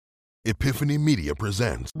Epiphany Media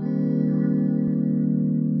presents.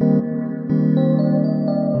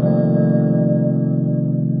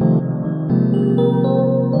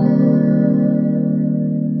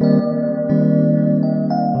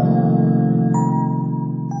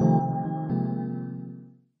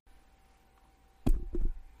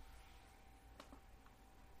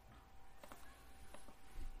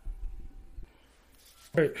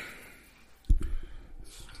 Right.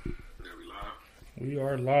 We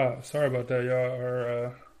are live. Sorry about that,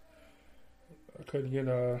 y'all. I couldn't get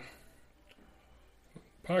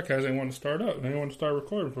podcast. They want to start up. They didn't want to start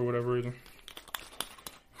recording for whatever reason.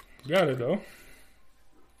 Got it though.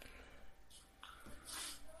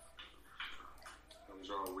 That was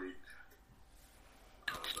all week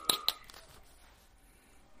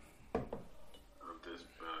of this.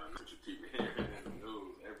 That you keep hearing in the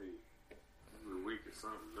news every week is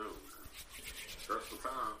something new. Stressful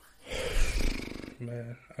time.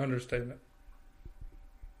 Man, understatement.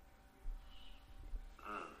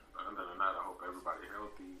 Other than that, I hope everybody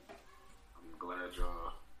healthy. I'm glad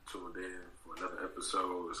y'all tuned in for another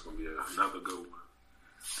episode. It's going to be another good one.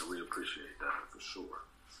 And we appreciate that for sure.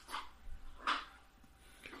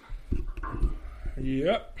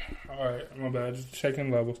 Yep. All right. My bad. Just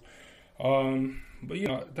checking levels. But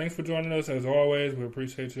thanks for joining us as always. We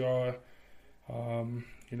appreciate y'all.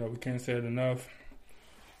 We can't say it enough.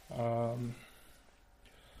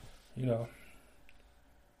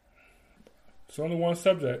 It's only one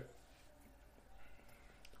subject.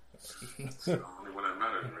 It's the only one that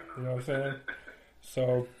matters right now. You know what I'm saying?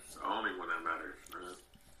 So It's the only one that matters,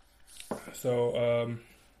 man. So,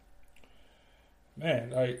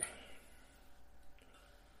 man, like,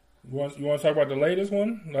 you want to talk about the latest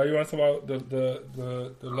one? Like, you want to talk about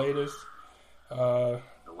the latest? The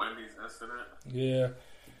Wendy's incident. Yeah,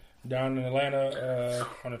 down in Atlanta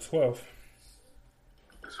on the 12th.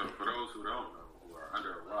 So for those who don't know, who are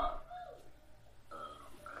under a rock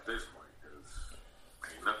at this point, because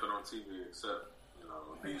ain't nothing on TV except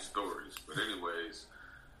these stories. But anyways,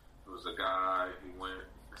 it was a guy. He went.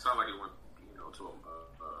 It sounded like he went to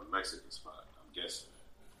a Mexican spot. I'm guessing.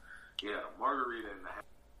 He had a margarita in the hand.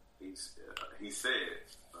 He said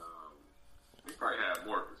he probably had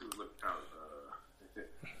more because he was looking kind of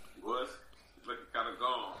looking kind of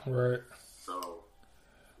gone. Right. So,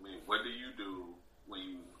 I mean, what do you do when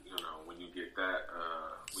you get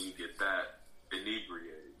that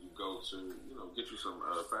inebriated? You go to get you some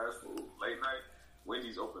fast food late night.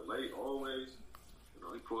 Wendy's open late always.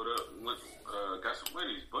 He pulled up, got some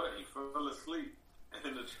Wendy's, but he fell asleep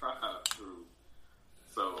in the drive-through.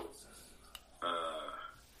 So,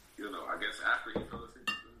 I guess after he fell asleep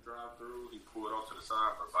in the drive-through, he pulled off to the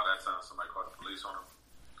side. But by that time, somebody called the police on him.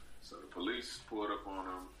 So the police pulled up on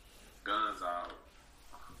him, guns out,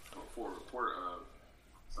 for a report of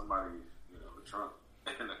somebody, the trunk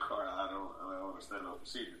in the car. I don't understand the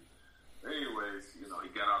procedure. Anyways, he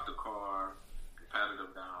got out the car, patted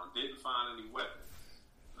him down, didn't find any weapons.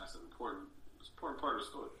 That's an important part of the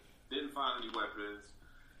story. Didn't find any weapons.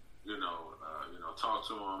 Talked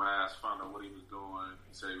to him, found out what he was doing.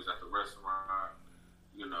 He said he was at the restaurant.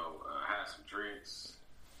 Had some drinks,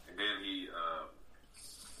 and then he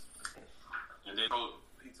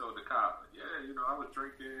told the cop, I was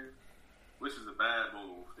drinking, which is a bad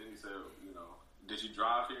move. Then he said, did you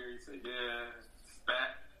drive here? He said, yeah, it's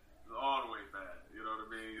bad, all the way bad. You know what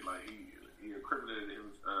I mean? Like he incriminated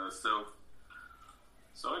himself.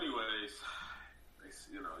 So, anyways,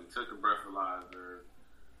 he took a breathalyzer.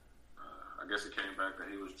 I guess it came back that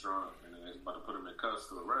he was drunk, and then they was about to put him in cuffs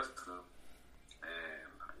to arrest him. And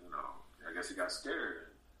I guess he got scared.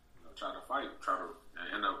 Tried to fight, and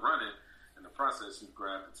end up running. In the process, he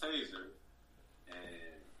grabbed the taser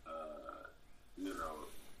and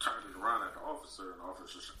turned it around at the officer, and the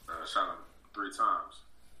officer shot him 3 times,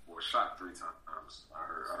 or shot 3 times. I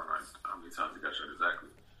don't know how many times he got shot exactly.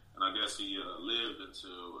 And I guess he lived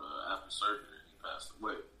until after surgery, he passed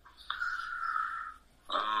away.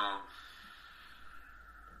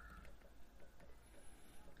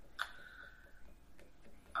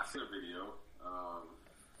 I seen a video.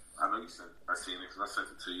 I know I seen it because I sent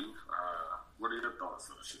it to you. What are your thoughts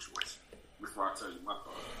on the situation? Before I tell you my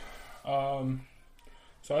thoughts.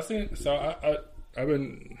 I've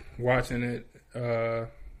been watching it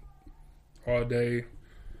all day.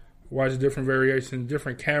 Watch different variations,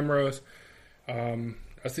 different cameras. I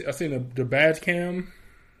seen the badge cam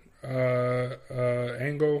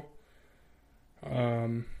angle.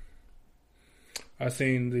 I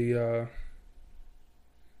seen the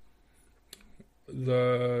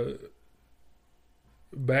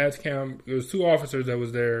badge cam. There was 2 officers that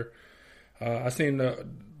was there. I seen the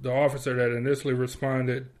officer that initially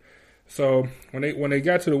responded So when they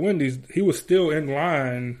got to the Wendy's, he was still in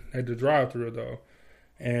line at the drive-thru though,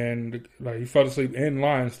 and like he fell asleep in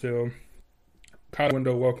line still. Caught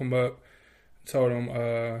window, woke him up, told him,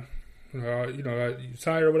 you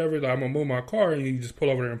tired or whatever? Like, I'm gonna move my car, and you just pull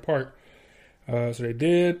over there and park. So they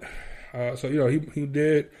did. So he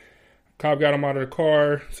did. Cop got him out of the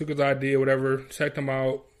car, took his ID or whatever, checked him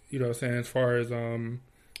out. As far as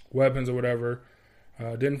weapons or whatever,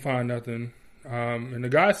 didn't find nothing. And the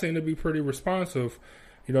guy seemed to be pretty responsive.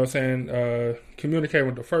 Communicating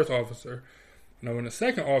with the first officer. Now, when the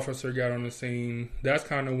second officer got on the scene, that's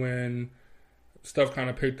kind of when stuff kind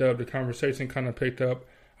of picked up. The conversation kind of picked up.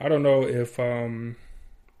 I don't know if the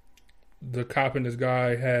cop and this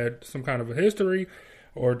guy had some kind of a history,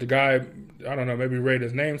 or the guy, I don't know, maybe read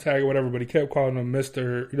his name tag or whatever, but he kept calling him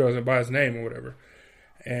Mr., by his name or whatever.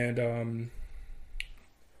 And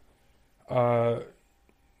I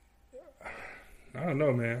don't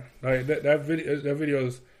know, man. Like that video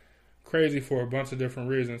is crazy for a bunch of different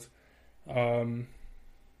reasons. Right,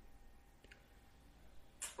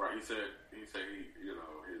 he said his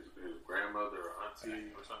grandmother or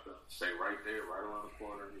auntie or something stay right there, right around the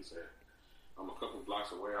corner. He said, I'm a couple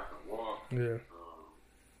blocks away, I can walk. Yeah.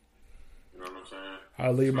 You know what I'm saying?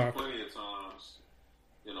 I leave my plenty of times,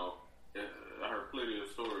 I heard plenty of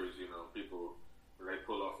stories, people they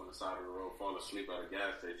pull off on the side of the road, fall asleep at a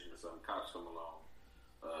gas station or something, cops come along,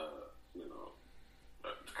 the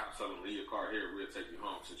cops tell them, leave your car here, we'll take you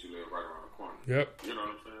home since you live right around the corner. Yep. You know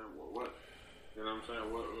what I'm saying? Well, what? You know what I'm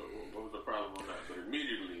saying? What was the problem on that? So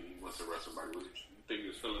immediately he wants to arrest somebody. You think he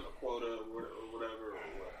was filling a quota or whatever? Or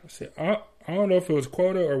what? See, I don't know if it was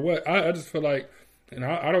quota or what. I just feel like, and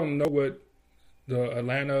I don't know what the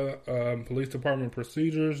Atlanta Police Department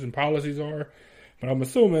procedures and policies are, but I'm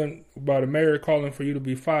assuming by the mayor calling for you to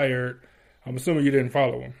be fired, I'm assuming you didn't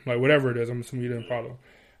follow him. Like, whatever it is, I'm assuming you didn't follow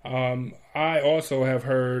him. I also have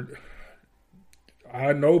heard,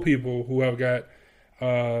 I know people who have got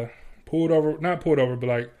not pulled over, but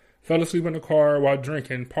like fell asleep in the car while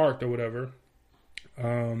drinking, parked or whatever,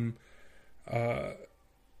 and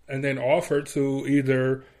then offered to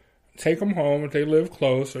either take them home if they live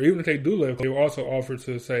close, or even if they do live close, they also offered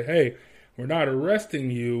to say, hey, we're not arresting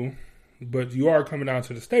you, but you are coming down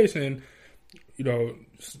to the station. You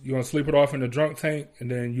want to sleep it off in the drunk tank, and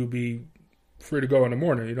then you'll be free to go in the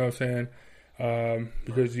morning. You know what I'm saying?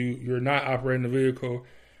 Because you're not operating the vehicle,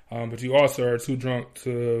 but you also are too drunk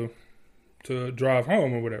to drive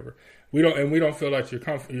home or whatever. We don't feel like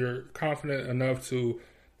you're confident enough to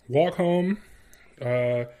walk home,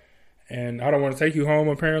 and I don't want to take you home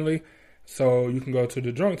apparently. So you can go to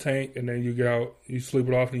the drunk tank, and then you get out, you sleep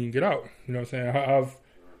it off, and you get out. You know what I'm saying?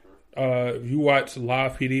 If you watch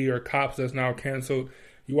Live PD or Cops that's now canceled,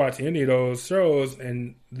 you watch any of those shows,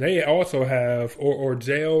 and they also have, or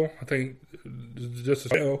Jail, I think, just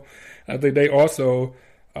Jail, I think they also,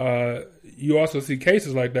 you also see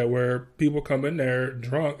cases like that where people come in there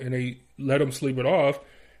drunk and they let them sleep it off,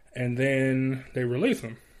 and then they release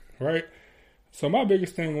them, right? So my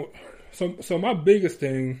biggest thing, my biggest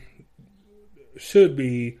thing should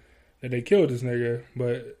be that they killed this nigga,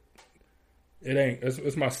 but it ain't.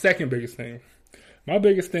 It's my second biggest thing. My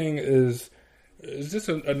biggest thing is just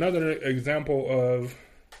another example of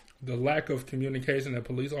the lack of communication that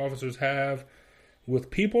police officers have with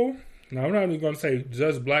people. Now, I'm not even going to say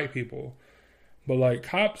just black people, but like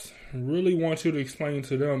cops really want you to explain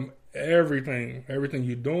to them everything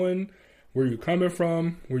you're doing, where you're coming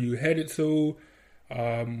from, where you headed to,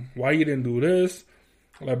 why you didn't do this.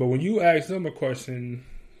 Like, but when you ask them a question,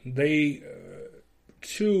 they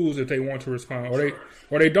choose if they want to respond,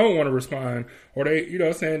 or they don't want to respond, or they, you know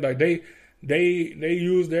what I'm saying, like they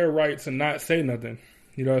use their right to not say nothing.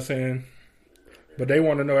 You know what I'm saying? But they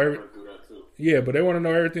want to know but they want to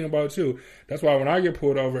know everything about you. That's why when I get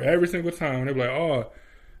pulled over every single time, they be like, oh,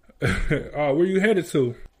 where you headed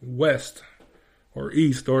to? West or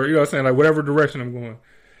east, or you know what I'm saying, like whatever direction I'm going.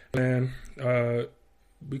 And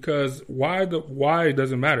because why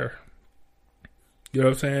doesn't matter. You know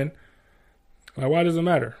what I'm saying? Like, why does it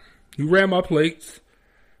matter? You ran my plates,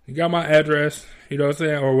 you got my address, you know what I'm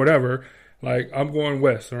saying, or whatever. Like, I'm going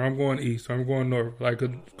west, or I'm going east, or I'm going north. Like,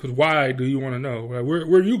 cause why do you want to know? Like, where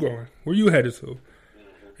are you going? Where you headed to?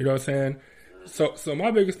 You know what I'm saying? So my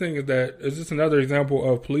biggest thing is that it's just another example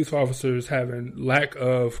of police officers having lack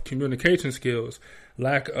of communication skills,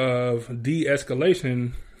 lack of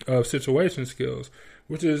de-escalation of situation skills,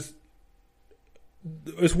 which is,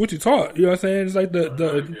 it's what you taught. You know what I'm saying? It's like 95% of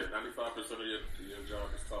your job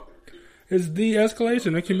is talking to people. It's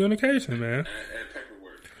de-escalation and communication, man.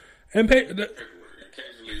 And paperwork.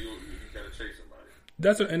 Occasionally you gotta chase somebody.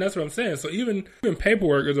 That's what I'm saying. So even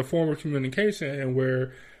paperwork is a form of communication, and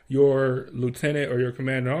where your lieutenant or your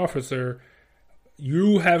commanding officer,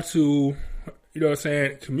 you have to, you know what I'm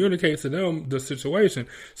saying, communicate to them the situation.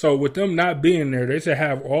 So with them not being there, they should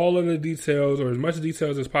have all of the details or as much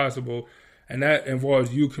details as possible, and that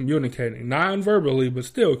involves you communicating, non-verbally, but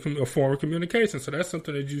still a form of communication. So that's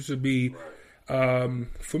something that you should be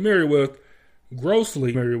familiar with,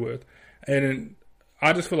 grossly familiar with. And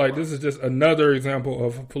I just feel like this is just another example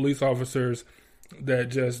of police officers that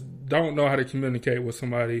just don't know how to communicate with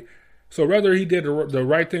somebody. So whether he did the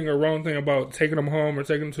right thing or wrong thing about taking them home or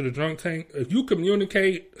taking them to the drunk tank, if you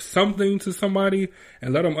communicate something to somebody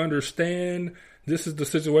and let them understand this is the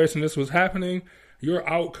situation, this was happening, your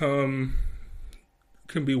outcome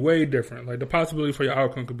can be way different. Like the possibility for your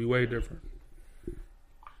outcome could be way different.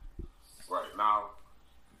 Right. Now,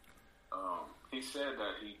 he said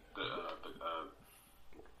that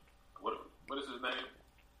what is his name?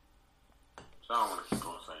 So I don't want to keep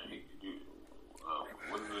on saying.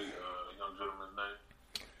 What is the young gentleman's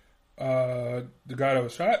name? The guy that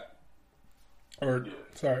was shot? Or, yeah.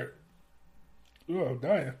 Sorry. Ooh, I'm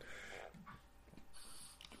dying.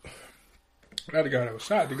 Not the guy that was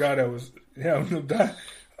shot. The guy that was, I'm dying.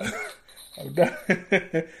 I'm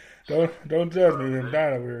dying. Don't judge me. I'm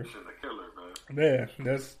dying over here. The killer, man.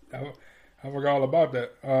 Yeah, I forgot all about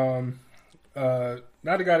that.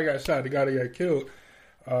 Not the guy that got shot, the guy that got killed.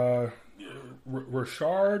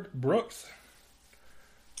 Rashard Brooks.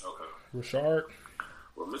 Okay. Rashard.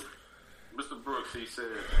 Well, Mr. Brooks, he said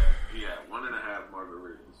he had 1.5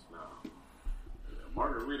 margaritas. Now,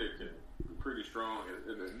 margarita can be pretty strong.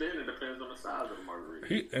 Then it depends on the size of the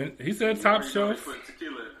margarita. He said top shelf. Put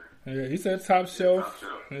tequila in there. Yeah, he said top shelf. Top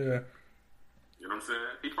shelf. Yeah. You know what I'm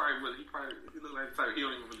saying? He looked like the type. He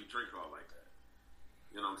don't even really drink all like that.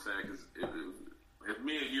 You know what I'm saying? Because if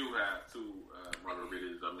me and you have 2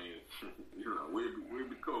 margaritas, I mean, you know, we'd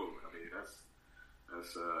be cool. I mean, that's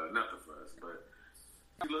nothing for us. But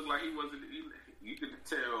he looked like he wasn't. You could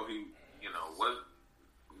tell he, wasn't,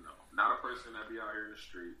 not a person that be out here in the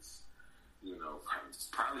streets.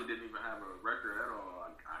 Probably didn't even have a record at all.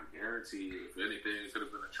 I guarantee you, if anything, it could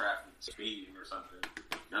have been a traffic speeding or something.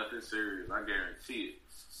 Nothing serious. I guarantee it.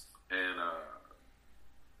 And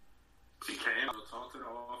he came to talk to the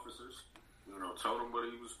officers. Told them what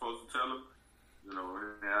he was supposed to tell them. And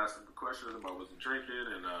they asked him the question about was he drinking,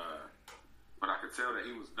 and but I could tell that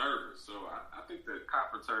he was nervous. So I think the cop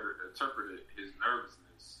interpreted his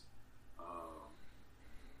nervousness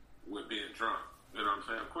with being drunk. You know what I'm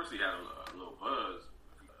saying? Of course, he had a little buzz.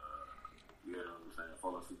 You know what I'm saying?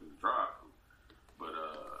 Falling asleep in the drive. But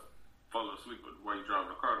falling asleep while you're driving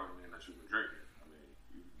the car don't mean that you've been drinking. I mean,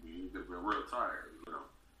 you could have been real tired,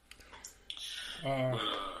 But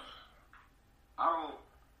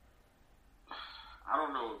I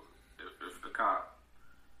don't know if the cop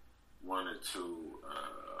wanted to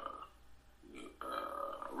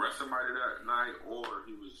arrest somebody that night, or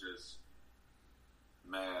he was just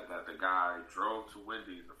mad that the guy drove to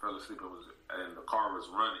Wendy's and fell asleep and the car was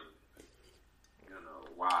running,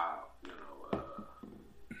 while,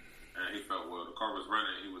 and he felt, well, the car was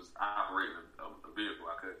running, he was operating a vehicle,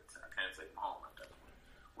 I can't take him home at that point.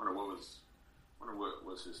 Wonder what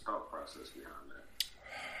was his thought process behind that.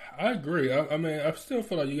 I agree. I mean, I still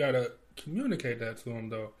feel like you gotta communicate that to him,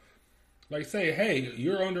 though. Like, say, hey,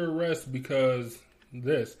 you're under arrest because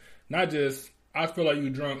this. Not just, I feel like you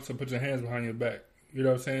drunk, so put your hands behind your back. You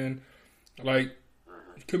know what I'm saying? Like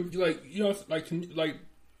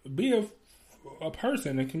be a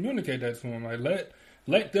person and communicate that to him. Like,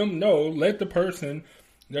 let them know, let the person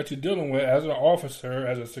that you're dealing with as an officer,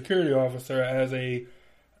 as a security officer, as a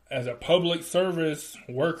public service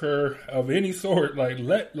worker of any sort,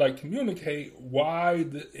 communicate why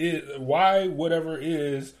whatever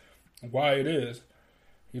is, why it is.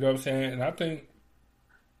 You know what I'm saying? And I think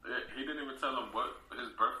he didn't even tell him what his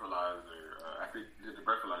breathalyzer. After he did the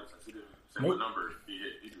breathalyzer, he didn't say what number he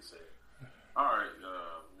hit. He just said, "All right,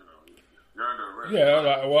 you're under arrest."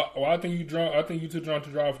 Yeah, well, I think you drunk. I think you too drunk to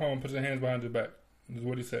drive home. Put your hands behind your back. Is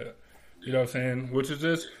what he said. You know what I'm saying? Which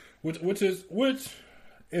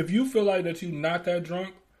if you feel like that you're not that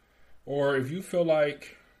drunk, or if you feel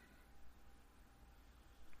like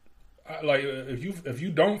if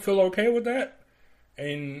you don't feel okay with that,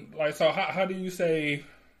 and so how do you say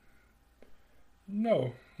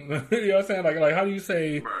no? You know what I'm saying? Like how do you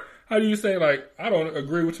say I don't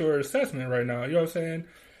agree with your assessment right now? You know what I'm saying?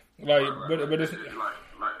 But it's and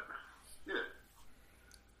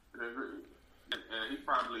he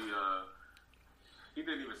probably he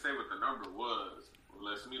didn't even say what the number was.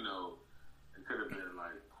 Unless, it could have been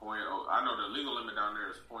like .0. I know the legal limit down there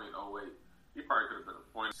is .08. he probably could have been a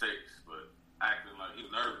 .6, but acting like he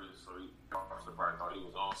was nervous, so he probably thought he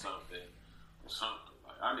was on something or something.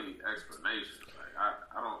 Like, I need explanations. Like,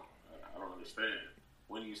 I don't understand.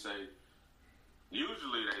 When you say,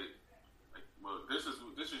 usually they, like, well, this is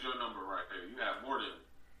your number right here. You have more than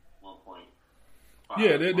 1.5.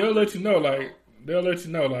 Yeah, they'll let you know.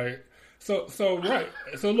 Like, so right.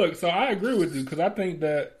 So look, so I agree with you because I think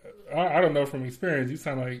that I don't know from experience. You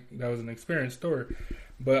sound like that was an experience story,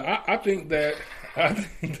 but I think that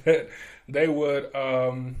they would.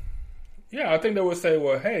 I think they would say,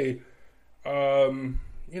 well, hey,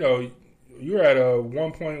 you're at a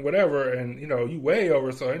 1 point whatever, and you way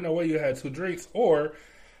over, so ain't no way you had 2 drinks. Or,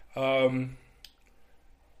 I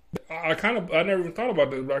never even thought about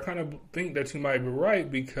this, but I kind of think that you might be right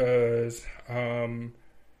because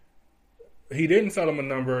he didn't tell him a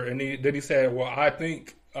number, and then he said, well, I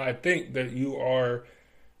think that you are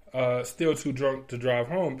still too drunk to drive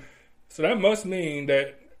home. So that must mean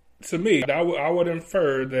that, to me, I would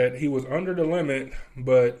infer that he was under the limit,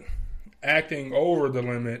 but acting over the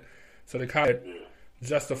limit. So the cop had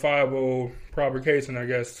justifiable provocation, I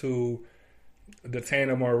guess, to detain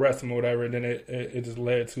him or arrest him or whatever. And then it just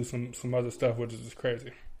led to some other stuff, which is just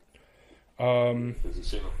crazy. Because he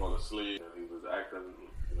seen him fall asleep and he was acting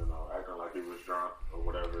like he was drunk or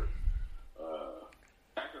whatever.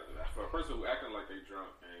 For a person who acting like they drunk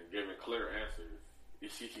and giving clear answers,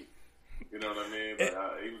 you know what I mean? But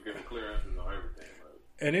he was giving clear answers on everything.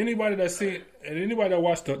 And anybody that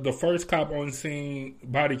watched the first cop on scene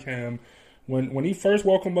body cam, when he first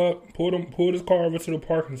woke him up, pulled his car over to the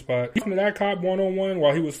parking spot. Even that cop 1-on-1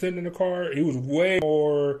 while he was sitting in the car, he was way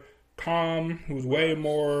more calm. He was way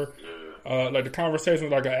more like the conversation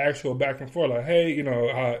was like an actual back and forth. Like, hey,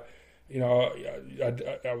 I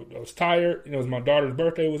was tired. It was my daughter's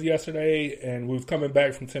birthday was yesterday, and we was coming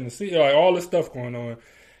back from Tennessee. Like all this stuff going on.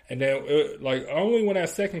 And then, only when that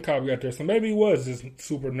second cop got there, so maybe he was just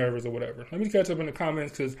super nervous or whatever. Let me catch up in the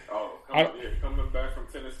comments because coming back from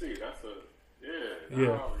Tennessee, he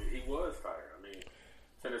was tired. I mean,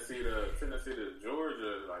 Tennessee to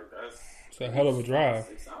Georgia, it's a hell of a drive.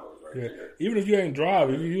 6 hours there. Even if you ain't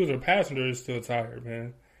driving, if you was a passenger, it's still tired,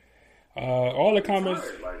 man. All the comments,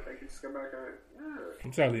 tired. They can just come back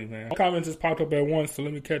I'm telling you, man. All comments just popped up at once, so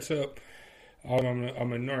let me catch up.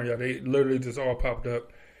 I'm ignoring y'all. They literally just all popped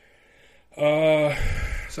up.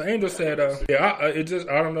 So Angel said, I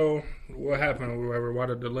don't know what happened or whatever, why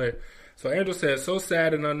the delay. So Angel said, so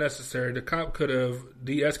sad and unnecessary. The cop could have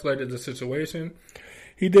de-escalated the situation.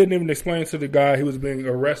 He didn't even explain to the guy he was being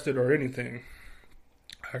arrested or anything.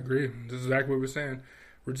 I agree. This is exactly what we're saying.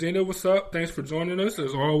 Regina, what's up? Thanks for joining us,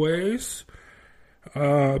 as always.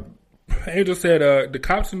 Angel said, the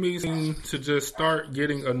cops to me seem to just start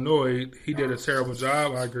getting annoyed. He did a terrible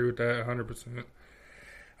job. I agree with that 100%.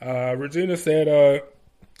 Regina said,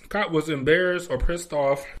 cop was embarrassed or pissed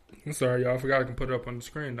off. I'm sorry, y'all. I forgot I can put it up on the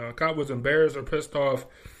screen now. Cop was embarrassed or pissed off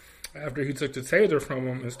after he took the taser from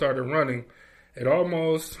him and started running. It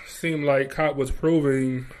almost seemed like cop was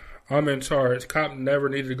proving I'm in charge. Cop never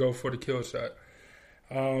needed to go for the kill shot.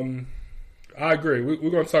 I agree. We're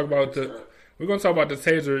going to talk about the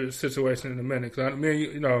taser situation in a minute. Cause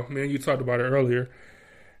me and you talked about it earlier.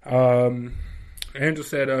 Angel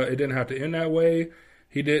said it didn't have to end that way.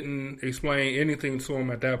 He didn't explain anything to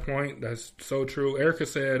him at that point. That's so true. Erica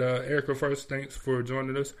said, Erica first, thanks for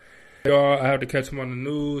joining us. Y'all, I have to catch him on the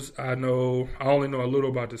news. I only know a little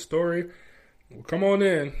about the story. Well, come on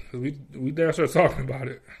in. We dare start talking about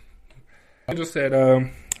it. Angel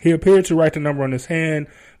said, he appeared to write the number on his hand,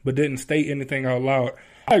 but didn't state anything out loud.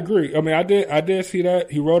 I agree. I mean, I did see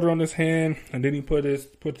that. He wrote it on his hand, and then he put the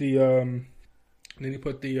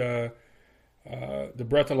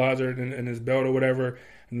breathalyzer in his belt or whatever,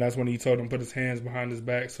 and that's when he told him to put his hands behind his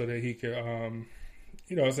back so that he could,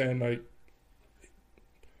 like,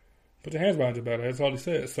 put your hands behind your back. That's all he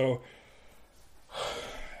said. So,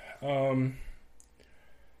 so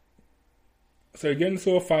he get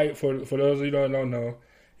into a fight. For those of you who don't know,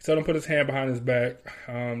 he told him to put his hand behind his back.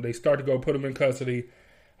 They start to go put him in custody.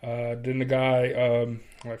 Then the guy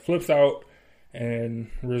flips out and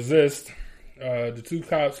resists. The two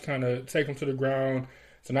cops kind of take him to the ground.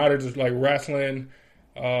 So now they're just like wrestling.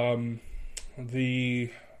 I want to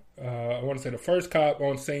say the first cop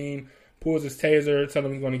on scene pulls his taser, telling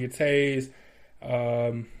him he's going to get tased.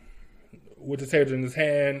 With the taser in his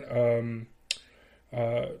hand,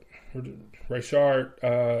 Rayshard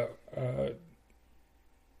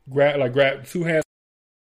grabbed two hands,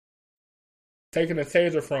 taking the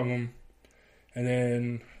taser from him, and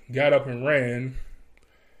then got up and ran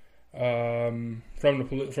from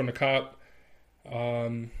the cop.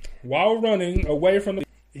 While running away from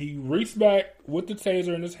he reached back with the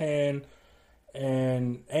taser in his hand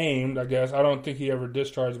and aimed, I guess. I don't think he ever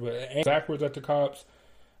discharged, but aimed backwards at the cops.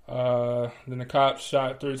 Then the cops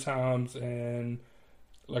shot 3 times, and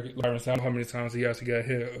like I don't know how many times he actually got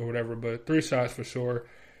hit or whatever, but 3 shots for sure.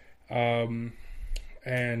 Yeah,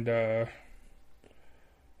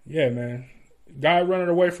 man. Guy running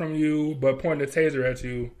away from you but pointing a taser at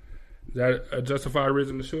you, is that a justified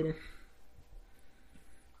reason to shoot him?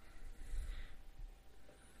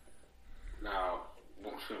 Now,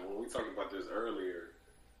 when we talked about this earlier,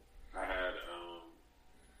 I had,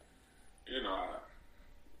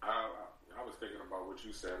 I was thinking about what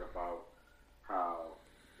you said about how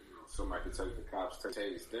somebody could take the cops,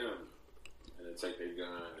 tase them, and then take their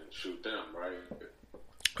gun and shoot them, right?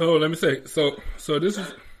 Oh, let me say. So this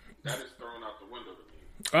is that is thrown out the window to me.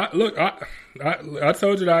 Look, I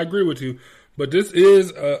told you that I agree with you, but this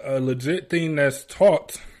is a legit thing that's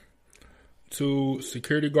taught to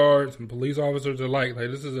security guards and police officers alike.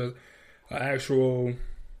 Like, this is a actual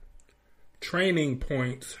training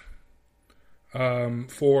point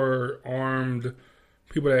for armed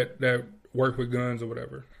people that work with guns or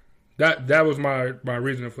whatever. That was my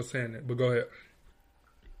reasoning for saying it. But go ahead.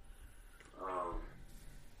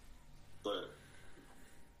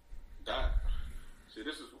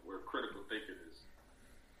 This is where critical thinking is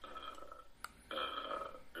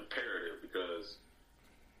imperative, because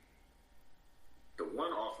the one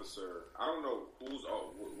officer, I don't know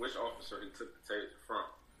which officer he took the taser from,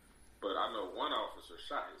 but I know one officer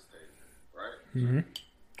shot his taser, right? Mm-hmm.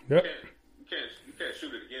 Yep. You can't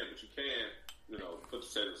shoot it again, but you can, put the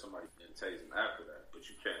taser to somebody and tase them after that, but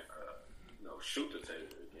you can't, shoot the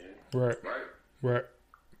taser again. Right. Right.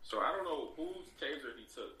 So I don't know whose taser he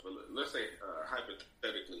took, but let's say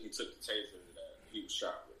hypothetically he took the taser that he was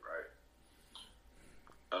shot with, right?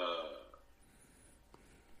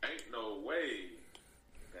 Ain't no way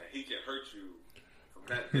that he can hurt you from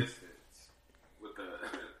that distance with the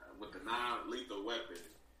non-lethal weapon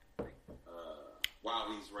while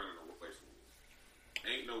he's running away from you.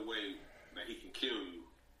 Ain't no way that he can kill you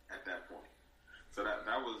at that point. So that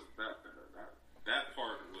part was.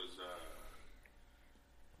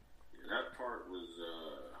 That part was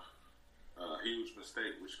a huge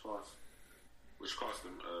mistake, which cost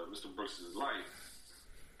him Mr. Brooks' life.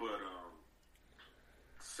 But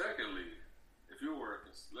secondly, if you were,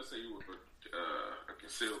 let's say you were a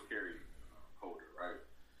concealed carry holder, right,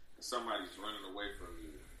 and somebody's running away from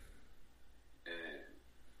you, and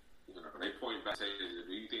they point back, say,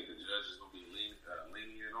 do you think the judge is going to be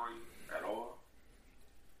lenient on you at all?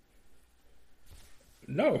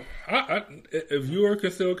 No, if you are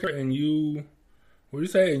concealed carry and you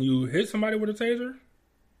hit somebody with a taser?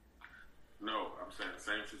 No, I'm saying the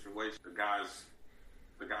same situation. The guy's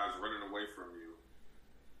running away from you,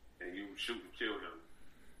 and you shoot and kill him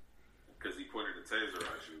because he pointed a taser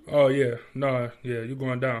at you. Oh yeah, no, yeah, you're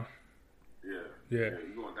going down. Yeah, you're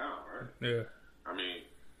going down, right? Yeah. I mean,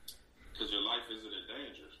 because your life isn't in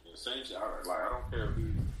danger. The same shit. I don't care if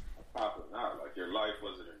you pop or not. Like, your life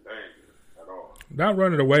wasn't in danger at all. Not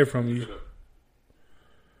running away from you.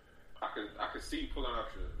 I could see you pulling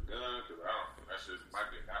out your gun, because that shit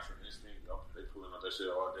might be a natural instinct. They pulling out that shit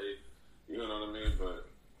all day. You know what I mean?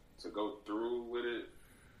 But to go through with it,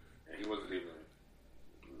 and he wasn't even.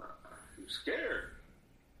 He was scared.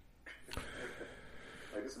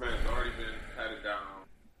 Like, this man's already been patted down.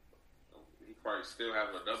 He probably still has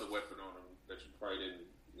another weapon on him that you probably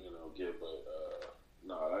didn't, get. But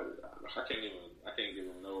no, I can't give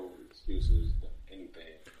him no excuses,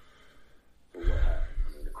 anything for what happened. I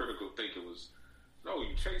mean, the critical thinking was, no,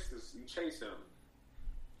 you chase him.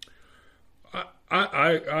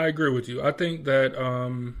 I agree with you. I think that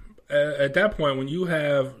at that point, when you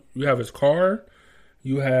have his car,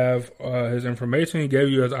 you have his information, he gave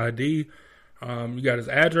you his ID, you got his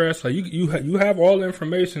address, like you have all the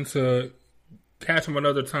information to catch him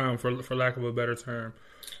another time, for lack of a better term,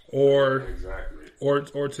 or exactly, or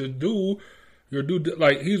to do your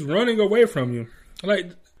like, he's running away from you.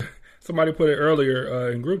 Like somebody put it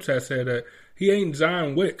earlier in group chat, said that he ain't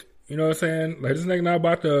John Wick. You know what I'm saying? Like, this nigga not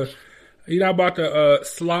about to. He's not about to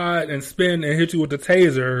slide and spin and hit you with the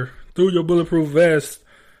taser through your bulletproof vest,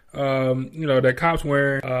 that cops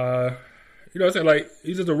wearing. You know what I'm saying? Like,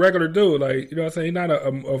 he's just a regular dude. Like, you know what I'm saying? He's not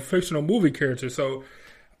a fictional movie character. So,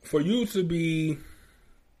 for you to be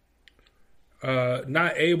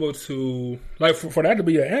not able to, like, for that to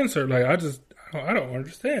be your answer, like, I don't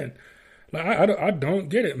understand. Like, I don't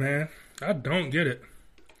get it, man. I don't get it.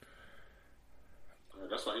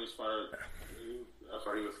 That's why he was fired. That's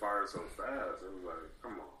why he was fired so fast. It was like,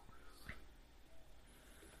 come on,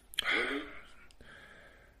 really?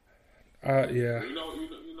 Yeah. You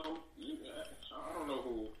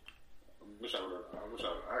I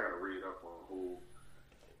gotta read up on who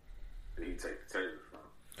did he take the taser from.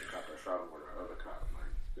 The cop that shot him or the other cop. Like,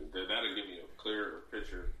 that'll give me a clearer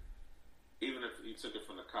picture. Even if he took it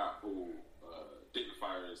from the cop who didn't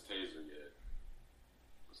fire his taser yet,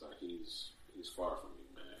 it's like he's far from you,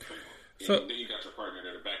 man. Come on. So, and then you got your partner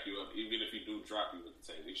there to back you up. Even if he do drop you with the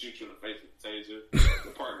taser, he shoots you in the face with the taser.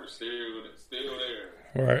 The partner's still there.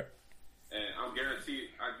 Right. And I guarantee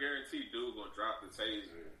dude gonna drop the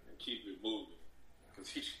taser and keep it moving because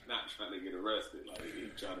he's not trying to get arrested. Like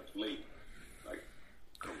he's trying to play. Like,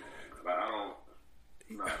 come on, man. Like, I don't.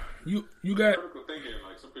 Nah. You got critical thinking.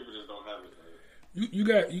 Like some people just don't have it.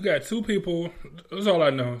 You got two people. That's all I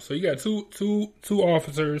know. So you got two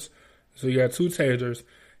officers. So you got two tasers.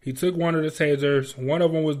 He took one of the tasers. One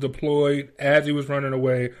of them was deployed as he was running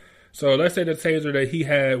away. So let's say the taser that he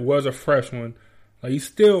had was a fresh one. Like he's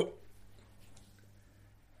still.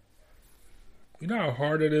 You know how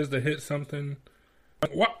hard it is to hit something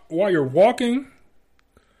while you're walking,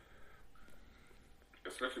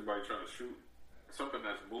 especially by trying to shoot something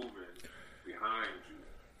that's moving behind you.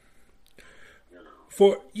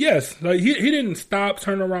 Like he didn't stop,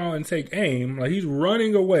 turn around, and take aim. Like he's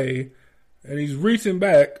running away, and he's reaching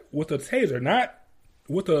back with a taser, not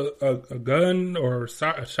with a gun or a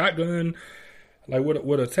shotgun, like with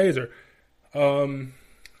a taser. I don't.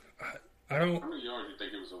 How many yards do you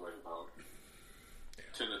think it was away? About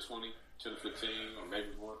 10 to 20, 10 to 15, or maybe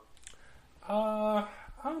more. I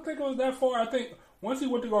don't think it was that far. I think once he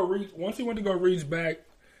went to go reach back,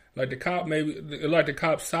 like the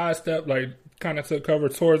cop sidestepped, like kind of took cover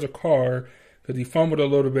towards a car because he fumbled a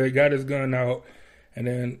little bit, got his gun out, and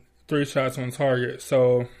then 3 shots on target.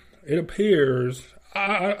 So it appears,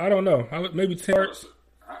 I don't know, maybe 10 yards.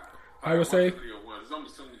 I would say. There's only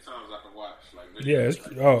so many times I can watch. Like, yeah, it's,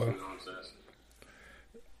 like, you know what I'm saying?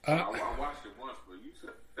 I watched it once, but you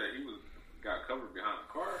said that he got covered behind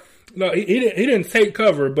the car. No, he didn't take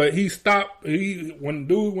cover, but he stopped. When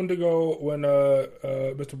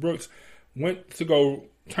Mr. Brooks went to go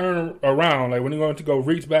turn around, like when he went to go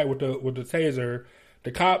reach back with the taser,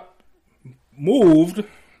 the cop moved,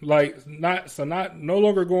 like no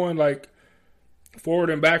longer going like forward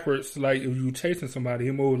and backwards, like if you chasing somebody.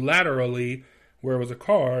 He moved laterally where it was a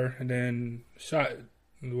car, and then shot.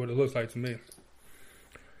 What it looks like to me.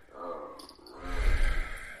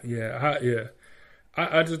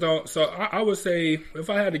 I just don't. So I would say if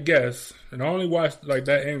I had to guess, and I only watched like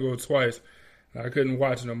that angle twice, I couldn't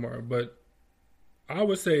watch it no more. But I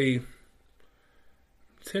would say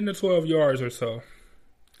 10 to 12 yards or so.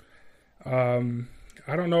 I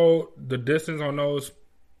don't know the distance on those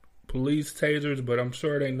police tasers, but I'm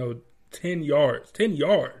sure it ain't no 10 yards. 10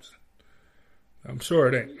 yards. I'm sure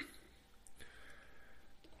it ain't.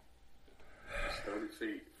 That's 30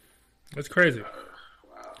 feet. That's crazy. Wow.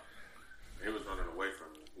 He was running away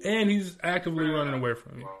from me. And he's actively running away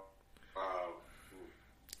from me.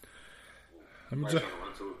 Let me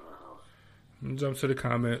jump to the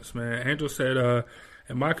comments, man. Angel said,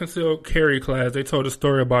 in my concealed carry class, they told a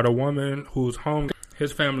story about a woman whose home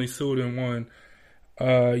his family sued and won.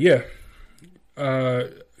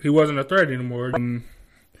 He wasn't a threat anymore.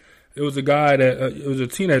 It was a guy it was a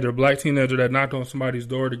teenager, a black teenager that knocked on somebody's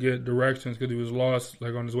door to get directions because he was lost,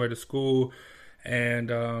 like on his way to school. And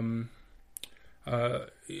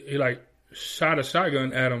he like shot a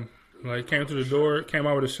shotgun at him. Like came through the door, came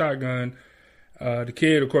out with a shotgun. The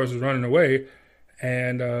kid, of course, was running away.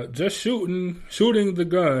 And just shooting the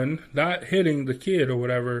gun, not hitting the kid or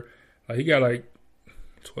whatever. Like he got like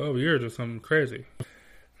 12 years or something crazy.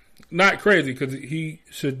 Not crazy because he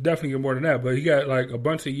should definitely get more than that, but he got like a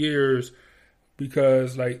bunch of years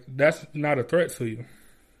because like that's not a threat to you.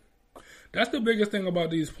 That's the biggest thing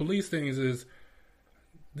about these police things is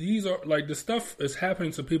these are like the stuff is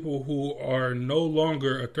happening to people who are no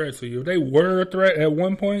longer a threat to you. If they were a threat at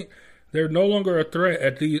one point, they're no longer a threat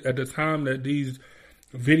at the time that these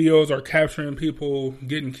videos are capturing people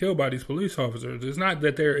getting killed by these police officers. It's not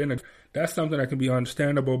that that's something that can be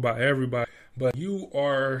understandable by everybody. But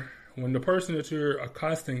when the person that you're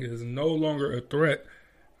accosting is no longer a threat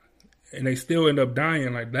and they still end up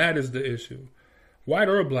dying, like that is the issue. White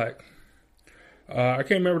or black. I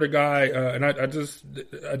can't remember the guy, and I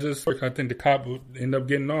think the cop would end up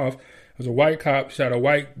getting off. It was a white cop, shot a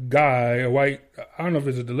white guy, I don't know if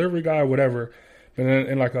it's a delivery guy or whatever, but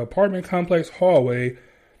in like an apartment complex hallway,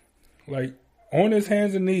 like on his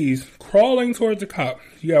hands and knees, crawling towards the cop.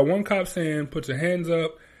 You got one cop saying, put your hands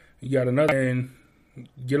up. You got another saying,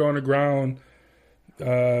 get on the ground.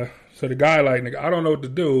 So the guy like, I don't know what to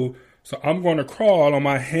do, so I'm going to crawl on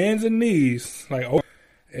my hands and knees. Like,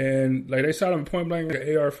 and like they shot him point blank with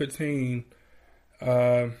an AR-15.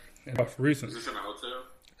 for reasons. Is this in a hotel?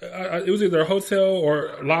 It was either a hotel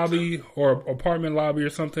or lobby or apartment lobby or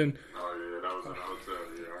something. Oh yeah, that was in a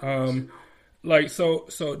hotel. Yeah.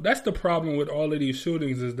 So that's the problem with all of these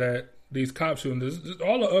shootings is that these cop shootings,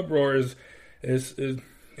 all the uproar is it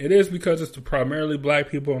is because it's primarily black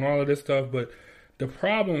people and all of this stuff. But the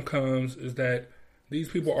problem comes is that these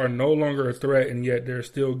people are no longer a threat, and yet they're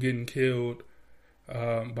still getting killed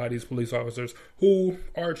by these police officers who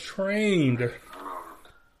are trained.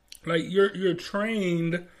 Like you're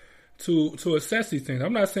trained to assess these things.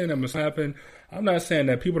 I'm not saying that must happen. I'm not saying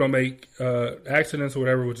that people don't make accidents or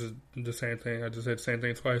whatever, which is the same thing. I just said the same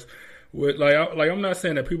thing twice. I'm not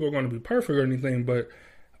saying that people are going to be perfect or anything, but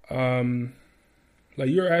like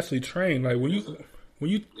you're actually trained. Like when you yeah,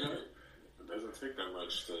 it doesn't take that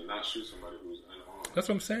much to not shoot somebody who's unarmed. That's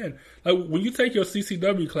what I'm saying. Like when you take your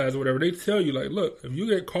CCW class or whatever, they tell you like, look, if you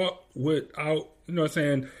get caught without, you know what I'm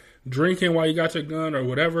saying, drinking while you got your gun or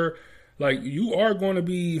whatever, like you are going to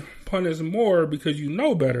be punished more because you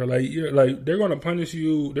know better. Like they're going to punish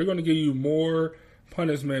you. They're going to give you more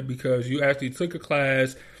punishment because you actually took a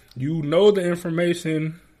class. You know the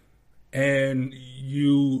information, and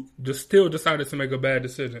you just still decided to make a bad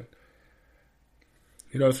decision.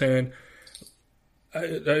 You know what I'm saying?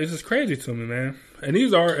 It's just crazy to me, man. And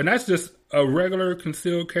that's just a regular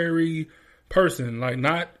concealed carry person, like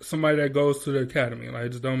not somebody that goes to the academy. Like it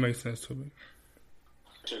just don't make sense to me.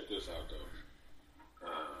 Check this out, though.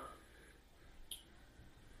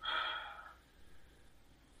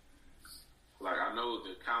 Like I know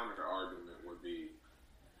the counter argument would be,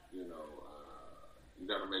 you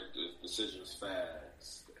got to make the decisions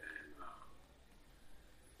fast,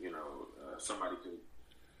 and somebody could,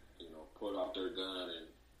 pull out their gun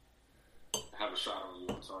and have a shot on you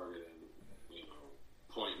on target in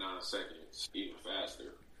 0.9 seconds, even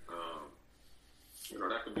faster.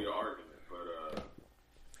 That could be an argument, but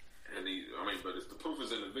but it's the proof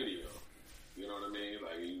is in the video. You know what I mean?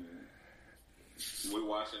 Like we're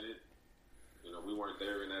watching it. We weren't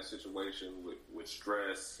there in that situation with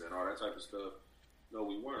stress and all that type of stuff. No,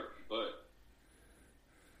 we weren't. But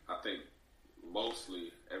I think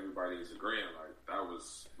mostly everybody's agreeing like that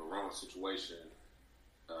was the wrong situation.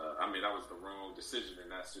 That was the wrong decision in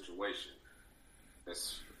that situation.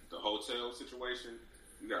 That's the hotel situation.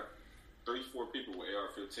 You got 3-4 people with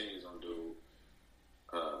AR-15s on dude.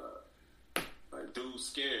 Like dude's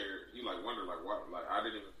scared. You wonder why? Like I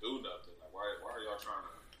didn't even do nothing. Like why are y'all trying to?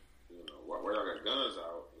 Why y'all got guns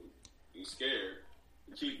out? He's scared.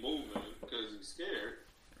 He keep moving because he's scared.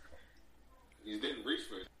 He didn't reach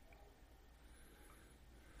for it.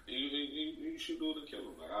 You should do it and kill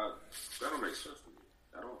him. That don't make sense to me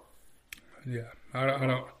at all. Yeah,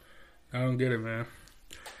 I don't get it, man.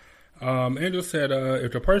 Angel said,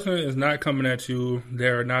 if the person is not coming at you,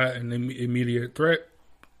 they're not an immediate threat.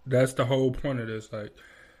 That's the whole point of this. Like,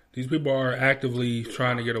 these people are actively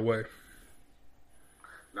trying to get away.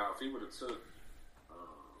 Now, if he would have took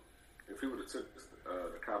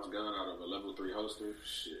the cop's gun out of a level 3 holster,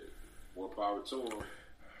 shit, more power to him.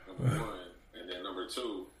 Number one, and then number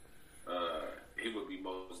two, he would be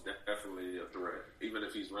most definitely a threat. Even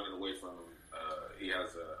if he's running away from him, he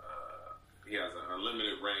has an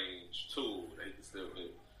unlimited range tool that he can still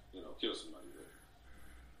hit, kill somebody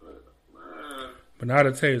with. But not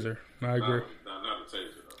a taser. I agree. Not a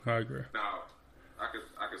taser though. I agree. Now,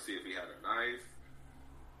 I could see if he had a knife.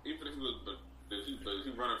 Even if he was, but if he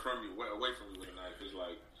running from you, away from you with a knife, it's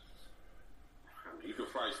like, you could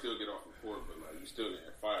probably still get off the court, but you still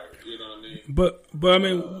getting fired. You know what I mean?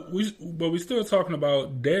 But we still talking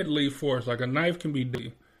about deadly force. Like a knife can be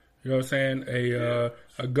deadly. You know what I'm saying?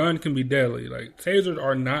 A gun can be deadly. Like tasers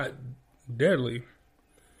are not deadly.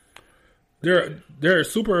 They're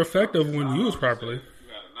super effective when used properly.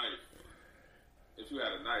 If you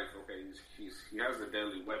had a knife, okay, he has a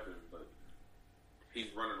deadly weapon, but he's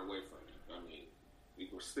running away from you. You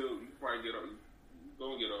probably get off. You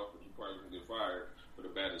gonna get off, but you probably gonna get fired for the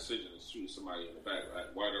bad decision to shoot somebody in the back.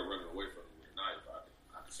 Like, why they're running away from you with a knife?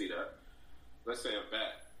 I can see that. Let's say a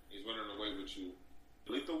bat. He's running away with you,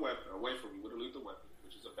 lethal weapon, away from you with a lethal weapon,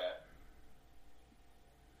 which is a bat.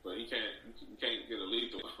 But you can't get a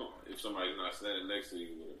lethal if somebody's not standing next to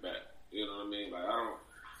you with a bat. You know what I mean? Like I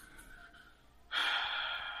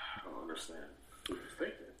don't understand what you're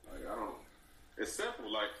thinking. Like I don't. It's simple.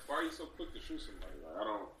 Like why are you so quick to shoot somebody? Like I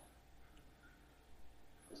don't.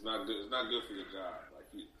 It's not good. It's not good for your job. Like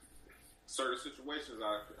certain situations,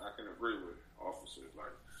 I can agree with officers.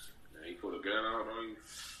 Like man, he put a gun out on you.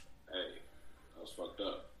 Hey, that was fucked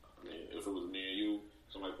up. If it was me and you,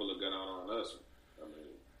 somebody pull a gun out on us.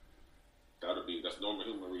 That's normal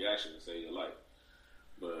human reaction to save your life.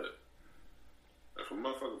 But if if a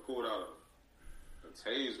motherfucker pulled out a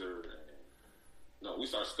taser, no, we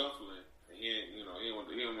start scuffling. And he ain't, you know, he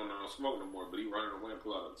don't want no smoke no more. But he running away and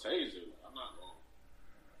pull out a taser. I'm not gonna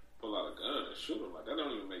pull out a gun and shoot him. Like, that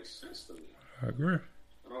don't even make sense to me. I agree.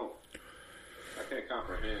 I can't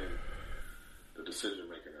comprehend the decision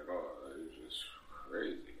making at all. It's just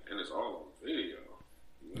crazy, and it's all on video.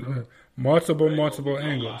 You know? Multiple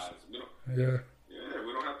angles. Yeah. Yeah,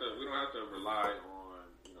 we don't have to rely on,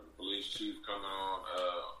 you know, the police chief coming on,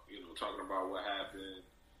 you know, talking about what happened.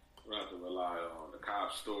 We don't have to rely on the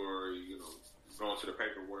cop story, you know, going to the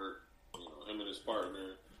paperwork, you know, him and his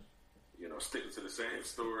partner, you know, sticking to the same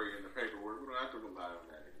story in the paperwork. We don't have to rely on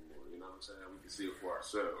that anymore. You know what I'm saying? We can see it for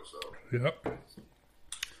ourselves. So. Yep. Yeah, man.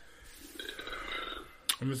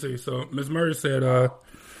 Let me see. So Ms. Murray said,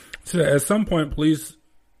 at some point, police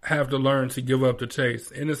have to learn to give up the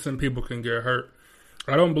chase. Innocent people can get hurt.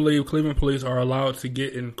 I don't believe Cleveland police are allowed to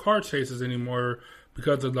get in car chases anymore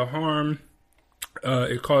because of the harm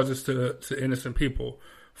it causes to innocent people.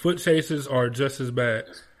 Foot chases are just as bad.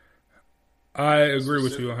 I agree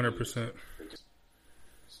with you 100%.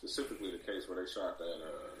 Specifically, the case where they shot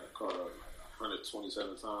that car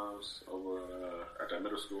 127 times over at that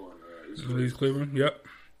middle school in East Cleveland. Yep.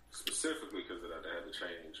 Specifically because of that, they had to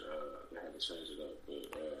change. They had to change it up,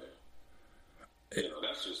 but you know,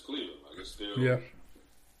 that's just Cleveland. Like, it's still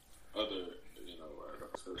other, you know,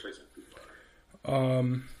 still chasing people out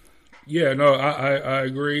here. Yeah, no, I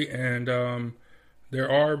agree, and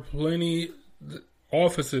there are plenty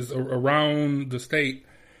offices around the state,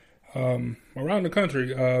 around the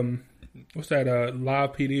country. What's that?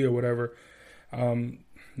 Live PD or whatever.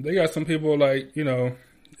 They got some people, like, you know,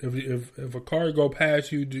 if a car go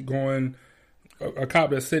past you going, a cop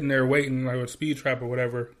that's sitting there waiting, like a speed trap or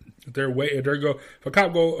whatever, if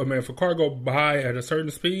a car go by at a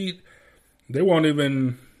certain speed, they won't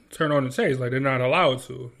even turn on the chase. Like, they're not allowed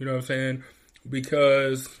to. You know what I'm saying?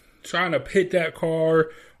 Because trying to pit that car,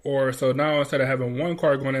 or so now instead of having one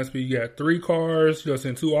car going that speed, you got 3 cars, you know,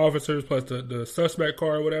 send 2 officers plus the suspect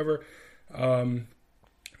car or whatever.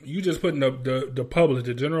 You just putting the public,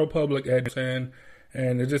 the general public at, saying,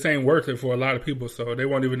 and it just ain't worth it for a lot of people, so they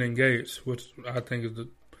won't even engage, which I think is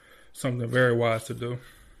something very wise to do.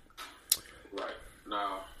 Right.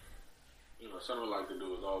 Now, you know, something I like to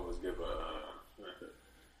do is always give a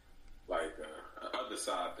other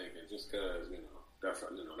side thinking, just because, you know,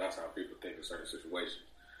 that's how people think in certain situations.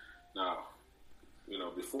 Now, you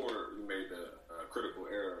know, before you made the critical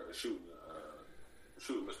error of shooting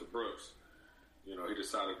Mr. Brooks, you know, he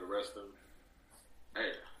decided to arrest him.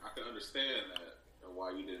 Hey, I can understand that and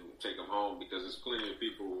why you didn't take him home, because there's plenty of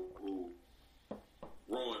people who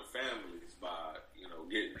ruin families by, you know,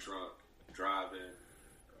 getting drunk, driving,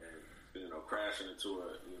 and, you know, crashing into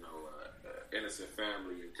a innocent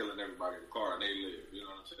family and killing everybody in the car, and they live. You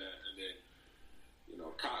know what I'm saying? And then, you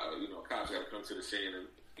know, cops got to come to the scene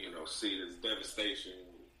and, you know, see this devastation,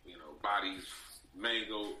 you know, bodies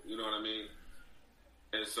mangled. You know what I mean?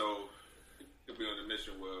 And so, to be on the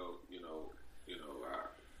mission, well, if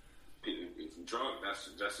you're drunk,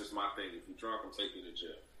 that's just my thing. If you're drunk, I'm taking you to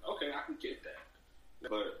jail. Okay, I can get that.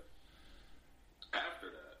 But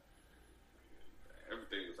after that,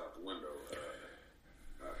 everything is out the window.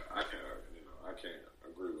 I can't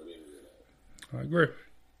agree with any of that. I agree.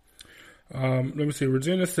 Let me see.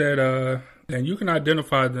 Regina said, and you can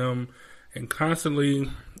identify them and constantly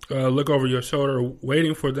look over your shoulder,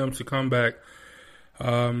 waiting for them to come back.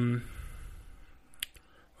 Well,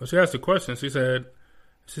 she asked a question. She said,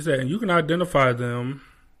 and you can identify them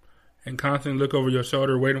and constantly look over your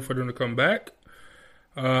shoulder, waiting for them to come back.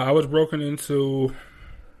 I was broken into.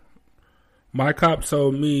 My cop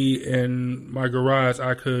told me in my garage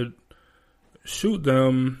I could shoot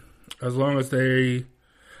them as long as it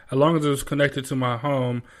was connected to my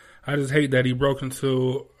home. I just hate that he broke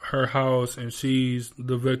into her house and she's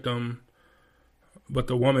the victim, but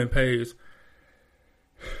the woman pays.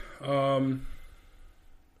 I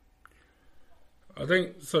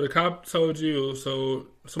think so. The cop told you so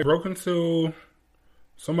broke into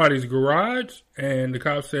somebody's garage, and the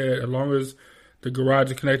cop said as long as the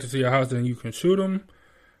garage is connected to your house, then you can shoot them.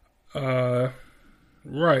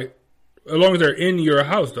 Right. As long as they're in your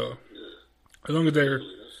house, though. As long as they're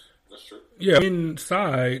that's true. Yeah,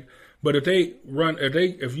 inside. But if they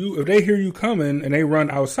hear you coming and they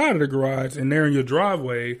run outside of the garage and they're in your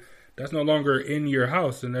driveway, that's no longer in your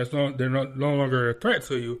house, and they're no longer a threat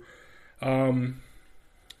to you.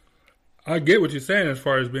 I get what you're saying as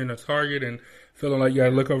far as being a target and feeling like you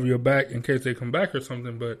gotta look over your back in case they come back or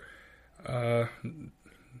something, but them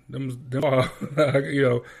you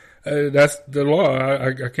know, that's the law.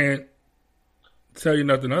 I can't tell you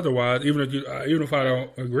nothing otherwise, even if I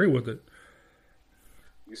don't agree with it.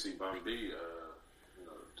 You see Bun B, you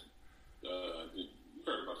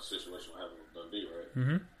heard about the situation happening with Bun B, right?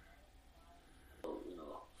 Mm-hmm. So,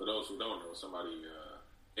 for those who don't know, somebody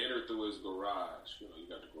entered through his garage. You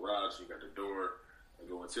got the garage, you got the door, and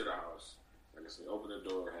go into the house. Like I said, open the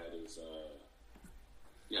door, had his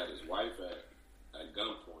wife at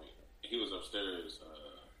gunpoint. He was upstairs,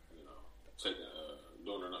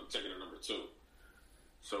 taking a number 2.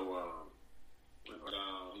 So, he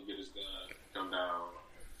get his gun, come down,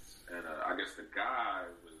 and I guess the guy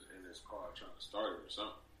was in his car trying to start it or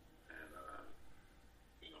something. And,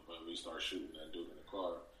 but we started shooting that dude in the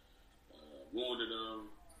car. Wounded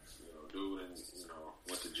him, dude, and,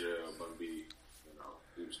 went to jail. Bun B,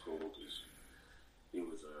 he was cool because he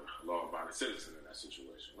was a law-abiding citizen in that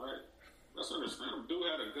situation, right? That's understandable. Dude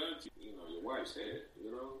had a gun to, your wife's head.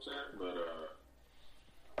 You know what I'm saying? But,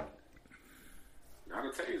 not a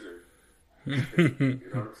taser. You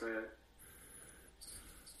know what I'm saying?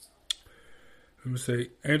 Let me see.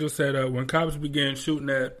 Angel said when cops began shooting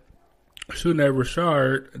at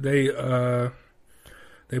Rashard,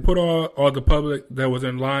 they put all the public that was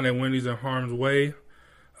in line at Wendy's in harm's way.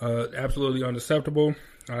 Absolutely unacceptable.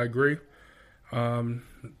 I agree.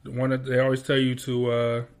 They always tell you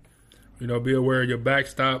to be aware of your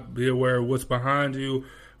backstop, be aware of what's behind you.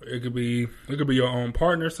 It could be your own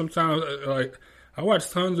partner sometimes. Like, I watch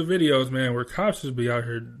tons of videos, man, where cops just be out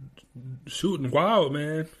here shooting wild,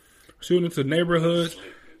 man. Shooting into neighborhoods.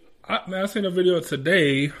 I seen a video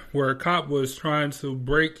today where a cop was trying to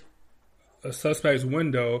break a suspect's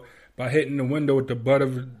window by hitting the window with the butt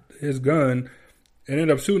of his gun and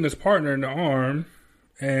ended up shooting his partner in the arm.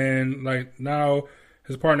 And, like, now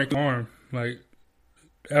his partner can't arm, like,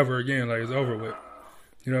 ever again. Like, it's over with.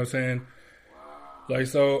 You know what I'm saying? Like,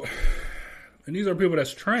 so, and these are people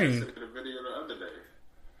that's trained. I just seen the video the other day.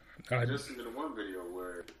 I just seen the one video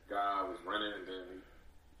where the guy was running and then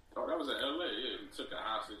that was in L.A. Yeah, he took a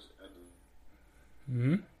hostage at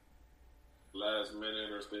the last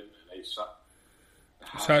minute or something, and they shot the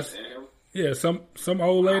hostage in him. Yeah, some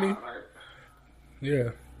old lady.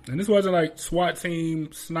 Yeah, and this wasn't like SWAT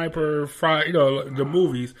team, sniper, the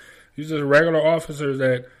movies. These just regular officers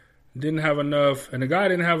that didn't have enough, and the guy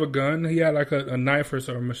didn't have a gun. He had like a knife or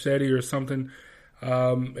a machete or something,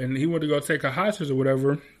 and he went to go take a hostage or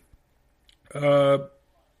whatever.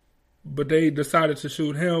 But they decided to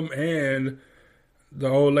shoot him and the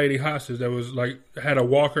old lady hostage that was like had a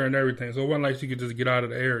walker and everything. So it wasn't like she could just get out of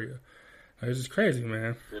the area. Like, it's just crazy,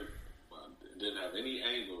 man. Didn't have any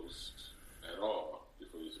angles at all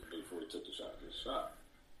before he took the shot.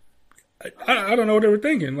 I don't know what they were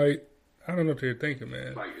thinking. Like, I don't know what they were thinking,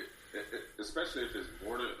 man. Like, especially if it's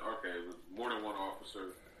more than one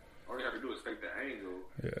officer, all you have to do is take the angle.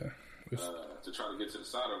 Yeah. To try to get to the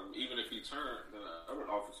side of him. Even if he turned, the other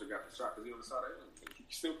officer got the shot because he on the side of him.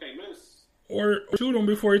 He still can't miss. Or shoot him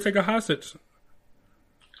before he take a hostage.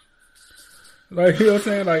 Like, you know what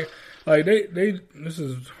I'm saying? Like they this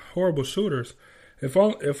is horrible shooters. If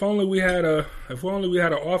only we had an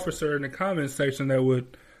officer in the comments section that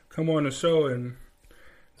would come on the show and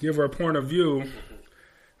give our point of view.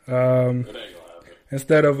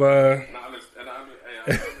 Instead of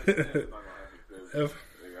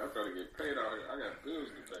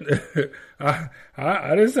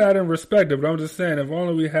I didn't say I didn't respect it, but I'm just saying if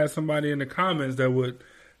only we had somebody in the comments that would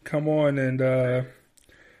come on and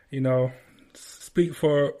speak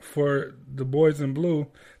for the boys in blue,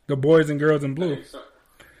 the boys and girls in blue.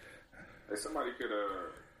 Somebody could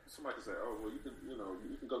say, oh well, you can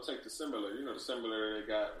go take the similar, the similar they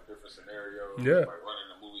got in different scenarios, like running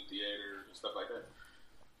a movie theater and stuff like that.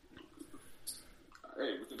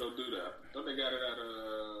 Hey, we can go do that. Don't they got it at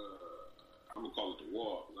I'm gonna call it the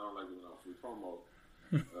wall because I don't like giving out free promo.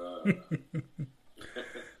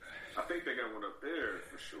 I think they got one up there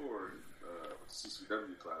for sure.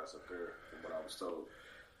 CCW class up there, from what I was told.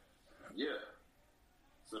 Yeah.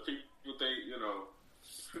 So people think,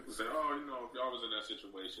 people say, oh, if y'all was in that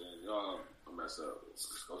situation, y'all mess up.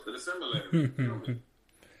 Let's go to the simulator.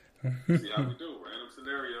 See how we do. Random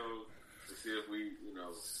scenarios to see if we,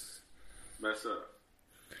 mess up.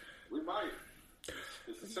 We might.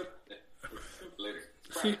 It's a simulator.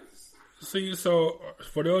 See, so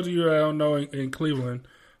for those of you that don't know in Cleveland,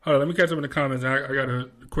 hold on, let me catch up in the comments. I got a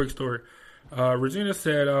quick story. Regina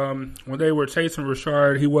said when they were chasing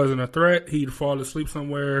Rashard, he wasn't a threat. He'd fall asleep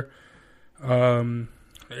somewhere.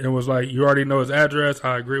 It was like, you already know his address.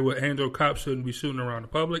 I agree with Angel. Cops shouldn't be shooting around the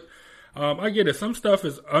public. I get it. Some stuff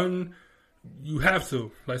is you have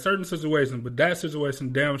to, like certain situations, but that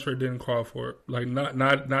situation damn sure didn't call for it. Like not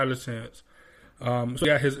a chance. So you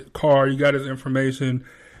got his car, you got his information.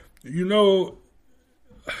 You know,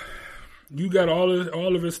 you got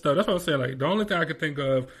all of his stuff. That's what I'm saying. Like, the only thing I could think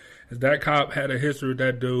of is that cop had a history with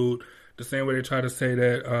that dude. The same way they try to say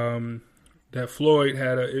that that Floyd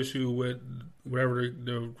had an issue with whatever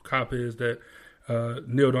the cop is that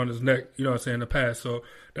kneeled on his neck, you know what I'm saying, in the past. So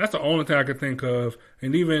that's the only thing I could think of.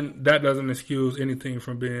 And even that doesn't excuse anything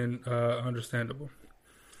from being understandable.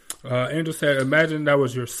 Angel said, imagine that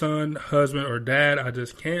was your son, husband, or dad. I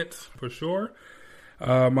just can't, for sure.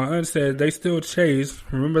 My aunt said, they still chase.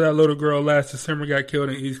 Remember that little girl last December got killed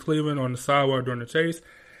in East Cleveland on the sidewalk during the chase?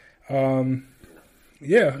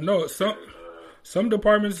 Yeah, no, some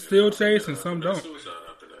departments still chase and some don't.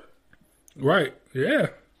 Right, yeah.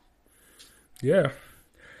 Yeah.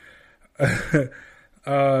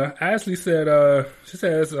 Ashley said, she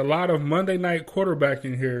says, a lot of Monday night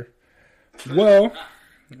quarterbacking here. Well,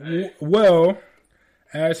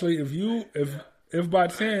 Ashley, if by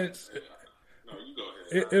chance,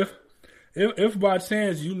 if by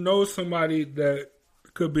chance you know somebody that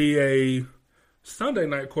could be a Sunday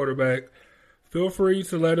night quarterback, feel free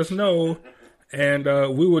to let us know, and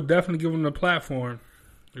we will definitely give them the platform.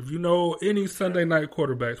 If you know any Sunday night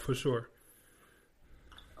quarterbacks, for sure.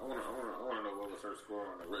 I want to know what was her score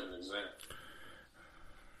on the written exam.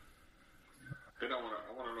 Then I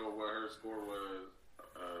want to know what her score was.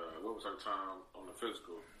 What was her time on the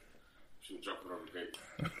physical? She was jumping over the gate.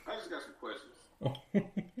 I just got some questions. I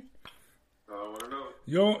want to know.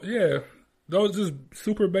 Yeah, those just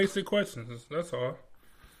super basic questions. That's all.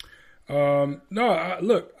 No,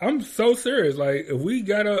 look, I'm so serious. Like, if we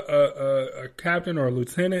got a captain or a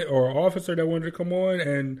lieutenant or an officer that wanted to come on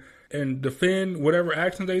and defend whatever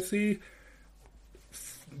actions they see,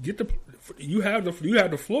 you have the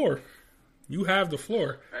floor. You have the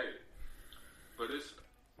floor. Hey, but it's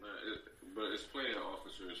plenty of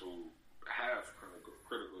officers who have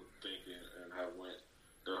critical thinking and have went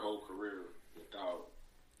their whole career without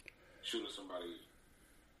shooting somebody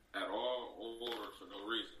at all or for no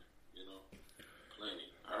reason. You know, plenty.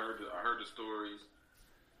 I heard the stories.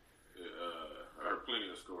 I heard plenty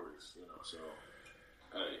of stories. You know, so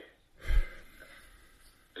hey,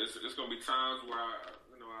 it's gonna be times where I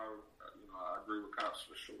agree with cops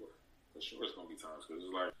for sure. For sure, it's gonna be times because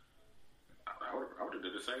it's like I would have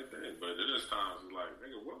did the same thing, but it is times it's like,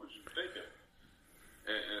 nigga, what was you thinking?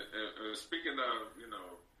 And speaking of,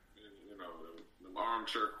 the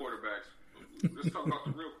armchair quarterbacks, let's talk about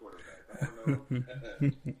the real quarterback. I don't know. Do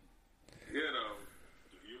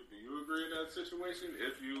you agree in that situation?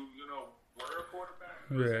 If you were a quarterback,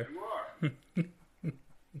 yeah, you are.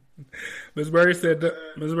 Miss Berry said,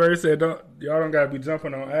 y'all don't gotta be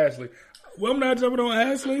jumping on Ashley. Well, I'm not jumping on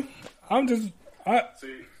Ashley. I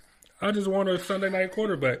just want a Sunday night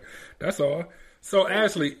quarterback. That's all. So,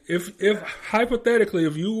 Ashley, if hypothetically,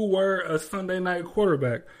 if you were a Sunday night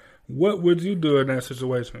quarterback, what would you do in that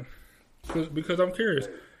situation? Because I'm curious.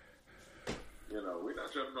 We're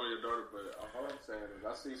not jumping on your daughter, but all I'm saying is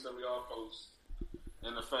I see some of y'all folks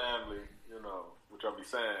in the family, which I'll be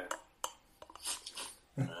saying,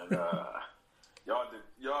 and y'all did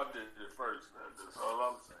it first, man. That's all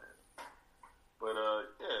I'm saying. But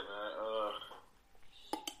yeah, man.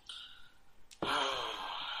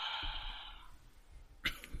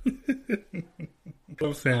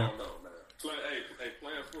 I'm saying. I don't know, man.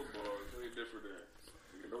 Playing football is really different than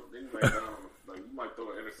you might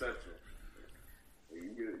throw an interception.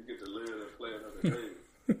 You get to live and play another day.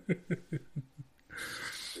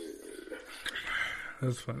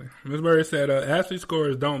 That's funny. Ms. Murray said, Ashley's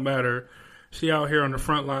scores don't matter. She out here on the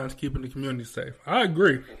front lines keeping the community safe. I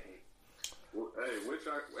agree. Which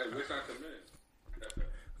I commend.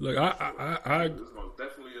 Look, I It's most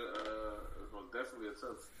definitely a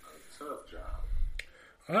tough job.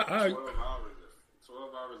 12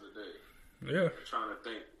 hours a day. Yeah. Trying to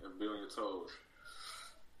think and be on your toes.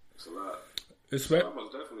 It's a lot. So I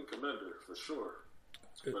most definitely commend her for sure.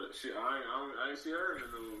 But I ain't see her in the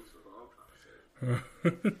news. That's all I'm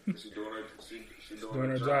trying to say. She's doing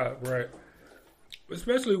her job, right?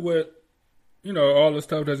 Especially with all the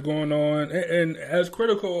stuff that's going on, and as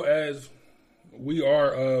critical as we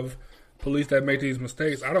are of police that make these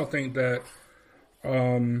mistakes, I don't think that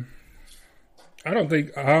I'm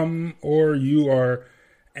or you are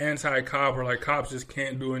anti-cop or like cops just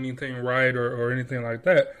can't do anything right or anything like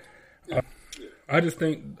that. I just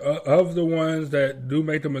think of the ones that do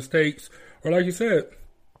make the mistakes, or like you said,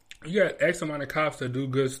 you got X amount of cops that do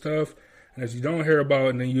good stuff, and as you don't hear about it,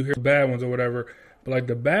 and then you hear bad ones or whatever. But like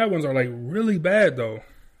the bad ones are like really bad though.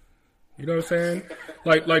 You know what I'm saying?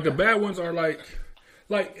 like the bad ones are like,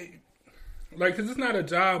 cause it's not a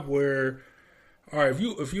job where, All right,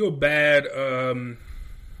 if you're bad,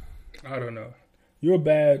 I don't know, you're a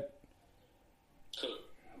bad Cook.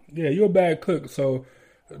 Yeah, you're a bad cook. So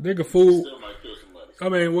nigga food. Still might kill somebody. I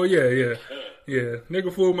mean, well, yeah.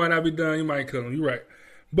 Nigga food might not be done. You might kill him. You're right,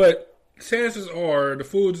 but chances are the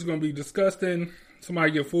food is gonna be disgusting.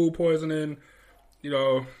 Somebody get food poisoning. You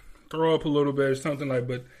know, throw up a little bit or something like.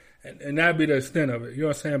 But and that'd be the extent of it. You know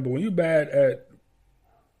what I'm saying? But when you're bad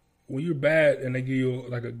and they give you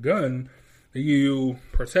like a gun, they give you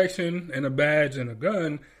protection and a badge and a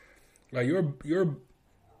gun. Like your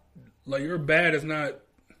bad is not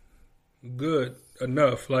good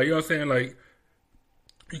enough. Like, you know what I'm saying? Like,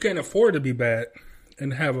 you can't afford to be bad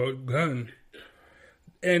and have a gun.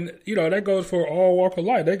 And, you know, that goes for all walk of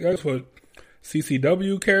life. That goes for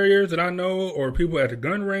CCW carriers that I know or people at the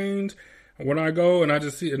gun range. When I go and I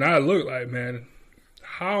just see, and I look like, man,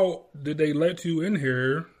 how did they let you in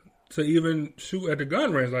here to even shoot at the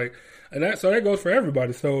gun range? Like, and that goes for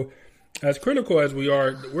everybody. So, as critical as we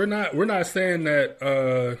are, we're not saying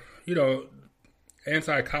that, you know,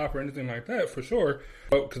 anti-cop or anything like that, for sure.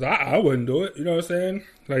 Because I wouldn't do it, you know what I'm saying?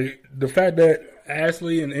 Like, the fact that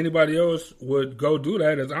Ashley and anybody else would go do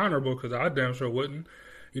that is honorable, because I damn sure wouldn't.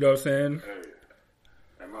 You know what I'm saying?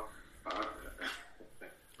 Hey,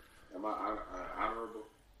 am I honorable?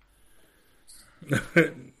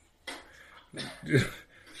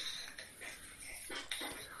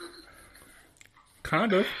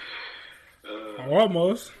 Kind of.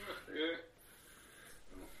 Almost. Yeah.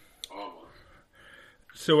 Almost.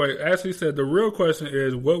 So wait, Ashley said the real question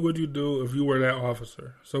is, what would you do if you were that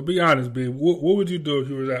officer? So be honest, B. What would you do if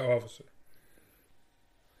you were that officer?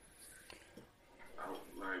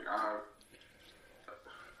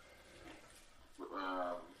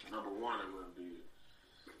 Number one,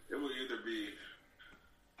 it would either be,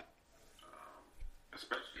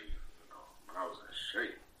 especially, you know, when I was in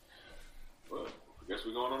shape. Well, I guess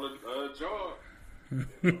we're going on a jog.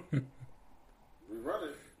 We run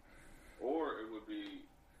it. Or it would be,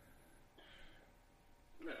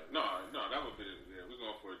 no, that would be, we're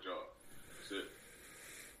going for a jog. That's it.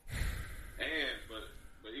 And, but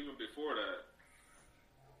even before that,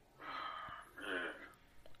 man.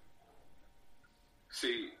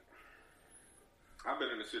 See, I've been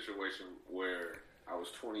in a situation where I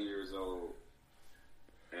was 20 years old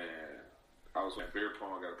and I was at beer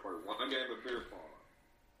pong at a party. One game of beer pong.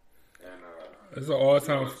 And it's an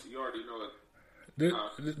all-time. You already know it.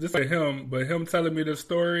 This ain't him, but him telling me this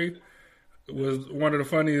story was one of the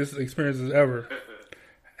funniest experiences ever.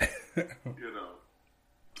 You know,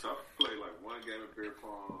 so I played like one game of beer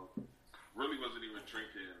pong. Really wasn't even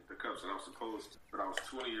drinking the cups that I was supposed to. But I was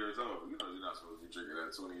 20 years old. You know, you're not supposed to be drinking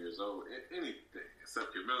at 20 years old. Anything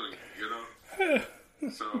except your million, you know?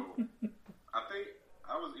 So I think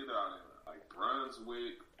I was either out in like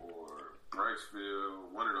Brunswick or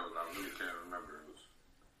Brecksville. One of those, I really can't remember.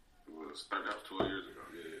 That was 12 years ago,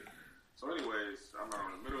 yeah. So anyways, I'm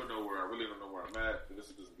out in the middle of nowhere. I really don't know where I'm at.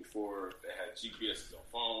 This is before they had GPSs on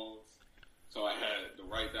phones. So I had to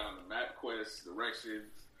write down the MapQuest directions.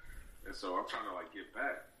 And so I'm trying to like get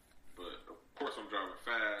back. But of course I'm driving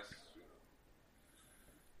fast. You know.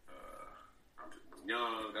 I'm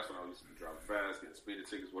young. That's when I used to be driving fast, getting speeding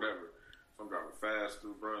tickets, whatever. So I'm driving fast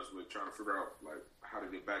through Brunswick, trying to figure out like how to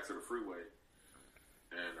get back to the freeway.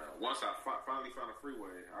 And once I finally found a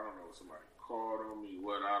freeway, I don't know if somebody called on me,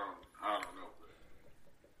 what, I don't know, but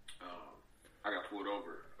I got pulled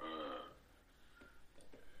over.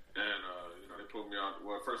 And you know, they pulled me out.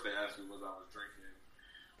 Well, first they asked me was I was drinking.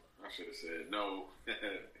 I should have said no,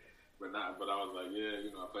 but I was like, yeah,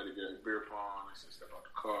 you know, I played a beer pong. They said step out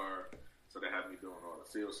the car. So they had me doing all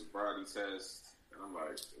the field sobriety tests, and I'm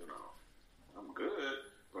like, you know, I'm good,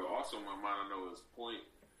 but also in my mind I know it's .01.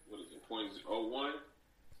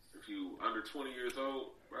 If you under 20 years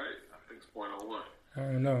old, right? I think it's .01. I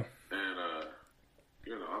don't know. And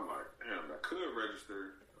you know, I'm like, damn, I could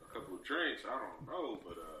register a couple of drinks. I don't know,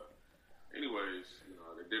 but anyways, you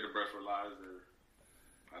know, they did the breathalyzer.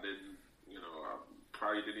 I didn't, you know, I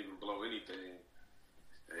probably didn't even blow anything.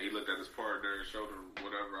 And he looked at his partner and showed him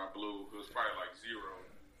whatever I blew. It was probably like 0.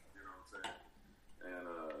 You know what I'm saying? And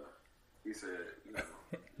he said, you know,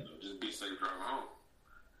 just be safe driving home.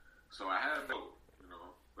 So I had both, you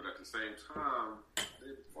know, but at the same time,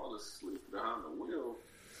 they fall asleep behind the wheel.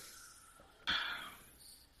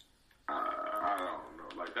 I don't know.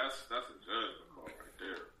 Like that's a judgment call right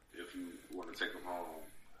there. If you want to take them home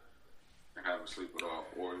and have them sleep it off,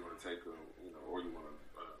 or you want to take them, you know, or you want to,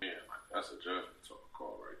 like that's a judgment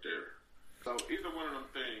call right there. So either one of them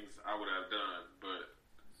things I would have done, but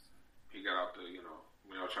he got out there, you know,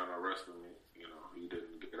 when y'all trying to arrest him, you know, he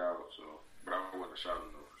didn't get out. So, but I wouldn't have shot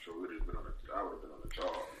him though. For sure, I would have been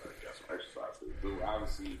dude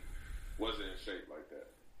obviously wasn't in shape like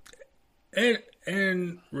that.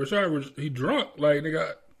 And Rashard was he drunk like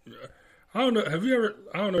nigga. I don't know. Have you ever?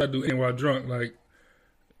 I don't know how to do anything while drunk. Like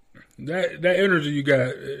that energy you got,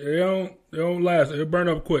 it don't last. It burn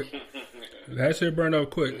up quick. That shit burn up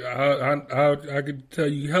quick. I could tell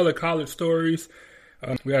you hella college stories.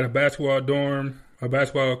 We had a basketball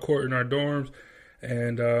court in our dorms,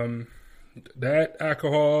 and that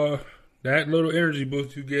alcohol, that little energy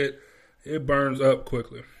boost you get, it burns up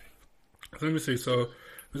quickly. So let me see. So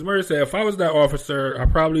Ms. Murray said, if I was that officer, I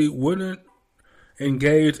probably wouldn't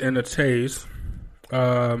engage in a chase.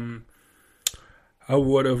 I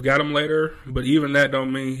would have got him later, but even that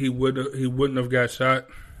don't mean he wouldn't have got shot.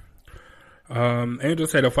 Angel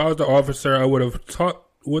said, if I was the officer, I would have talked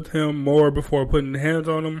with him more before putting hands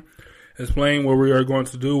on him, explain what we are going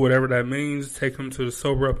to do, whatever that means, take him to the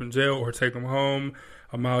sober up in jail or take him home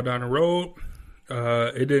a mile down the road.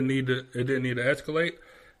 It didn't need to escalate.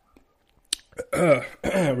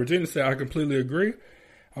 Virginia said, I completely agree.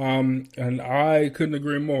 And I couldn't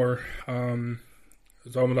agree more.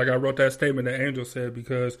 It's almost like I wrote that statement that Angel said,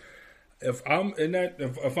 because if I'm in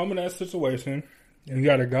that situation and you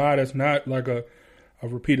got a guy that's not like a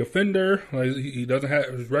repeat offender, like he doesn't have,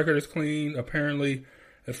 his record is clean, apparently,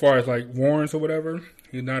 as far as like warrants or whatever,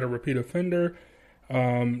 he's not a repeat offender,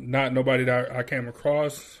 not nobody that I came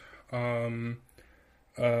across, pass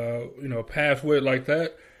with like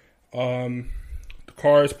that. The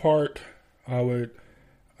car is parked. I would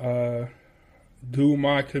do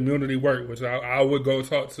my community work, which I would go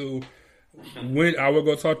talk to. I would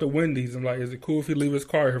go talk to Wendy's. I'm like, is it cool if you leave his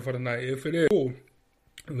car here for the night? If it is, cool.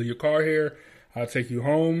 Leave your car here. I'll take you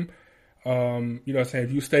home. You know what I'm saying?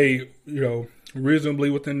 If you stay, reasonably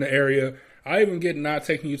within the area, I even get not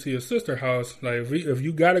taking you to your sister's house. Like if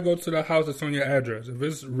you got to go to the house that's on your address, if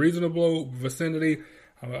it's reasonable vicinity,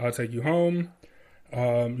 I'll take you home.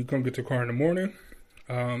 You come get your car in the morning.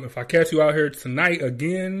 If I catch you out here tonight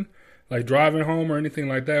again, like driving home or anything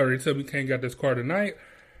like that, or they tell me you can't get this car tonight,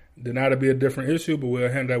 then that'll be a different issue, but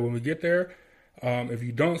we'll handle that when we get there. If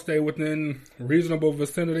you don't stay within reasonable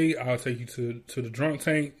vicinity, I'll take you to the drunk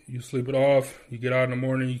tank. You sleep it off. You get out in the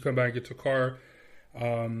morning. You come back and get your car.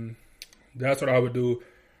 That's what I would do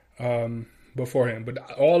beforehand.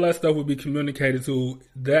 But all that stuff would be communicated to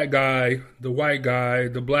that guy, the white guy,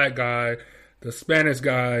 the black guy, the Spanish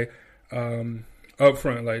guy, up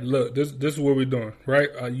front. Like, look, this is what we're doing, right?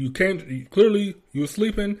 You were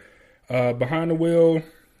sleeping behind the wheel.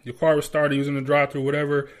 Your car was started using the drive-thru,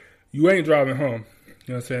 whatever. You ain't driving home.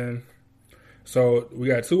 You know what I'm saying? So we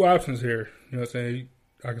got two options here. You know what I'm saying?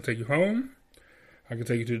 I can take you home. I can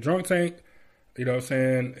take you to the drunk tank. You know what I'm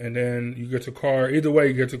saying? And then you get your car. Either way,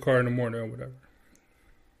 you get your car in the morning or whatever.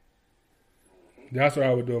 That's what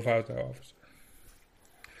I would do if I was that officer.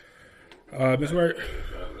 Ms. Murray.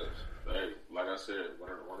 Like I said,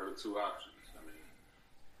 one of the two options.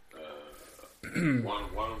 I mean,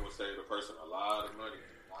 one would save the person a lot of money,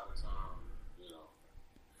 a lot of time.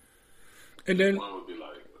 And then one would be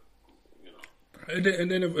like, and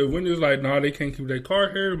then if Wendy's like, no, they can't keep their car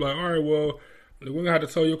here. Like, all right, well, we're gonna have to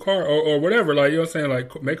tow your car or whatever. Like, you know what I'm saying?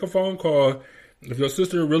 Like, make a phone call. If your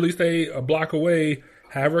sister really stay a block away,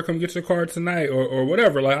 have her come get your car tonight or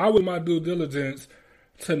whatever. Like, I would do my due diligence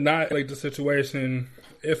to not escalate the situation,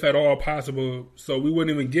 if at all possible, so we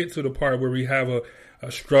wouldn't even get to the part where we have a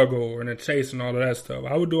struggle and a chase and all of that stuff.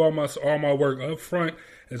 I would do all my work up front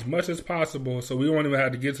as much as possible, so we won't even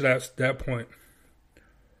have to get to that point.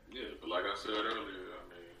 Yeah, but like I said earlier, I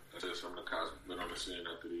mean, I said some of the cops been on the scene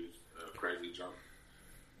after these crazy drunk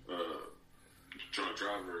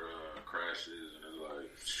driver crashes, and it's like,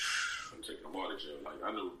 I'm taking them all to jail. Like,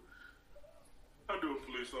 I knew a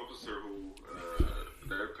police officer who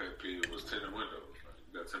their pet peeve was tinted windows. Like,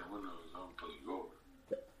 you got tinted windows, I'm pulling you over.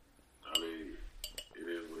 I mean, it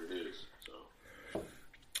is what it is. So,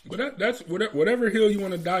 but that's whatever hill you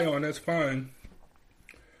want to die on. That's fine.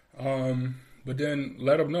 But then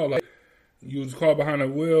let them know, like, you was caught behind the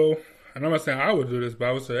wheel. And I'm not saying I would do this, but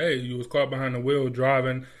I would say, hey, you was caught behind the wheel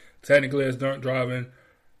driving. Technically, it's drunk driving.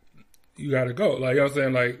 You got to go. Like, you know what I'm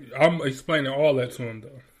saying? Like, I'm explaining all that to him,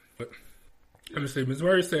 though. But let me see. Ms.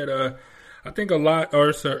 Murray said, I think a lot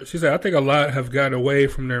have gotten away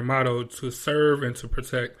from their motto to serve and to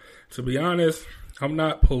protect. To be honest, I'm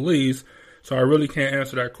not police, so I really can't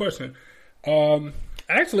answer that question.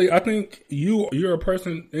 Actually, I think you're a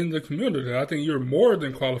person in the community. I think you're more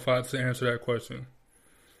than qualified to answer that question.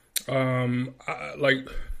 Like,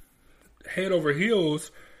 head over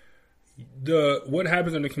heels, what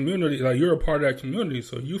happens in the community, like, you're a part of that community.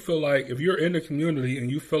 So you feel like if you're in the community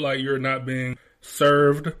and you feel like you're not being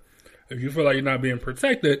served, if you feel like you're not being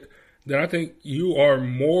protected, then I think you are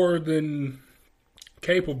more than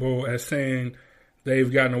capable at saying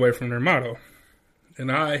they've gotten away from their motto.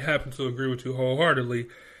 And I happen to agree with you wholeheartedly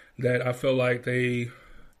that I feel like they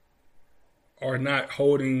are not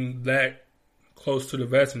holding that close to the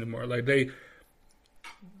vest anymore. Like they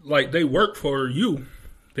work for you.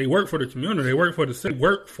 They work for the community. They work for the city. They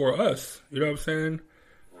work for us. You know what I'm saying?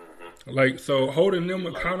 Like, so holding them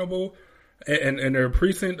accountable and their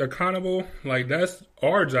precinct accountable, like that's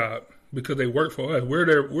our job because they work for us. We're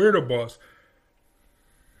the boss.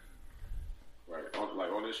 Right.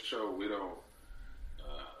 Like on this show, we don't,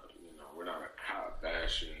 we're not a cop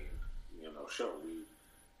bashing, show. We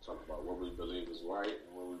talk about what we believe is right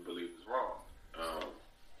and what we believe is wrong.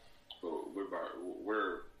 But we're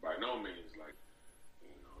by no means like,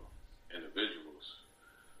 individuals.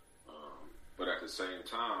 But at the same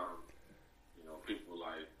time, people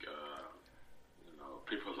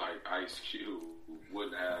like Ice Cube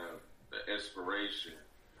wouldn't have the inspiration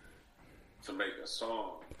to make a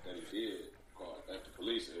song that he did called "F the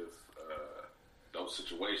Police" if those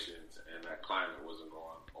situations and that climate wasn't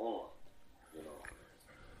going on.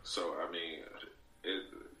 So I mean,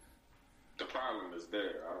 the problem is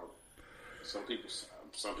there. Some people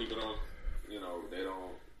don't. They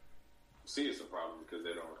don't see it's a problem because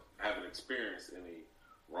they haven't experienced any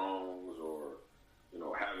wrongs or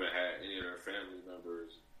haven't had any of their family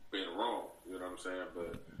members being wrong. You know what I'm saying?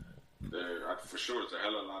 But for sure, it's a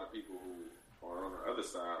hell of a lot of people who are on the other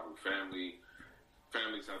side who families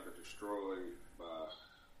have been destroyed by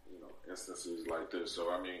instances like this.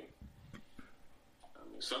 So I mean,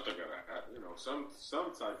 something gotta happen. Some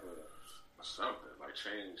type of something like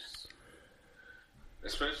change,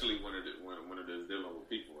 especially when it is dealing with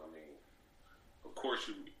people. I mean, of course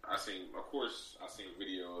I seen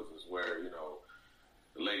videos where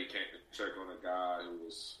the lady came to check on a guy who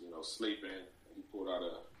was sleeping. He pulled out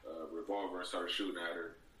a revolver and started shooting at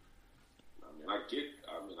her. I get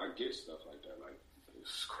stuff like that. Like,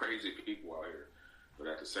 it's crazy people out here, but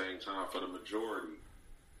at the same time, for the majority,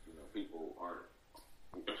 people aren't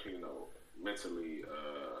mentally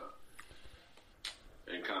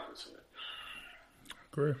incompetent.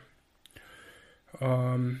 Great.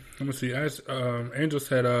 Let me see. As Angel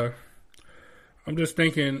said, I'm just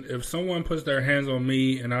thinking if someone puts their hands on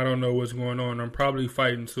me and I don't know what's going on, I'm probably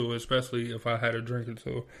fighting too, especially if I had a drink or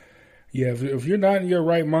two. Yeah, if you're not in your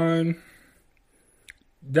right mind,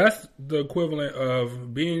 that's the equivalent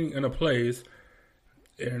of being in a place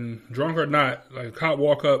and drunk or not, like a cop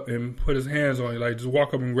walk up and put his hands on you, like just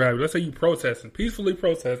walk up and grab you. Let's say you protesting, peacefully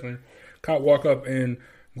protesting, cop walk up and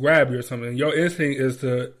grab you or something. Your instinct is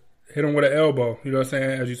to hit him with an elbow, you know what I'm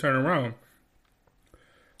saying, as you turn around.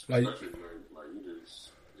 Like,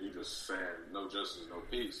 you just saying no justice, no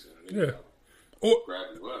peace. And yeah. Grab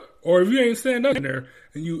you up. Or if you ain't saying nothing there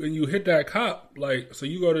and you hit that cop, like, so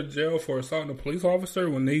you go to jail for assaulting a police officer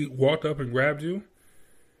when they walked up and grabbed you.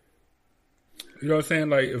 You know what I'm saying?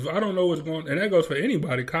 Like, if I don't know what's going on, and that goes for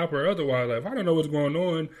anybody, cop or otherwise, like, if I don't know what's going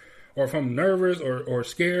on, or if I'm nervous or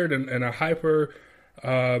scared and a hyper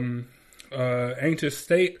anxious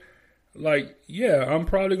state, like, yeah, I'm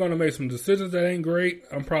probably going to make some decisions that ain't great.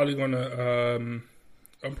 I'm probably going to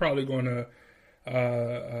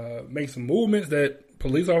make some movements that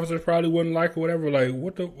police officers probably wouldn't like or whatever. Like,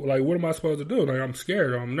 what am I supposed to do? Like, I'm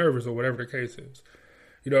scared or I'm nervous or whatever the case is.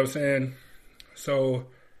 You know what I'm saying? So,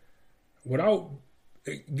 without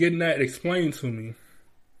getting that explained to me,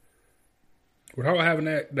 without having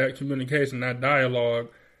that communication, that dialogue,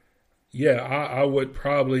 yeah, I would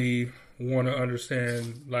probably want to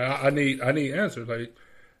understand. Like, I need answers. Like,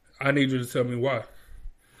 I need you to tell me why.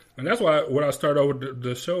 And that's why what I started over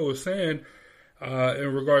the show was saying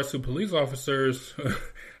in regards to police officers, like,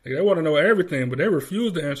 they want to know everything, but they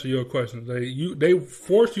refuse to answer your questions. They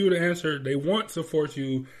force you to answer. They want to force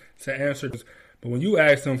you to answer, but when you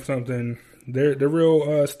ask them something, they're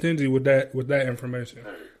real stingy with that information.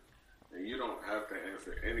 Hey, and you don't have to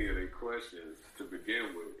answer any of their questions to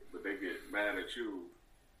begin with, but they get mad at you.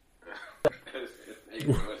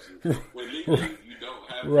 When legally you don't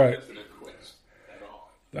have to answer the question at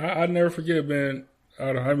all. I never forget, man.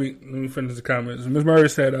 Let me finish the comments. Ms. Murray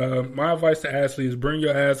said, my advice to Ashley is bring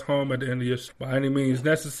your ass home at the end of your shift by any means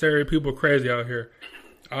necessary. People are crazy out here.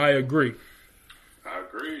 I agree.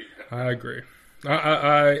 I agree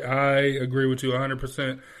with you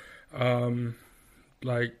 100%.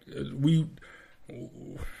 Like, we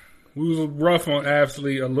was rough on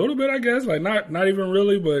Ashley a little bit, I guess. Like, not even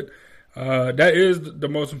really, but that is the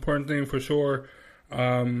most important thing for sure.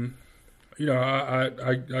 I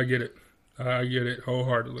get it. I get it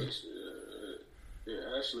wholeheartedly.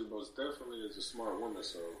 Yeah, Ashley most definitely is a smart woman,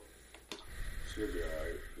 so she'll be all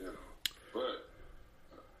right. But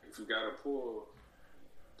if you got to pull.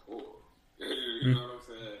 You know what I'm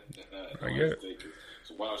saying? I get it.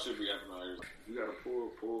 So wild shit be happening out here. You got to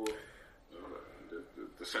pull.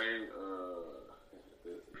 The same.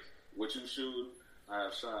 What you shoot, I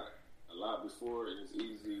have shot a lot before, and it's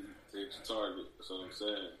easy to hit your target. That's what I'm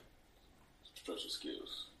saying. Trust your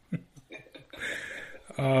skills.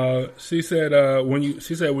 She said when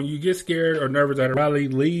you get scared or nervous at a rally,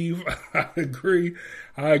 leave. I agree.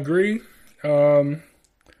 I agree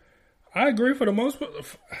for the most part.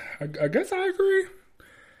 I guess I agree.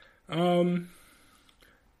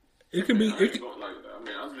 It can be. I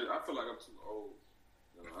feel like I'm too old.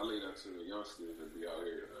 You know, I leave that to the youngsters that be out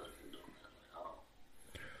here.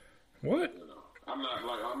 What? You know, I'm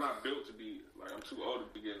not built to be like. I'm too old to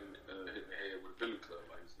be getting hit in the head with a billy club.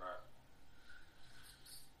 Like it's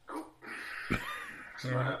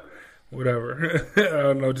not happening. Whatever. I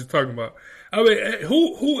don't know what you're talking about. I mean,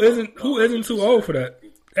 who isn't too old for that?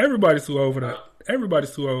 Everybody's too old for that.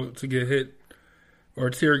 Everybody's too old to get hit or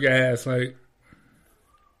tear gas. Like,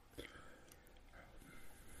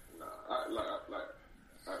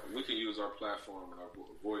 we can use our platform and our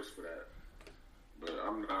voice for that, but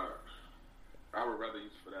I'm not. I would rather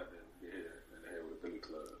use it for that than get hit in the head with a billy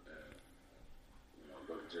club and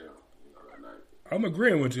go to jail that night. I'm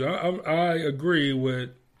agreeing with you. I agree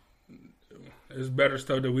with. It's better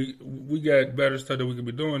stuff that we got better stuff that we could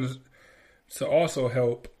be doing to also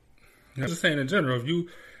help. I'm just saying in general, if you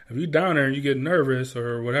down there and you get nervous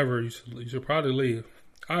or whatever, you should probably leave.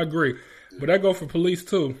 I agree, but that go for police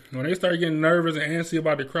too. When they start getting nervous and antsy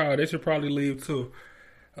about the crowd, they should probably leave too.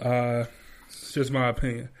 It's just my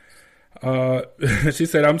opinion. She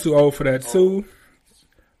said I'm too old for that too.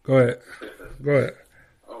 Go ahead.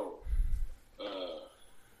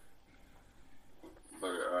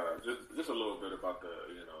 Just a little bit about the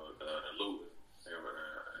loot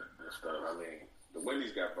and stuff. I mean, the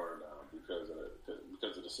Wendy's got burned down because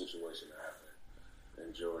of the situation that happened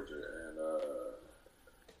in Georgia. And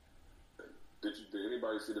did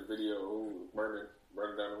anybody see the video who burning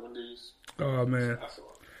down the Wendy's? Oh man, I saw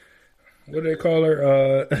it. What do they call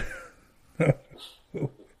her?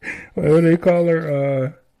 What do they call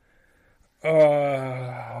her?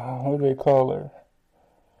 What do they call her?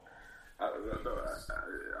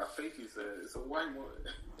 I think he said it's a white woman.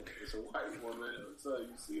 It's a white woman. So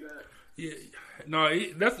you see that? Yeah, no,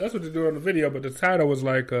 that's what they do on the video. But the title was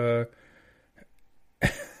like, it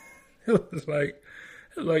was like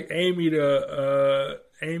Amy the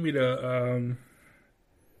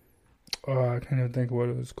I can't even think of what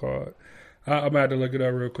it was called. I'm gonna have to look it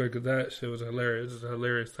up real quick because that shit was hilarious. It's a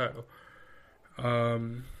hilarious title. I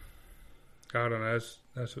don't know.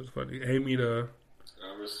 That shit was funny. Amy the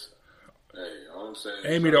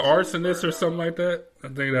arsonist or something like that. I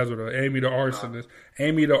think that's what it was. Amy the arsonist.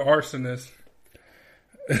 Amy the arsonist.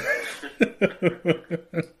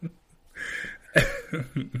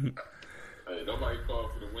 Hey, nobody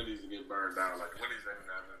called for the Wendy's to get burned down. Like Wendy's ain't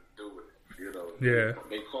got nothing to do with it. You know. Yeah.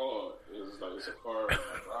 They called. It was like it's a car. Like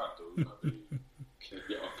I do. I mean,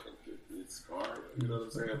 y'all can get this car. You know what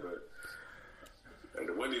I'm saying? But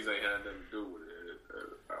the Wendy's ain't had nothing to do with it.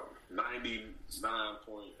 99.8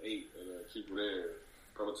 of the people there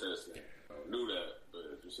protesting knew that, but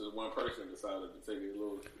it's just one person decided to take it a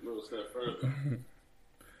little step further.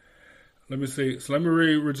 Let me see. So let me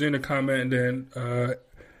read Regina's comment, and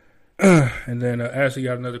then Ashley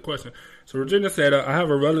got another question. So Regina said, I have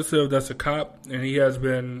a relative that's a cop, and he has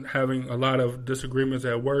been having a lot of disagreements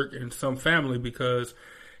at work and some family because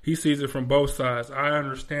he sees it from both sides. I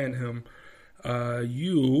understand him.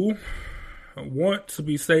 You want to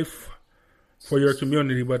be safe for your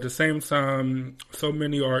community, but at the same time, so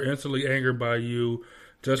many are instantly angered by you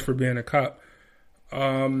just for being a cop.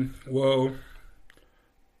 Well,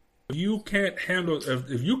 if you can't handle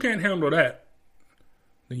that,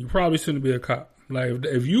 then you probably shouldn't be a cop. Like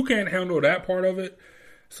if you can't handle that part of it,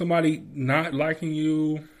 somebody not liking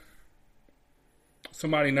you,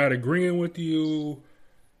 somebody not agreeing with you,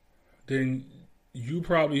 then you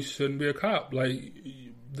probably shouldn't be a cop. Like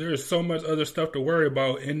there's so much other stuff to worry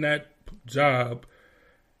about in that job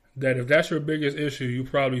that if that's your biggest issue, you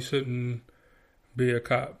probably shouldn't be a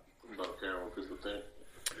cop. About caring what people think.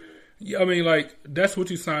 Yeah, I mean, like that's what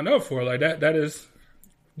you signed up for. Like that is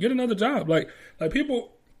get another job. Like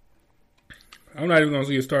people. I'm not even gonna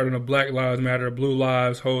see you starting a Black Lives Matter, Blue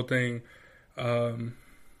Lives whole thing, because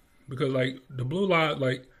like the Blue Lives,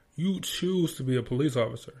 like you choose to be a police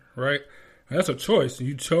officer, right? And that's a choice.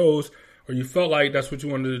 You chose, or you felt like that's what you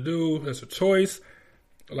wanted to do. That's a choice.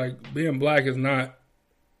 Like being black is not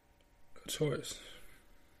a choice.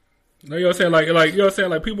 You know what I'm saying? Like you know what I'm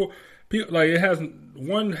saying? Like people people like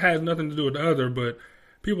one has nothing to do with the other, but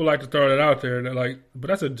people like to throw that out there. And they're like, but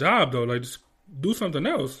that's a job though. Like, just do something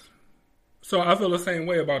else. So I feel the same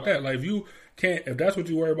way about that. Like, if that's what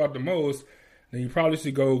you worry about the most, then you probably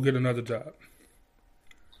should go get another job.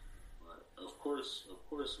 Right. Of course,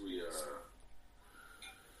 we.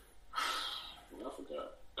 I forgot.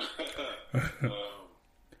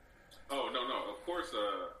 Oh no! Of course,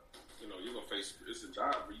 you're gonna face. It's a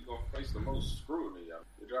job, but you're gonna face the most scrutiny.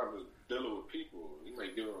 Your job is dealing with people. You may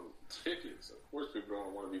give them tickets. Of course, people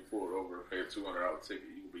don't want to be pulled over and pay a $200 ticket.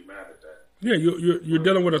 You can be mad at that. Yeah, you're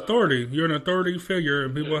dealing with authority. You're an authority figure,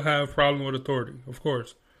 and people have problem with authority. Of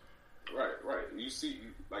course. Right.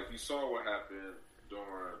 You saw what happened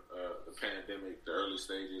during the pandemic, the early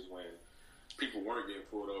stages when people weren't getting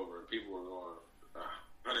pulled over and people were going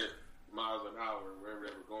 100 miles an hour wherever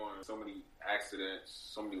they were going. So many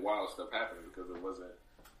accidents, so many wild stuff happening because there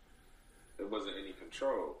wasn't any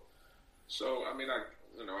control. So I mean, I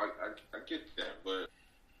get that, but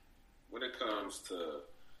when it comes to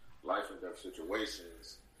life and death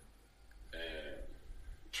situations, and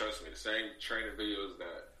trust me, the same training videos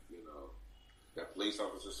that police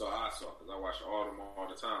officers saw, because I watch all of them all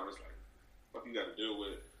the time. It's like, what you got to deal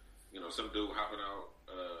with, some dude hopping out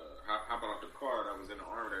the car that was in the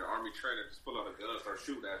army training, just pull out a gun, start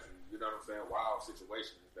shooting at you. You know what I'm saying? Wild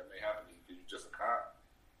situations that may happen to you because you're just a cop.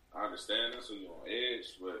 I understand that, so you're on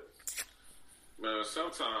edge, but man,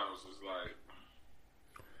 sometimes it's like,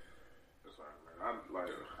 man,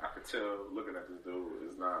 I could tell looking at this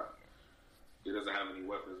dude, he doesn't have any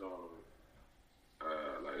weapons on him.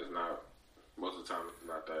 It's not, most of the time it's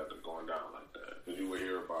not that going down like that. Because you would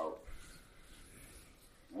hear about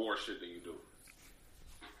more shit than you do.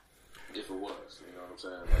 If it was, you know what I'm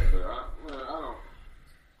saying? But I don't,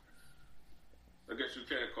 I guess you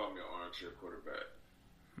can't call me an armchair quarterback.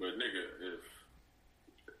 But nigga,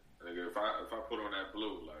 if I put on that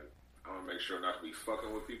blue, like, I want to make sure not to be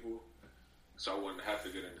fucking with people, so I wouldn't have to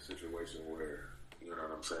get in a situation where, you know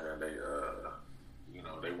what I'm saying,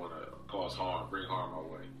 they want to cause harm, bring harm my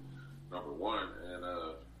way. Number one, and you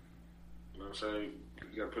know what I'm saying,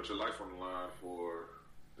 you got to put your life on the line for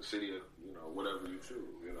the city of, whatever you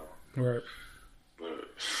choose, Right. But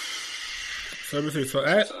so let me see. So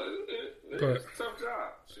it's a tough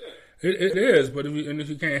job. Shit. It is, but if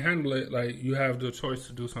you can't handle it, like, you have the choice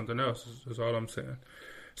to do something else. Is all I'm saying.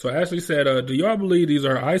 So Ashley said, "Do y'all believe these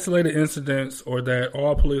are isolated incidents, or that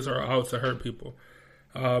all police are out to hurt people?"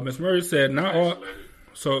 Ms. Murray said, "Not all."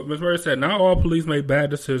 So Ms. Murray said, "Not all police make bad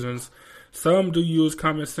decisions. Some do use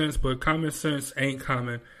common sense, but common sense ain't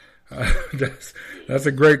common." That's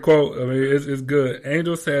a great quote. I mean, it's good.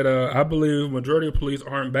 Angel said, "I believe majority of police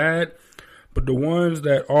aren't bad, but the ones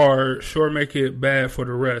that are sure make it bad for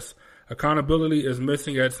the rest. Accountability is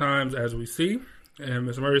missing at times, as we see." And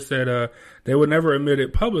Ms. Murray said, "They would never admit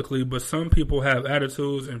it publicly, but some people have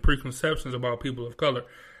attitudes and preconceptions about people of color."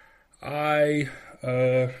 I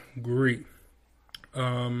agree.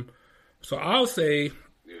 So I'll say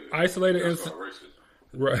isolated incidents,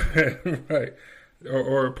 right,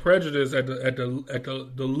 or prejudice at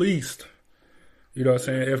the least. You know what I'm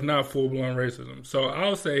saying? If not full blown racism. So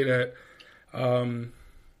I'll say that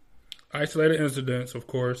isolated incidents, of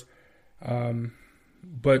course,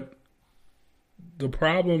 but the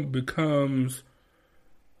problem becomes,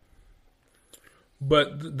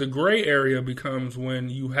 but the gray area becomes when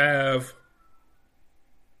you have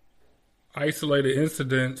isolated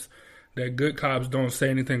incidents that good cops don't say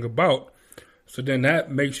anything about. So then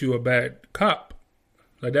that makes you a bad cop.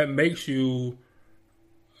 Like, that makes you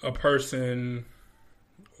a person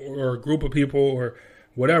or a group of people or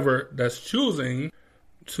whatever that's choosing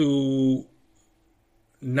to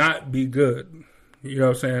not be good. You know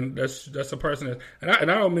what I'm saying? That's a person that, and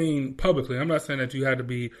I don't mean publicly. I'm not saying that you had to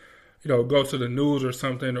be, go to the news or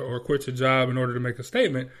something or quit your job in order to make a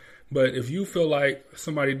statement. But if you feel like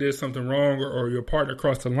somebody did something wrong or your partner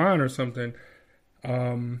crossed the line or something,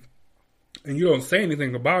 and you don't say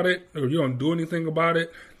anything about it or you don't do anything about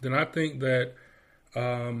it, then I think that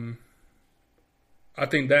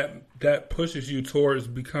that pushes you towards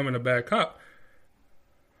becoming a bad cop.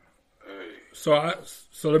 So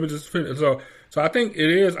let me just finish. So I think it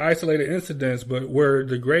is isolated incidents, but where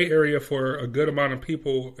the gray area for a good amount of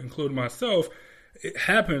people, including myself, it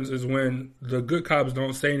happens is when the good cops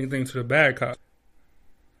don't say anything to the bad cops.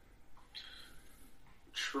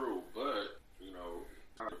 True, but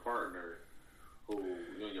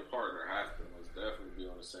your partner has to most definitely be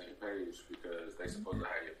on the same page because they supposed to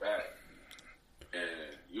have your back,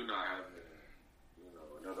 and you not having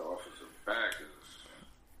another officer's back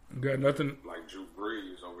is got nothing like Drew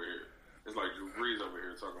Brees over here. It's like Drew Brees over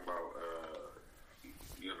here talking about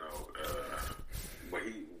but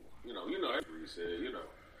he, he said,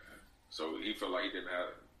 so he felt like he didn't have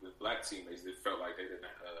the black teammates. They felt like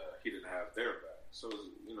he didn't have their back. So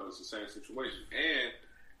it's the same situation. And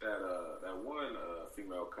that one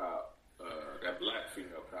female cop, that black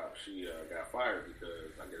female cop, she got fired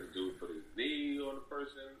because I guess a dude put his knee on the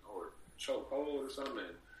person or choke hold or something.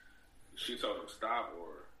 And she told him stop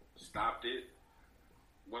or stopped it.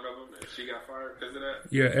 One of them, and she got fired because of that.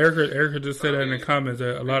 Yeah, Erica just said that in the comments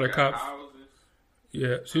that a lot of cops. Houses.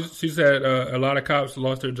 Yeah, she said a lot of cops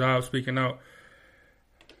lost their jobs speaking out.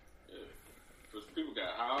 Yeah, because people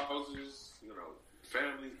got houses,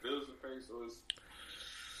 families, bills to pay, so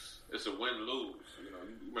it's a win lose.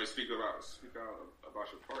 You may speak out about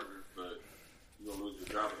your partner, but you're gonna lose your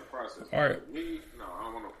job in the process. All right, me, no, I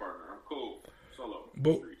don't want no partner. I'm cool, solo.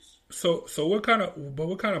 But so what kind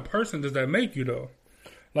of person does that make you though?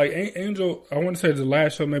 Like Angel, I want to say the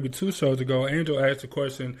last show, maybe 2 shows ago, Angel asked the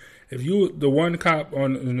question: if you, the one cop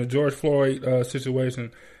in the George Floyd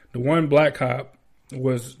situation, the one black cop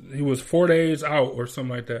was 4 days out or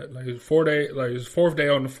something like that, like his 4 day, like his 4th day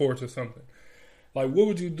on the force or something. Like, what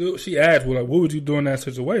would you do? She asked, well, like, what would you do in that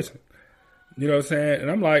situation? You know what I'm saying? And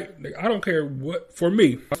I'm like, I don't care what. For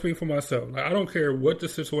me, I speak for myself. Like, I don't care what the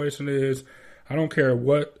situation is. I don't care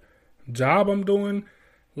what job I'm doing.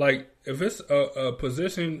 Like, if it's a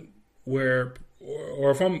position where,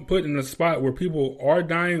 or if I'm put in a spot where people are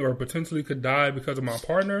dying or potentially could die because of my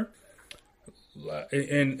partner,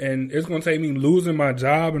 and it's going to take me losing my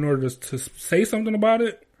job in order to say something about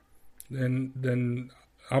it, then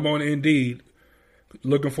I'm on Indeed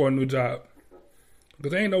looking for a new job.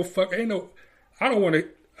 Because I don't want to,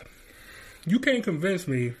 you can't convince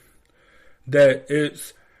me that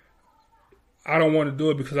I don't want to do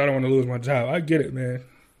it because I don't want to lose my job. I get it, man.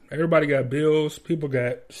 Everybody got bills. People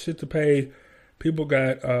got shit to pay. People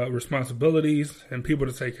got responsibilities and people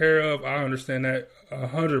to take care of. I understand that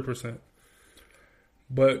 100%.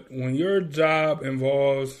 But when your job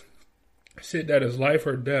involves shit that is life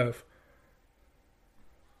or death,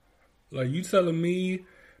 like, you telling me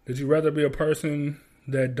that you'd rather be a person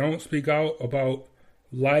that don't speak out about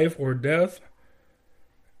life or death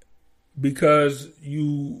because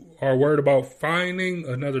you are worried about finding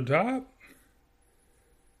another job?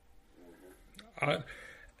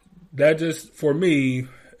 That just, for me,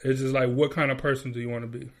 is just like, what kind of person do you want to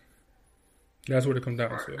be? That's what it comes down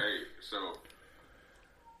to. Hey, so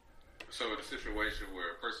in a situation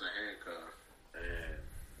where a person handcuffed and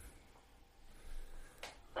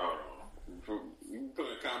you put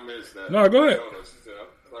in comments that no, go ahead. She said,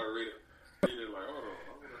 I read it like, hold on,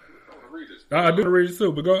 I want to read this. I do read it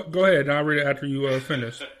too, but go ahead and I'll read it after you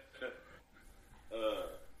finish.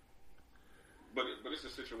 But it's a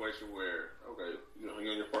situation where, okay, you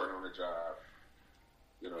and your partner on the job,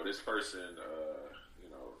 this person, I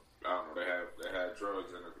don't know, they had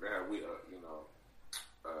drugs in it, they had weed,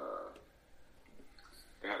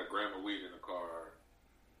 they had a gram of weed in the car,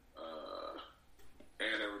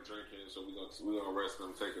 and they were drinking, so we're gonna arrest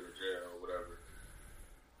them, take them to jail or whatever.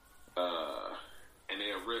 And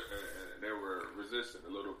they were resisting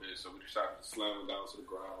a little bit, so we decided to slam them down to the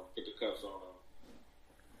ground, put the cuffs on them,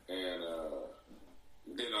 and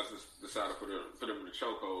then I just decided to put them in the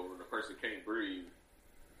chokehold, and the person can't breathe.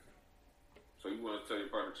 So you want to tell your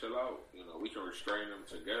partner, chill out. We can restrain them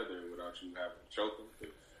together without you having to choke them.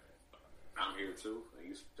 Cause I'm here too, and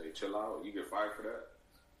you say chill out. You get fired for that.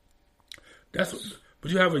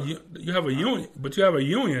 But you have a union. But you have a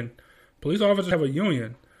union. Police officers have a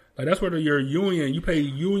union. Like, that's where your union. You pay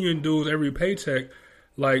union dues every paycheck,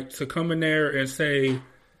 like, to come in there and say,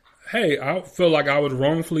 hey, I feel like I was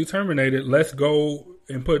wrongfully terminated. Let's go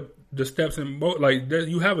and put the steps in. Like,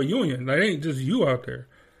 you have a union. Like, it ain't just you out there.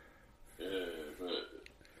 Yeah, but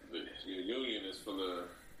the union is full of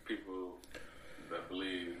people that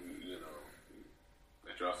believe,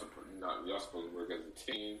 that y'all supposed to work as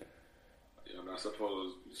a team. You're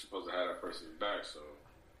supposed to have that person's back. So,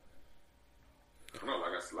 I don't know.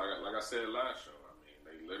 Like I said last show. I mean,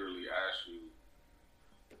 they literally ask you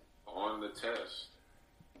on the test.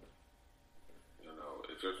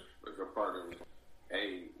 If your partner,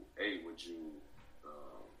 would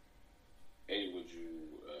you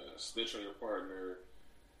snitch on your partner?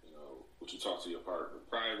 Would you talk to your partner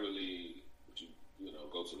privately? Would you,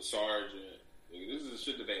 go to the sergeant? This is the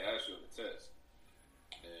shit that they ask you on the test.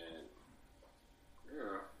 And,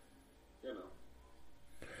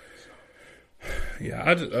 So. Yeah,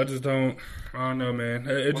 I just don't. I don't know, man.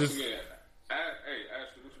 It Once just. Again, hey,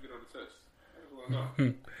 Ashley, what you get on the test? I just want to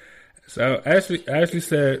know. So Ashley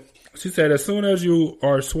said, she said, as soon as you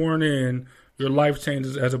are sworn in, your life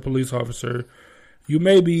changes as a police officer. You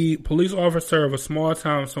may be police officer of a small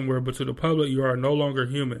town somewhere, but to the public, you are no longer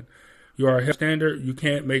human. You are a standard. You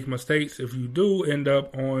can't make mistakes. If you do end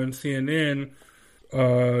up on CNN,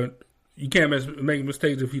 you can't make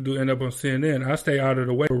mistakes if you do end up on CNN. I stay out of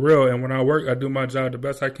the way for real, and when I work, I do my job the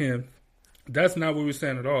best I can. That's not what we're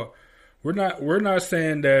saying at all. We're not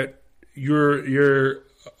saying that you're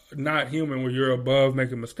not human where you're above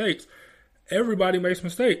making mistakes. Everybody makes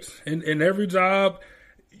mistakes. In every job,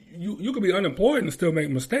 you could be unemployed and still make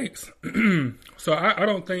mistakes. So I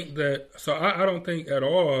don't think that. So I don't think at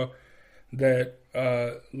all that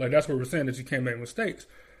like that's what we're saying, that you can't make mistakes.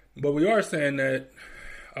 But we are saying that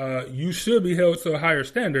you should be held to a higher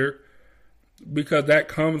standard because that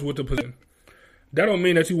comes with the position. That don't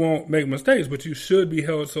mean that you won't make mistakes, but you should be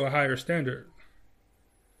held to a higher standard.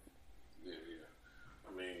 Yeah.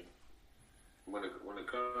 I mean, when it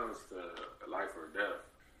comes to life or death,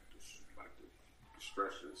 like the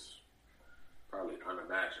stress is probably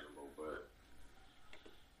unimaginable. But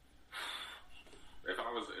if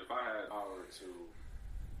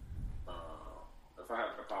I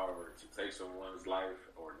had the power to take someone's life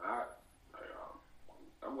or not,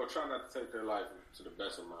 I'm gonna try not to take their life to the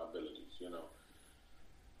best of my abilities.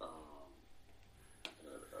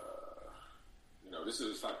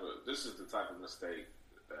 This is the type of mistake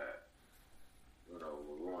that will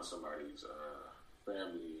ruin somebody's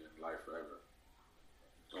family and life forever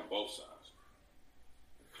on both sides.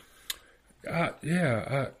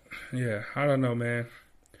 I don't know, man.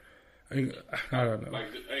 I don't know.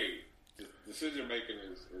 Like, hey, decision making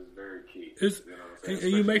is very key. It's, you know what I'm saying?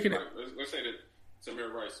 and you making like, it. Let's say the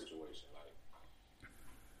Tamir Rice situation. Like,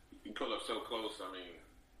 you pull up so close. I mean,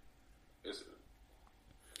 it's.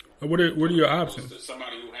 What are your options? To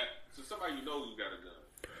somebody you know who got a gun.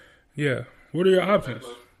 Yeah. What are your options?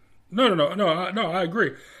 No. I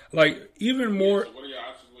agree. Like, even more. So what are your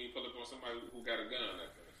options when you pull up on somebody who got a gun?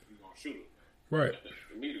 You're gonna shoot him. Right.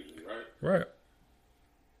 Immediately, right? Right.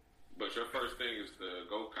 But your first thing is to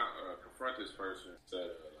go confront this person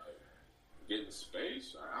instead of like getting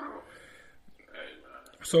space. I don't know. Hey,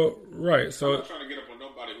 man. So I'm not trying to get up on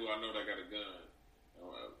nobody who I know that got a gun.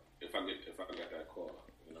 If I get that call,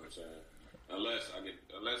 you know what I'm saying? Unless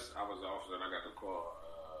I was the officer and I got the call,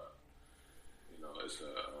 it's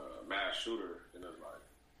a mass shooter, and it's like,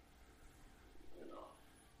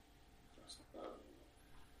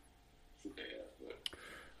 shoot their ass. But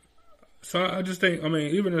So I just think, I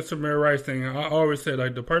mean, even the Tamir Rice thing, I always said,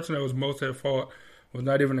 like, the person that was most at fault was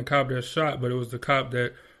not even the cop that shot, but it was the cop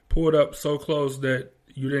that pulled up so close that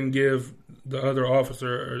you didn't give the other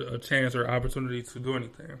officer a chance or opportunity to do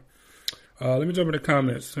anything. Let me jump in the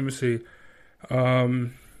comments. Let me see.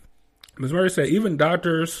 Ms. Murray said, even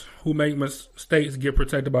doctors who make mistakes get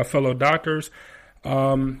protected by fellow doctors.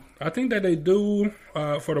 I think that they do,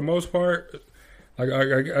 for the most part. Like,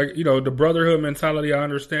 the brotherhood mentality, I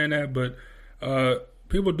understand that, but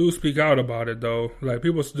people do speak out about it, though. Like,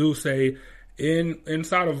 people do say,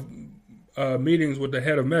 inside of meetings with the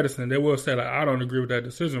head of medicine, they will say, like, I don't agree with that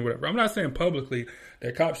decision, whatever. I'm not saying publicly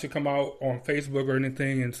that cops should come out on Facebook or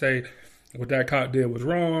anything and say what that cop did was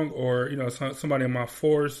wrong, or, somebody in my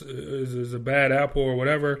force is a bad apple or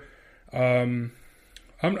whatever. I'm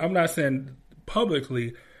not saying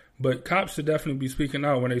publicly, but cops should definitely be speaking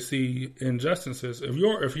out when they see injustices. If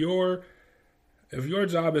your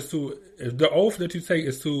job is if the oath that you take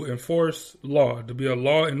is to enforce law, to be a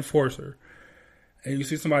law enforcer, and you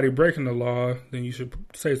see somebody breaking the law, then you should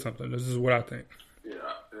say something. This is what I think. Yeah,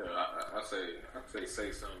 I say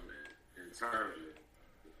something internally.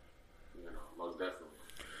 Most definitely.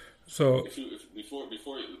 So before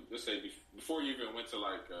you even went to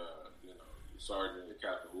sergeant, the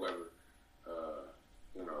captain, whoever,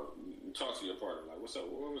 you talk to your partner, like, what's up?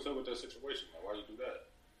 What's up with that situation? Like, why you do that?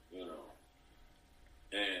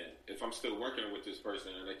 And if I'm still working with this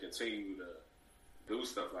person and they continue to do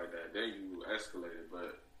stuff like that, then you escalate it.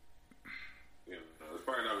 But it's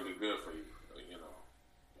probably not really good for you, in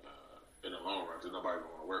the long run, because nobody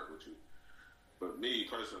want to work with you. But me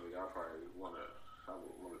personally, I probably want to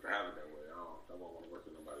have it that way. I won't want to work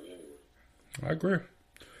with nobody anyway. I agree.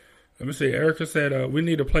 Let me see. Erica said, we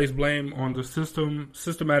need to place blame on the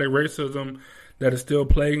systematic racism that is still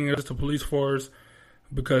plaguing us, the police force,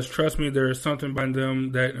 because trust me, there is something behind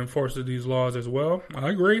them that enforces these laws as well. I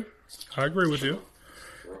agree with you.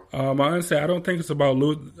 My aunt said, I don't think it's about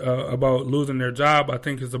losing their job. I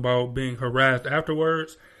think it's about being harassed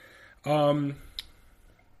afterwards. Or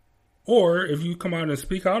if you come out and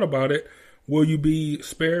speak out about it, will you be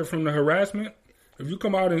spared from the harassment? If you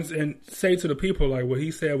come out and say to the people, like, what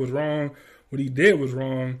he said was wrong, what he did was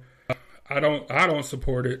wrong, I don't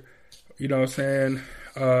support it. You know what I'm saying?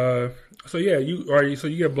 So yeah, so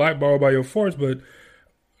you get blackballed by your force, but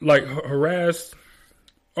like harassed,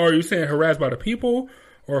 or are you saying harassed by the people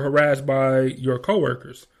or harassed by your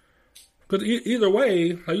coworkers? Because either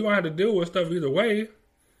way, like, you're gonna have to deal with stuff either way.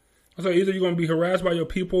 So either you're gonna be harassed by your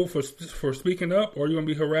people for speaking up, or you're gonna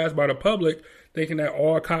be harassed by the public thinking that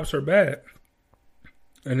all cops are bad.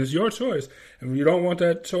 And it's your choice. And if you don't want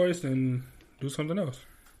that choice, then do something else.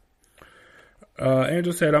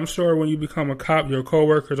 Angel said, I'm sure when you become a cop, your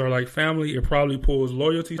coworkers are like family. It probably pulls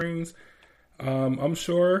loyalty strings. I'm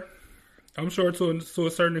sure to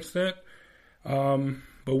a certain extent.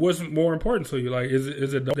 But what's more important to you? Like, is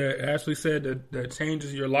it that Ashley said that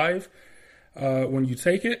changes your life when you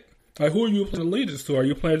take it? Like, who are you pledging allegiance to? Are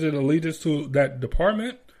you pledging allegiance to that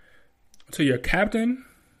department, to your captain,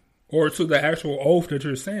 or to the actual oath that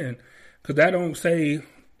you're saying? Because that don't say,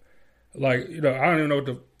 like, I don't even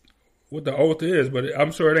know what the oath is, but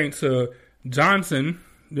I'm sure it ain't to Johnson.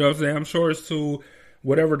 You know what I'm saying? I'm sure it's to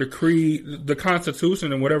whatever the creed, the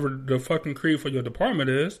Constitution, and whatever the fucking creed for your department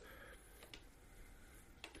is.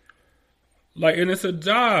 Like, and it's a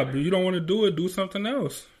job. If you don't want to do it, do something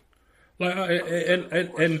else. Like,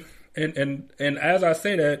 and as I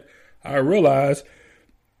say that, I realize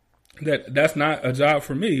that that's not a job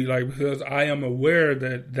for me. Like, because I am aware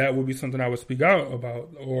that would be something I would speak out about.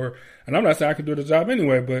 And I'm not saying I could do the job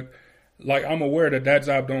anyway, but like, I'm aware that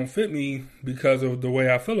job don't fit me because of the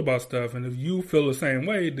way I feel about stuff. And if you feel the same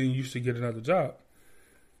way, then you should get another job.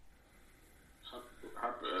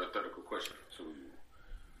 Hypothetical question to you: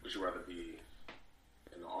 would you rather be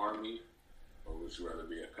in the Army or would you rather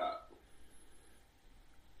be a cop?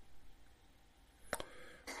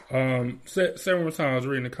 Say one more time. I was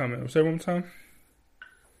reading the comment. Say one more time.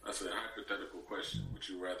 I said, hypothetical question: would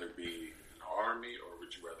you rather be in the Army or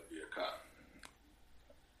would you rather be a cop?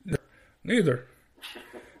 Neither.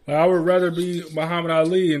 Like, I would rather be Muhammad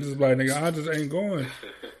Ali and just like, nigga, I just ain't going.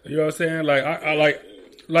 You know what I'm saying? Like, I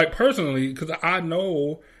like personally, because I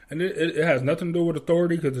know, and it has nothing to do with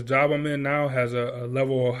authority, because the job I'm in now has a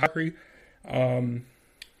level of hierarchy.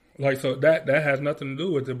 Like, so that has nothing to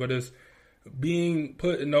do with it, but it's being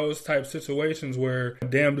put in those type of situations where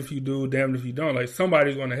damned if you do, damned if you don't. Like,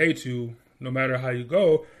 somebody's going to hate you no matter how you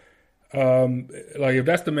go. Like, if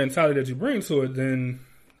that's the mentality that you bring to it, then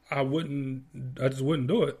I just wouldn't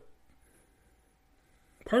do it.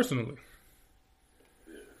 Personally.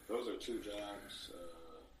 Yeah, those are two jobs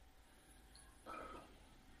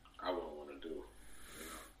I wouldn't want to do.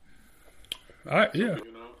 Yeah.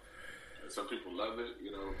 Some people love it,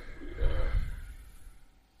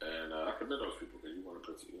 and I commend those people because you want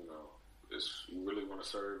to put, you really want to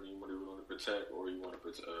serve, and you really want to protect, or you want to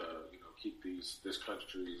keep this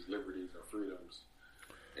country's liberties and freedoms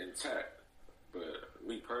intact. But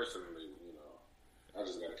me personally, I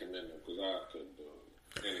just got to commend them because I couldn't do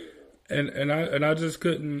any of them. And I just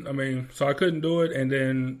couldn't. I mean, so I couldn't do it, and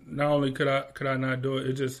then not only could I not do it,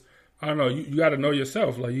 it just, I don't know. You got to know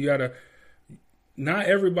yourself. Like, you got to. Not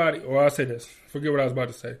everybody. Or I'll say this. Forget what I was about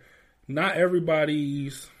to say. Not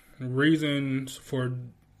everybody's reasons for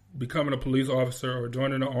becoming a police officer or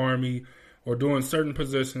joining the Army or doing certain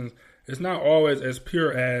positions, it's not always as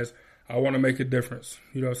pure as I want to make a difference.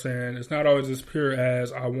 You know what I'm saying? It's not always as pure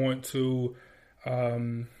as I want to,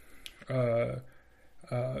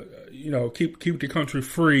 keep the country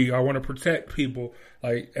free. I want to protect people.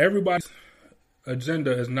 Like, everybody's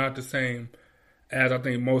agenda is not the same as I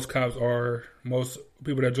think most cops are, most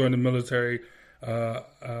people that join the military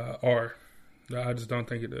are. I just don't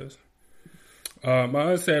think it is.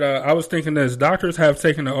 My aunt said, I was thinking this. Doctors have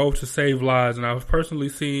taken the oath to save lives, and I've personally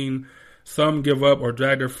seen some give up or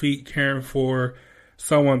drag their feet caring for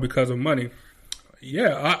someone because of money.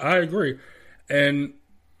 Yeah, I agree. And,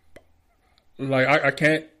 like, I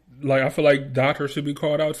can't, like, I feel like doctors should be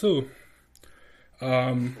called out too.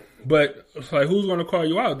 But, like, who's going to call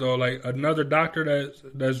you out, though? Like, another doctor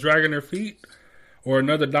that's dragging their feet? Or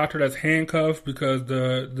another doctor that's handcuffed because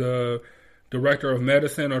the director of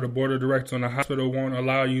medicine or the board of directors on the hospital won't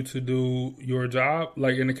allow you to do your job?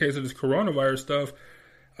 Like, in the case of this coronavirus stuff,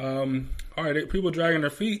 all right, people dragging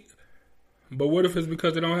their feet, but what if it's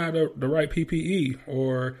because they don't have the right PPE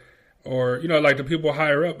or like the people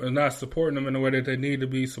higher up are not supporting them in the way that they need to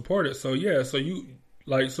be supported? So, yeah, so you,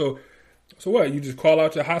 like, so what? You just call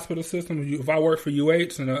out your hospital system? If I work for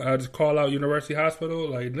UH and I just call out University Hospital,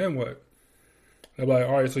 like, then what? They're like,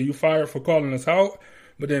 all right, so you fired for calling us out,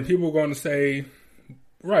 but then people are going to say,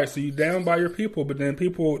 right, so you down by your people, but then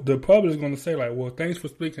the public is going to say, like, well, thanks for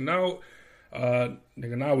speaking out.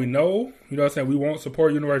 Nigga, now we know, you know what I'm saying, we won't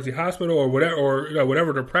support University Hospital or whatever, or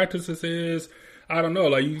whatever the practices is. I don't know.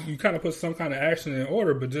 Like you kind of put some kind of action in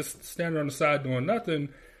order, but just standing on the side doing nothing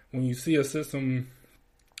when you see a system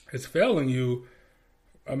is failing you.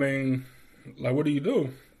 I mean, like, what do you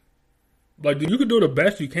do? Like, you can do the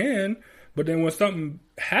best you can, but then when something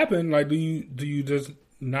happens, like, do you just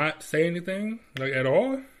not say anything, like, at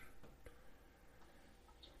all?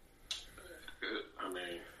 I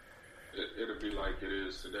mean, it'll be like it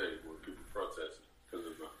is today when people protest because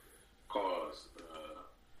of a cause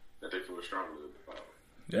that they feel strongly about.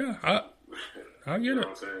 Yeah, I get You know it. what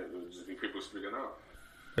I'm saying? It would just be people speaking out.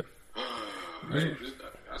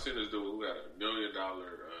 I seen this dude who had $1 million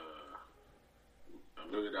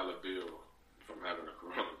bill from having a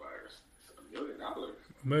coronavirus. $1 million.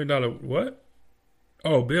 $1 million what?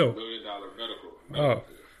 Oh, bill. $1 million medical Oh. bill.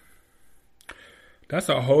 That's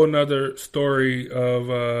a whole nother story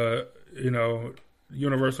of,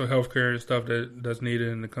 universal health care and stuff that's needed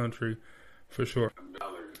in the country, for sure.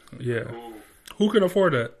 Yeah. Who can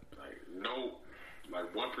afford that?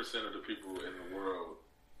 Like 1% of the people in the world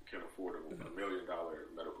can afford $1 million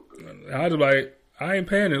medical bill. I was like, I ain't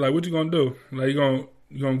paying it. Like, what you gonna do? Like, you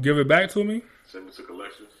gonna give it back to me? Send it to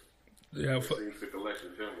collections. Yeah. Send it to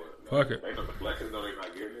collections, then what? Fuck it. They know the collections know they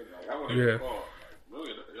not getting it. Like, I want to Yeah. call $1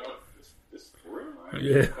 million. Y'all, this for real?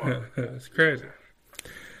 Yeah, it's crazy.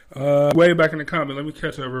 Way back in the comments, let me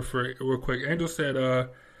catch up real quick. Angel said,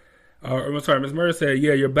 I'm sorry, Ms. Murray said,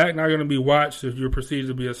 yeah, your back not going to be watched if you're perceived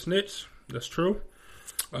to be a snitch. That's true.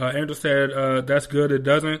 Angel said, that's good. It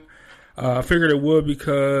doesn't. I figured it would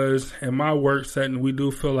because in my work setting, we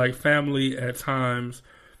do feel like family at times.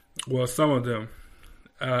 Well, some of them.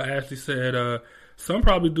 Ashley said, some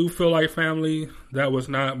probably do feel like family. That was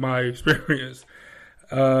not my experience.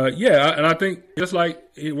 Yeah, and I think just like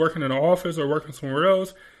working in an office or working somewhere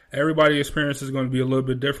else, everybody's experience is going to be a little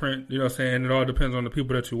bit different. You know what I'm saying? It all depends on the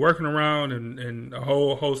people that you're working around and a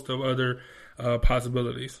whole host of other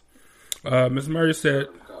possibilities. Ms. Murray said,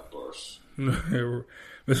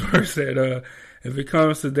 Ms. Murray said, if it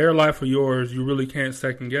comes to their life or yours, you really can't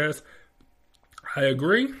second guess. I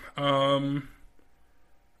agree. I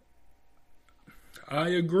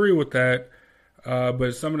agree with that.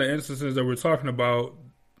 But some of the instances that we're talking about,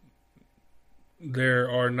 there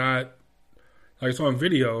are not, like, it's on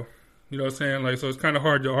video. You know what I'm saying? Like, so it's kind of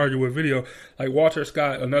hard to argue with video. Like Walter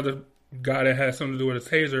Scott, another guy that had something to do with a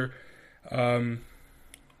taser,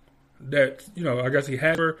 that, you know, I guess he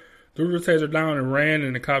had her, threw the taser down and ran,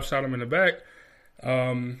 and the cop shot him in the back.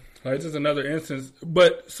 Like, it's just another instance.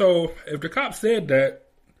 But, so, if the cop said that,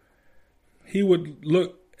 he would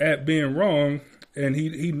look at being wrong, and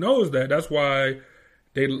he knows that. That's why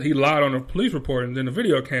he lied on a police report, and then the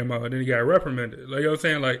video came out, and then he got reprimanded. Like, you know what I'm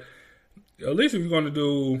saying? Like, at least if you're going to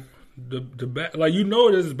do the bad, like, you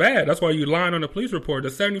know this is bad. That's why you lying on the police report. The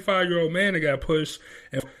 75-year-old man that got pushed,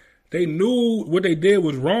 and they knew what they did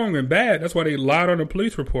was wrong and bad. That's why they lied on the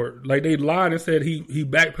police report. Like, they lied and said he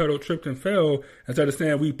backpedaled, tripped, and fell, instead of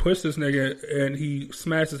saying we pushed this nigga and he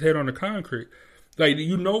smashed his head on the concrete. Like,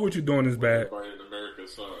 you know what you're doing is bad. Everybody in America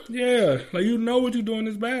saw it. Yeah, like, you know what you're doing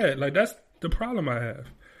is bad. Like, that's the problem I have.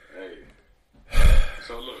 Hey.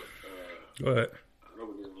 So, look. Go ahead. I know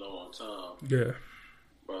we're getting low on time. Yeah.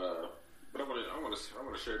 But I want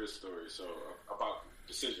to share this story. So, about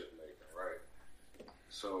decision making, right?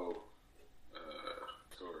 So,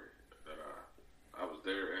 story that I was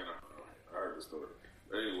there and I heard the story.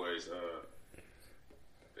 But anyways,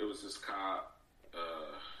 it was this cop.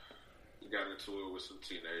 He got into it with some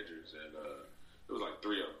teenagers, and it was like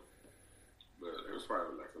 3 of them. But it was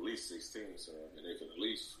probably like at least 16, so I mean, they could at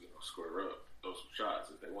least, you know, square up, throw some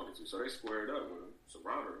shots if they wanted to. So they squared up with him,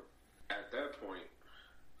 surrounded him. At that point,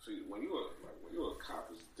 see, when you're a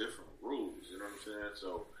cop, it's different rules. You know what I'm saying?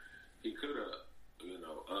 So he could have, you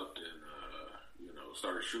know, upped and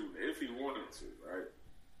started shooting if he wanted to, right?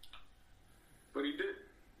 But he didn't,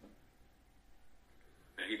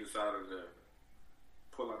 and he decided to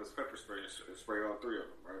pull out his pepper spray and spray all 3 of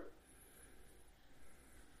them, right?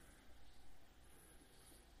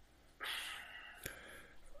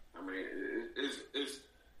 I mean,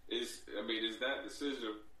 is that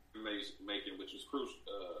decision making which is crucial,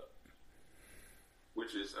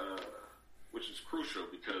 which is crucial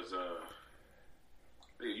because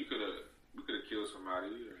hey, you could have killed somebody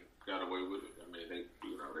and got away with it. I mean, they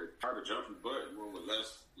tried to jump you, but you went with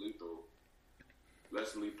less lethal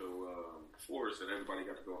force, and everybody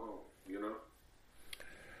got to go home. You know.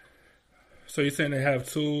 So you're saying they have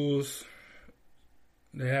tools?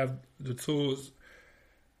 They have the tools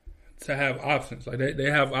to have options. Like they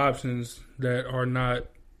have options that are not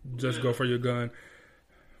just go for your gun.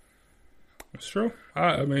 It's true.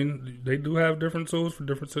 I mean, they do have different tools for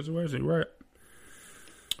different situations, right?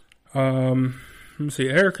 Let me see.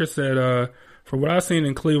 Erica said, from what I've seen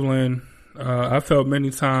in Cleveland, I felt many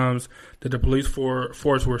times that the police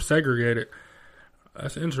force were segregated.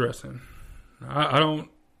 That's interesting. I don't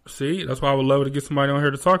see. That's why I would love to get somebody on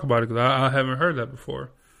here to talk about it, because I haven't heard that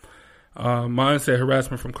before. Mine said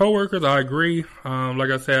harassment from coworkers. I agree.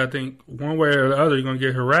 Like I said, I think one way or the other you're going to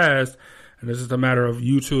get harassed, and it's just a matter of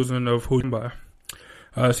you choosing of who you buy.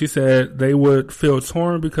 She said they would feel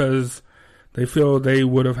torn because they feel they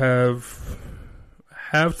would have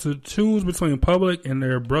to choose between public and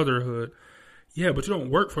their brotherhood. Yeah, but you don't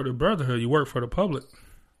work for the brotherhood. You work for the public.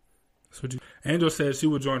 That's what Angel said she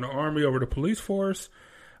would join the army over the police force.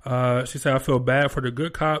 She said, I feel bad for the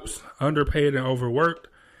good cops, underpaid and overworked.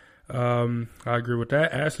 I agree with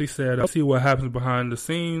that. Ashley said, I see what happens behind the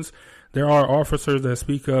scenes. There are officers that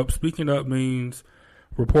speak up. Speaking up means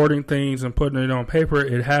reporting things and putting it on paper.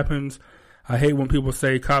 It happens. I hate when people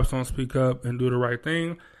say cops don't speak up and do the right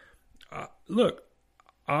thing. Look,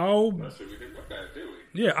 I'll be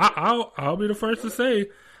the first to say.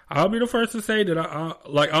 I'll be the first to say that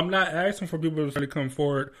I'm not asking for people to come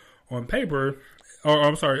forward on paper, or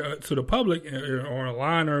I'm sorry, to the public or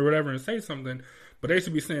online or whatever and say something, but they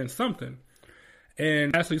should be saying something.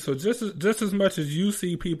 And actually, so just as much as you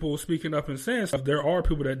see people speaking up and saying stuff, there are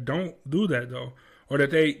people that don't do that though, or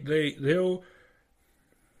that they'll.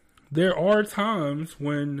 There are times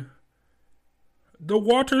when the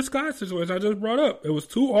Walter Scott situation I just brought up, it was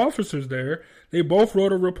 2 officers there. They both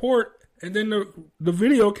wrote a report, and then the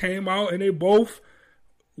video came out, and they both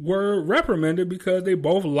were reprimanded because they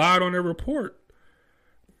both lied on their report.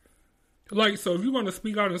 Like, so if you're going to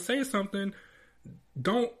speak out and say something,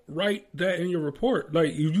 don't write that in your report.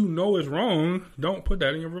 Like, if you know it's wrong, don't put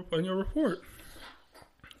that in your report.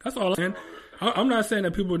 That's all I'm saying. I'm not saying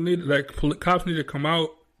that people need, like, cops need to come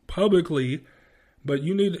out publicly, but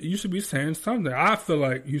you should be saying something. I feel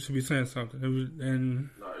like you should be saying something. No, if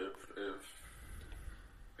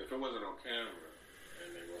it wasn't on camera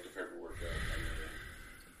and they wrote the paperwork out,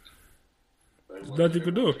 there's nothing you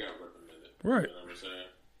could do. Right. You know what I'm saying?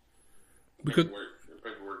 Because the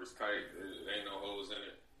paperwork is tight. There ain't no holes in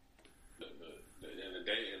it. In the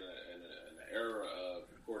day, in the era of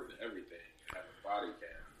recording everything, having body cam,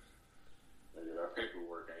 that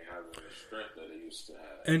paperwork ain't having the strength that it used to have.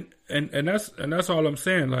 And that's all I'm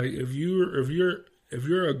saying. Like, if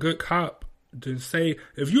you're a good cop, then say,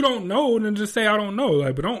 if you don't know, then just say I don't know.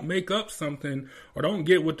 Like, but don't make up something, or don't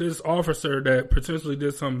get with this officer that potentially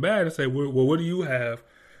did something bad and say, well, what do you have?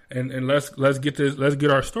 And let's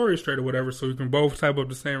get our story straight or whatever, so we can both type up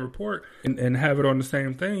the same report and have it on the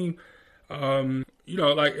same thing.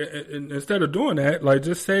 Like, instead of doing that, like,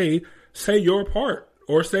 just say your part,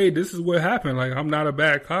 or say this is what happened. Like, I'm not a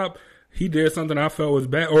bad cop. He did something I felt was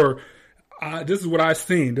bad, or this is what I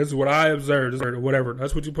seen. This is what I observed, or whatever.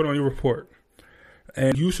 That's what you put on your report,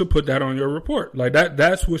 and you should put that on your report. Like,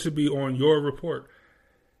 that's what should be on your report.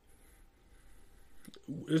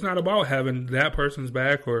 It's not about having that person's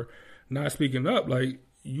back or not speaking up. Like,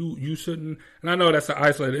 you shouldn't. And I know that's an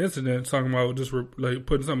isolated incident, talking about just like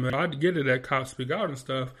putting something. I get it that cops speak out and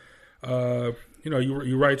stuff.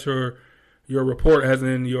 You write your report as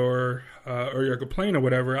in your or your complaint or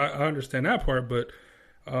whatever. I understand that part, but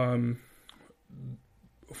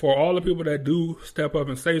for all the people that do step up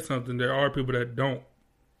and say something, there are people that don't.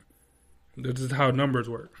 This is how numbers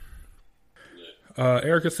work.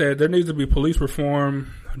 Erica said, there needs to be police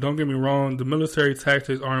reform. Don't get me wrong, the military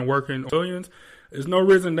tactics aren't working. Civilians, there's no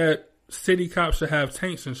reason that city cops should have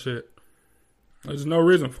tanks and shit. There's no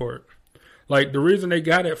reason for it. Like, the reason they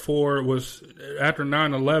got it for was after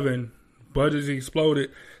 9/11, budgets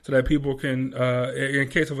exploded so that people can, in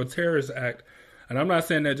case of a terrorist act. And I'm not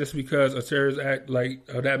saying that just because a terrorist act like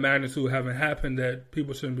of that magnitude haven't happened that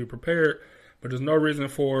people shouldn't be prepared, but there's no reason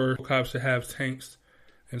for cops to have tanks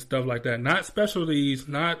and stuff like that. Not specialties,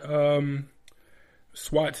 not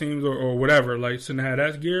SWAT teams or whatever. Like, shouldn't have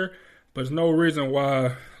that gear. But there's no reason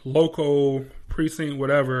why local precinct,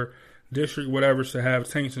 whatever, district, whatever, should have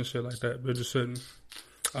tanks and shit like that. But it just shouldn't.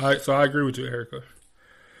 All right, so I agree with you, Erica.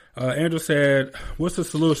 Andrew said, what's the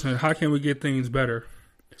solution? How can we get things better?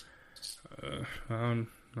 I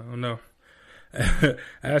don't know.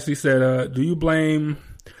 Ashley said, do you blame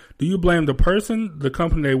the person, the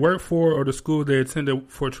company they work for, or the school they attended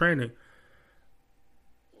for training?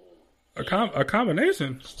 A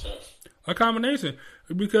combination. A combination.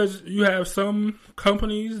 Because you have some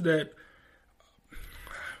companies that,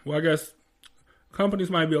 well, I guess companies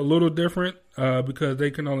might be a little different because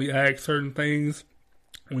they can only ask certain things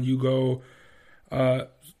when you go.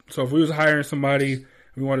 So if we was hiring somebody,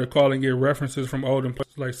 we wanted to call and get references from old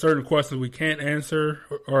employees, like certain questions we can't answer,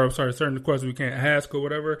 or I'm sorry, certain questions we can't ask or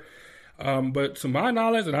whatever. But to my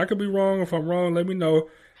knowledge, and I could be wrong. If I'm wrong, let me know.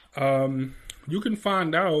 You can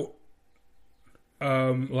find out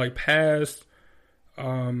like past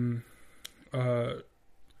what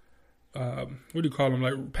do you call them?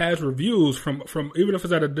 Like past reviews from even if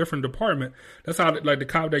it's at a different department. That's how like the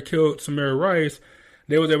cop that killed Samir Rice,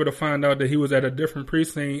 they was able to find out that he was at a different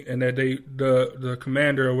precinct and that the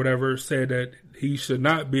commander or whatever said that he should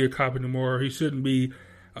not be a cop anymore. He shouldn't be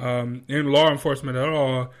in law enforcement at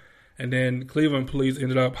all. And then Cleveland police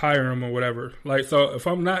ended up hiring him or whatever. Like, so if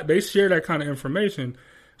I'm not, they share that kind of information.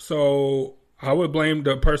 So I would blame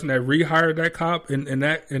the person that rehired that cop in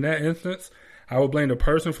that instance. I would blame the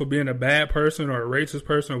person for being a bad person or a racist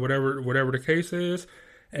person or whatever the case is.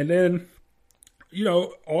 And then, you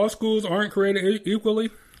know, all schools aren't created equally.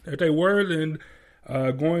 If they were, then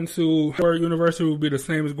going to Howard University would be the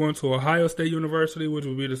same as going to Ohio State University, which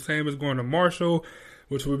would be the same as going to Marshall,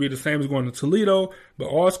 which would be the same as going to Toledo. But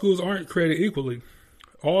all schools aren't created equally.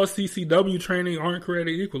 All CCW training aren't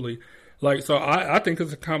created equally. Like, so I think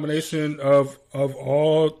it's a combination of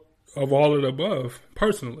all of the above,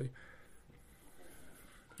 personally.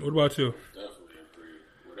 What about you? Definitely agree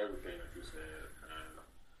with everything that you said. And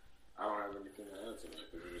I don't have anything to add to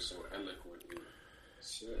that because you're so eloquently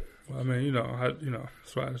said. Well, I mean,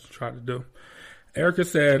 that's what I try to do. Erica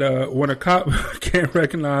said, when a cop can't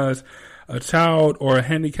recognize a child or a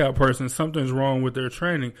handicapped person, something's wrong with their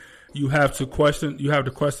training. You have to question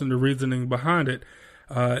the reasoning behind it.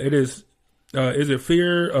 Is it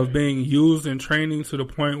fear of being used in training to the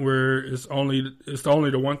point where it's only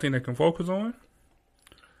the one thing they can focus on?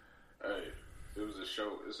 Hey, it's a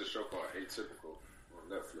show called Atypical on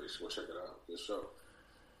Netflix. Go check it out. Good show.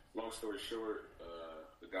 Long story short,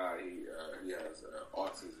 the guy he has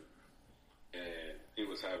autism, and he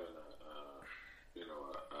was having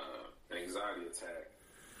an anxiety attack,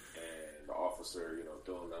 and the officer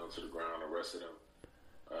threw him down to the ground, arrested him.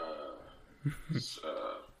 His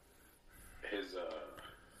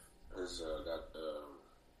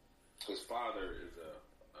father is a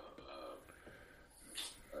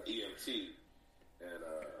EMT, and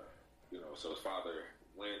so his father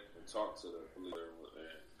went and talked to the police, and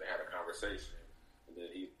they had a conversation, and then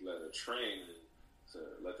he led a training to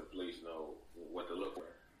let the police know what to look for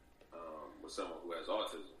with someone who has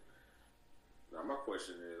autism. Now, my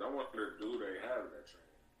question is, I wonder, do they have that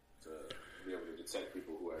training to be able to detect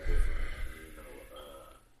people who have different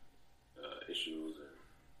issues and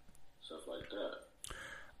stuff like that?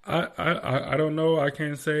 I don't know. I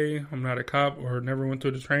can't say. I'm not a cop or never went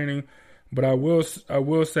through the training, but I will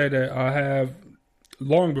say that I have,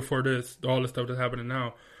 long before this, all the stuff that's happening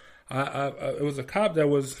now. It was a cop that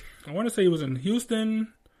was, I want to say he was in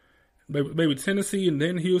Houston, maybe Tennessee and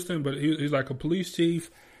then Houston, but he's like a police chief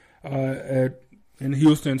in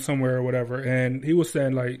Houston somewhere or whatever. And he was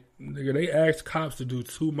saying, like, they asked cops to do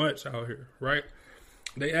too much out here, right?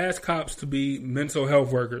 They asked cops to be mental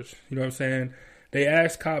health workers. You know what I'm saying? They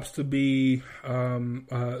asked cops to be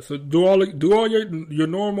so do all your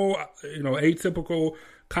normal, atypical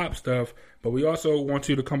cop stuff, but we also want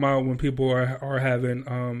you to come out when people are having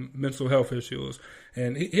mental health issues.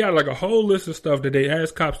 And he had like a whole list of stuff that they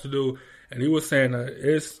asked cops to do, and he was saying that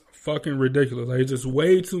it's fucking ridiculous. Like, it's just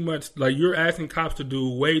way too much. Like, you're asking cops to do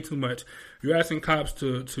way too much. You're asking cops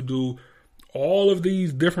to do all of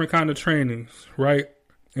these different kind of trainings, right?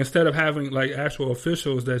 Instead of having like actual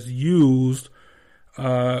officials that's used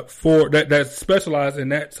for that specialize in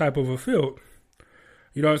that type of a field.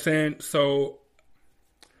 You know what I'm saying? So,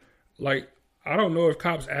 like, I don't know if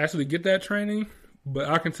cops actually get that training, but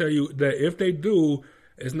I can tell you that if they do,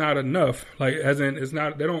 it's not enough. Like, as in, it's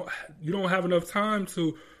not. You don't have enough time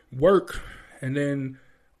to work, and then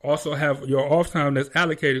also have your off time that's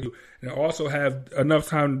allocated to, and also have enough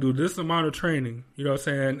time to do this amount of training. You know what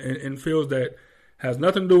I'm saying? In fields that has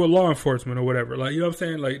nothing to do with law enforcement or whatever. Like, you know what I'm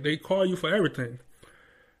saying? Like, they call you for everything.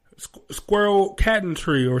 Squirrel, cat and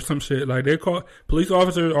tree or some shit. Like, police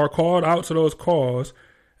officers are called out to those calls,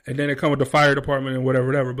 and then they come with the fire department and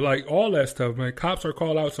whatever. But like, all that stuff, man, cops are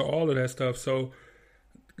called out to all of that stuff. So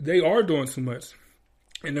they are doing too much.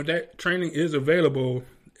 And if that training is available,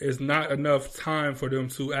 it's not enough time for them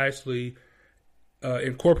to actually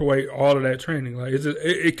incorporate all of that training. Like,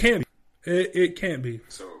 it can't be. It can't be.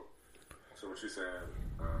 So what you're saying,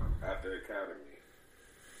 at the academy,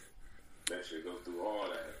 they should go through all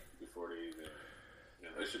that before they even,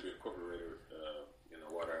 they should be incorporated,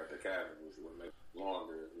 while they're at the academy, which would make it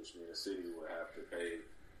longer, which means the city would have to pay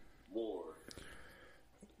more.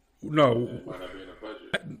 No. It might not be in the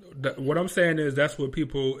budget. What I'm saying is that's what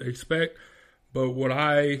people expect, but what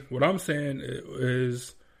I'm saying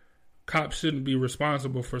is cops shouldn't be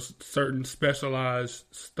responsible for certain specialized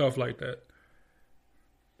stuff like that.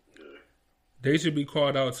 They should be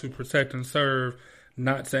called out to protect and serve,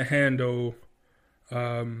 not to handle,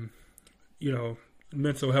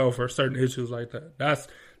 mental health or certain issues like that. That's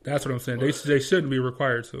what I'm saying. They shouldn't be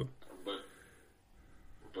required to.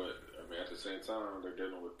 But I mean, at the same time, they're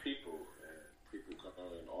dealing with people, and people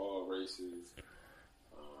come in all races,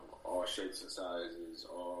 all shapes and sizes,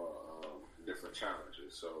 all different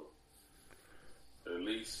challenges. So at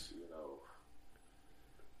least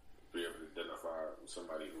be able to identify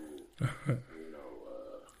somebody who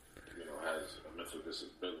has a mental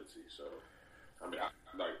disability. So I mean, I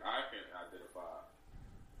can identify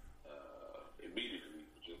immediately,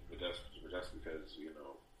 but that's because I'm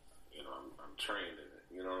trained in it.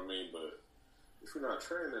 You know what I mean? But if you're not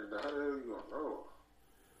trained in it, how the hell are you gonna know?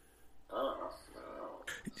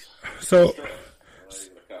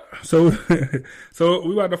 So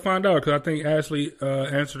we about to find out, because I think Ashley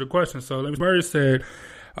answered the question. So Murray said,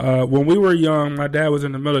 when we were young, my dad was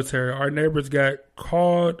in the military. Our neighbors got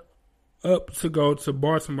called up to go to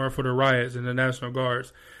Baltimore for the riots and the National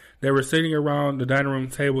Guards. They were sitting around the dining room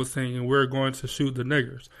table singing, "We're going to shoot the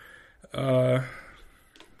niggers."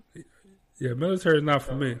 Military is not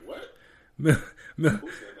for me. Miss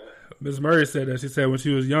Murray said that. She said when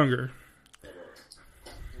she was younger.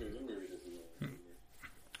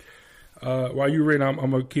 While you read, I'm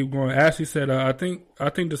gonna keep going. Ashley said, "I think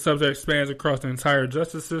the subject spans across the entire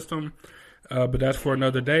justice system, but that's for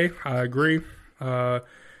another day." I agree.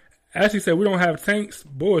 Ashley said, "We don't have tanks."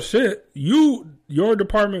 Bullshit. Your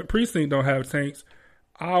department precinct don't have tanks.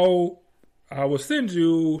 I will send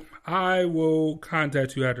you. I will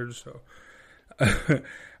contact you after the show.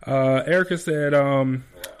 Erica said,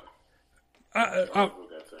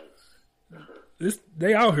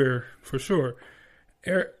 they out here for sure.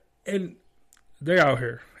 And they out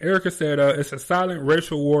here. Erica said, it's a silent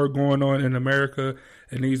racial war going on in America.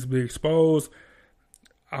 It needs to be exposed.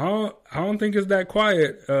 I don't think it's that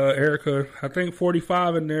quiet, Erica. I think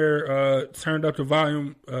 45 in there turned up the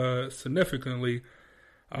volume significantly,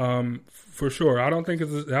 for sure. I don't think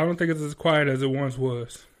it's as quiet as it once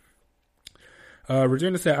was.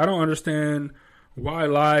 Regina said, "I don't understand why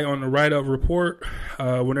lie on the write-up report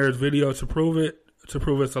when there's video to prove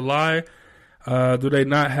it's a lie. Do they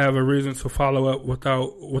not have a reason to follow up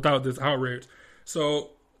without this outrage?"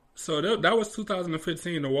 So that was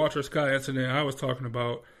 2015, the Walter Scott incident I was talking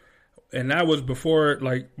about. And that was before,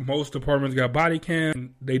 most departments got body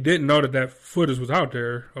cam. They didn't know that footage was out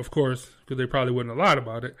there, of course, because they probably wouldn't have lied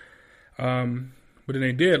about it. But then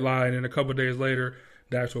they did lie, and then a couple of days later,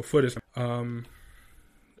 the actual footage.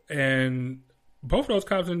 And both of those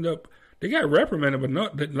cops ended up, they got reprimanded, but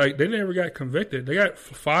they never got convicted. They got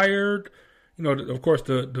fired, of course,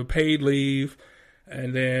 the paid leave.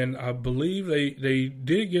 And then I believe they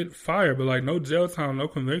did get fired, but no jail time, no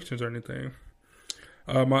convictions or anything.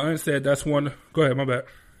 My aunt said that's one. Go ahead, my bad.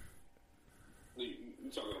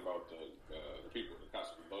 You're talking about the people, the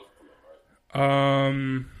cops in Buffalo,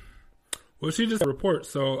 right? Well, she just report.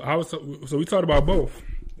 So we talked about both.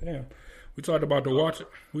 Damn. We talked about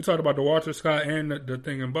the Walter Scott and the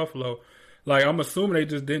thing in Buffalo. I'm assuming they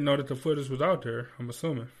just didn't know that the footage was out there. I'm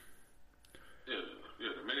assuming.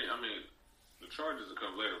 Charges will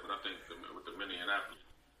come later, but I think with the Minneapolis,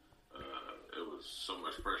 it was so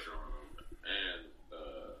much pressure on them, and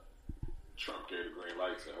Trump gave the green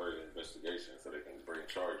lights and heard the investigation so they can bring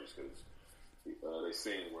charges, because they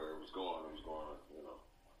seen where it was going. It was going,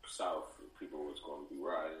 south. People was going to be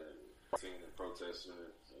rioting and singing and protesting, and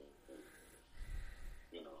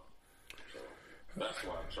so that's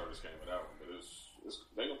why the charges came with that one. But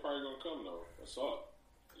they're probably going to come though. Assault,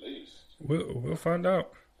 at least. We'll find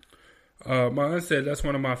out. My aunt said that's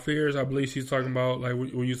one of my fears. I believe she's talking about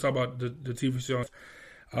when you talk about the TV show.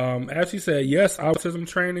 As she said, yes, autism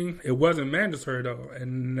training. It wasn't mandatory though,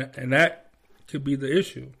 and that could be the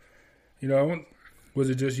issue.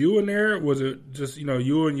 Was it just you in there? Was it just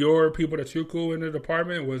you and your people that you're cool in the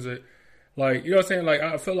department? Was it what I'm saying?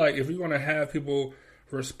 I feel like if you're gonna have people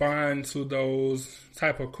respond to those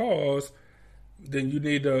type of calls, then you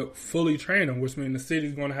need to fully train them, which means the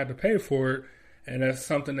city's going to have to pay for it. And that's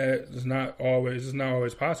something that is not always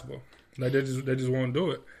possible. They just won't do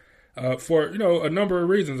it for a number of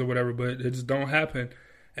reasons or whatever. But it just don't happen.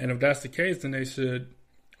 And if that's the case, then they should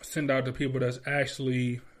send out the people that's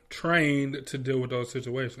actually trained to deal with those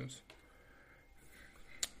situations.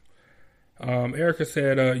 Erica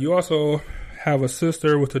said, "You also have a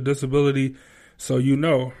sister with a disability, so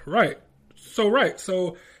right?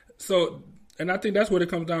 So, and I think that's what it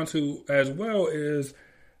comes down to as well is."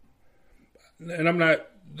 And I'm not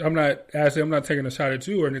I'm not taking a shot at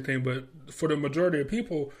you or anything, but for the majority of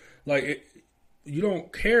people, like you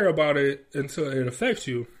don't care about it until it affects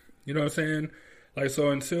you. You know what I'm saying? Like,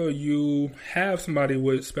 so until you have somebody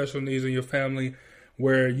with special needs in your family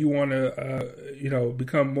where you want to,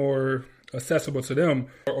 become more accessible to them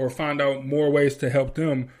or find out more ways to help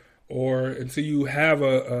them, or until you have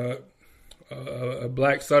a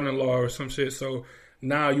black son-in-law or some shit. So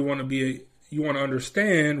now you want to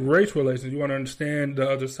understand race relations. You want to understand the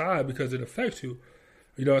other side because it affects you.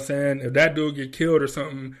 You know what I'm saying? If that dude get killed or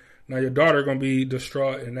something, now your daughter going to be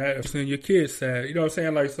distraught and that, and your kid's sad. You know what I'm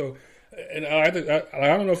saying? Like, so, and I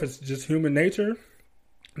don't know if it's just human nature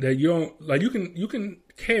that you don't, like, you can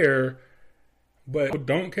care, but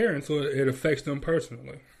don't care until it affects them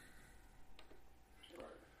personally.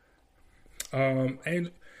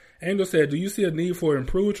 Angel said, do you see a need for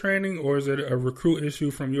improved training, or is it a recruit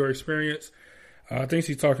issue from your experience? I think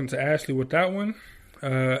she's talking to Ashley with that one.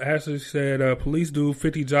 Ashley said, police do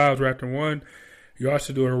 50 jobs wrapped in one. Y'all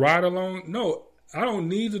should do a ride along. No, I don't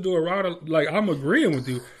need to do a ride. Like, I'm agreeing with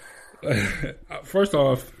you. First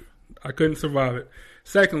off, I couldn't survive it.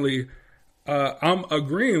 Secondly, I'm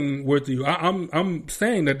agreeing with you. I'm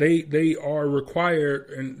saying that they are required,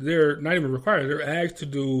 and they're not even required. They're asked to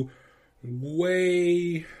do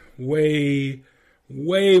way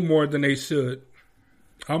more than they should.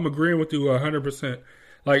 I'm agreeing with you 100%.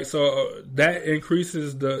 Like, so that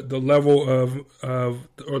increases the level of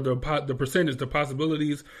or the percentage, the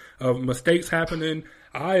possibilities of mistakes happening.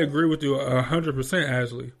 I agree with you 100%,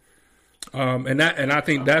 Ashley. And I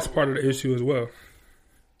think that's part of the issue as well.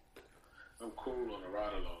 I'm cool on the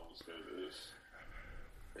ride alongs because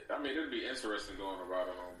it'd be interesting going on a ride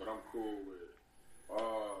along, but I'm cool with,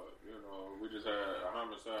 we just had a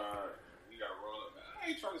homicide. We got to roll up. I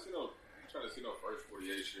ain't trying to see no first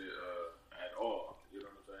 48 shit at all. You know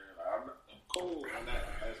what I'm saying? Like, I'm cool on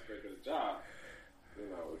that aspect of the job. You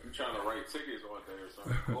know, if you're trying to write tickets one day or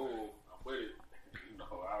something, cool, I'm with it.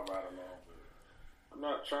 I'll ride along. But I'm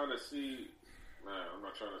not trying to see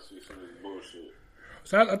some of this bullshit.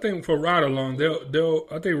 So I think for ride along, they'll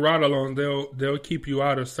keep you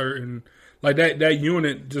out of certain, like that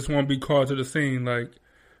unit just won't be called to the scene. Like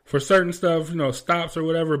for certain stuff, stops or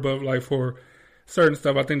whatever, but like for certain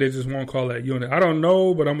stuff, I think they just won't call that unit. I don't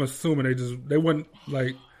know, but I'm assuming they wouldn't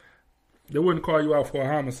call you out for a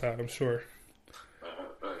homicide. I'm sure. I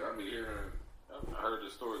heard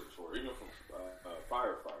this story before, even from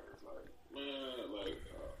firefighters. Like, man,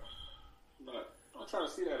 I'm trying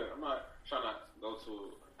to see that. I'm not trying to have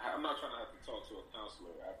to talk to a counselor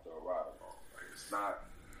after a ride along. Like, it's not.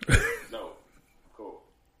 No, cool.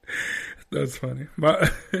 That's funny. My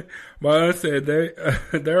aunt said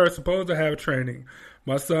they are supposed to have training.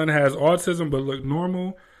 My son has autism but look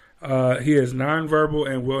normal. He is nonverbal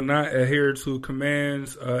and will not adhere to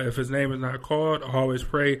commands. If his name is not called, I always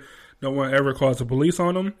pray no one ever calls the police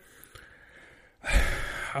on him.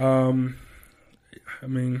 What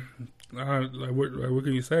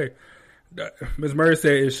can you say? Ms. Murray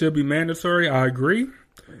said it should be mandatory. I agree.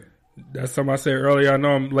 That's something I said earlier. I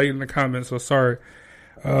know I'm late in the comments, so sorry.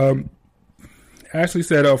 Ashley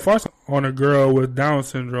said, first on a girl with Down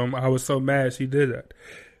syndrome, I was so mad she did that.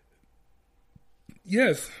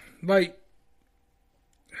 Yes, that's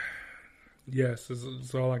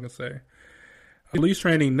all I can say. Police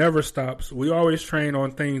training never stops. We always train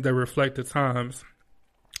on things that reflect the times.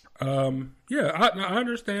 I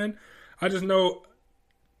understand. I just know,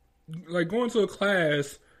 like, going to a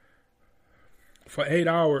class for 8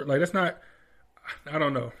 hours, like, that's not, I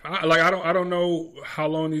don't know. I don't know how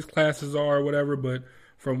long these classes are or whatever, but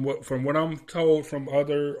from what I'm told from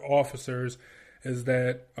other officers is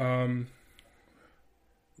that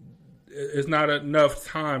it's not enough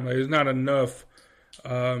time. Like, it's not enough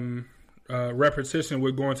repetition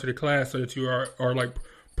with going to the class so that you are like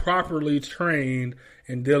properly trained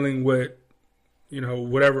in dealing with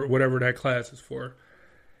whatever that class is for.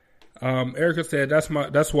 Erica said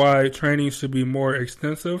that's why training should be more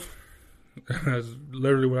extensive. That's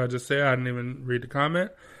literally what I just said. I didn't even read the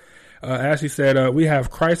comment. Ashley said, we have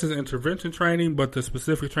crisis intervention training, but the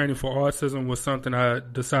specific training for autism was something I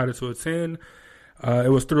decided to attend. It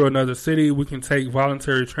was through another city. We can take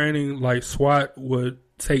voluntary training like SWAT would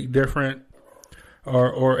take different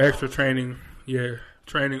or extra training. Yeah,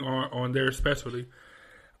 training on their specialty.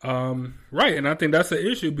 Right, and I think that's an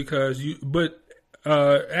issue because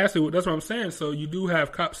Ashley, that's what I'm saying. So you do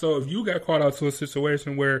have cops. So if you got caught out to a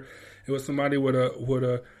situation where it was somebody with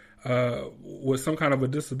some kind of a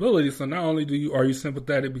disability, so not only are you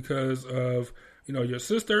sympathetic because of your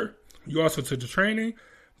sister, you also took the training,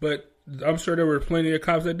 but I'm sure there were plenty of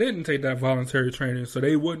cops that didn't take that voluntary training, so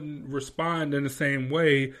they wouldn't respond in the same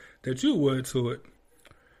way that you would to it.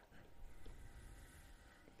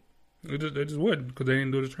 They just wouldn't because they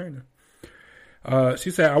didn't do the training. She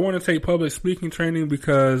said, I want to take public speaking training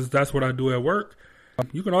because that's what I do at work.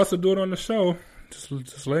 You can also do it on the show.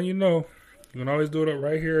 Just letting you know. You can always do it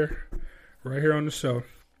right here on the show.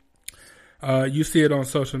 You see it on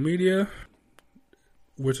social media,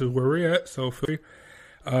 which is where we're at. So,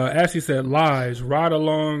 Ashley said, lies, ride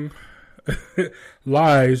along.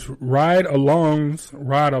 Lies, ride along.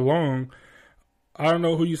 I don't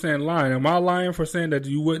know who you saying lying. Am I lying for saying that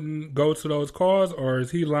you wouldn't go to those calls, or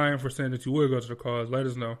is he lying for saying that you would go to the calls? Let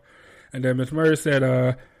us know. And then Miss Murray said,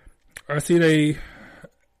 I see they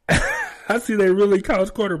really couch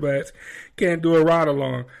quarterbacks can't do a ride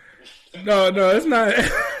along. No, it's not.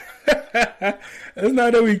 It's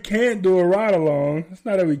not that we can't do a ride along. It's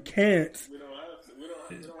not that we can't. We don't have to. We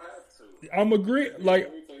don't have to. I'm agreeing.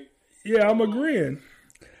 Like, yeah, I'm agreeing.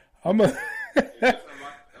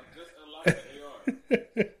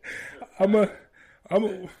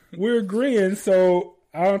 We're agreeing, so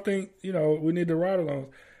I don't think, we need to ride along.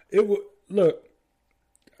 It would look,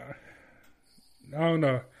 I don't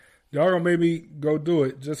know. Y'all gonna maybe go do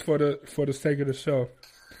it just for the sake of the show.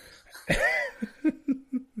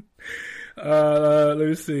 Let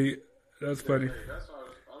me see. That's funny. That's why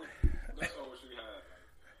we should have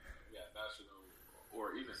national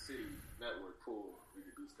or even city network pool. We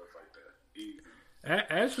could do stuff like that.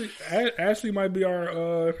 Easy. Ashley might be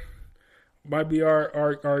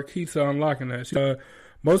our key to unlocking that.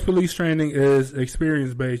 Most police training is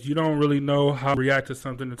experience based. You don't really know how to react to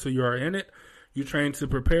something until you are in it. You train to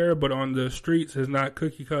prepare, but on the streets, it's not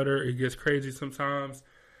cookie cutter. It gets crazy sometimes.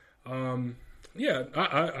 Yeah,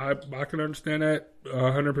 I can understand that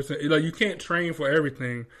 100%. Like, you can't train for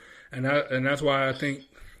everything, and that's why I think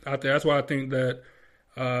that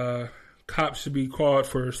cops should be called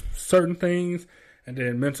for certain things, and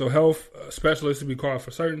then mental health specialists should be called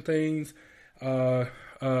for certain things.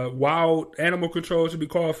 Wild animal control should be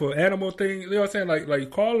called for animal things. You know what I'm saying? Like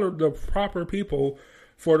call the proper people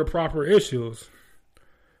for the proper issues,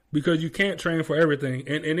 because you can't train for everything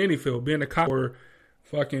in any field. Being a cop or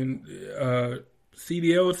fucking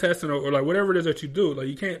CDL testing or like whatever it is that you do, like,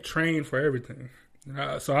 you can't train for everything.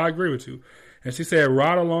 So I agree with you. And she said,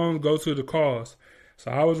 ride along, go to the cause.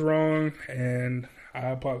 So I was wrong, and I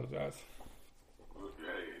apologize.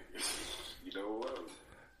 Okay. You know what?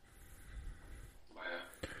 Might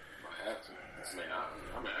have to. I mean,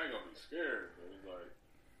 I ain't gonna be scared, but it's like,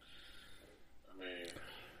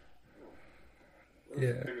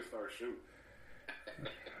 Yeah. Niggas start shooting.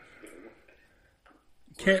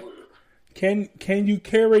 Can you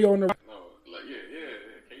carry on the? No, like yeah.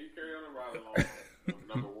 Can you carry on the ride along?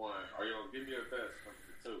 Number one, are you gonna give me a vest?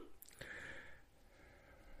 Number two.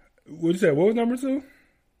 What you say? What was number two?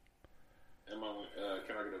 Can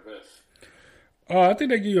I get a vest? I think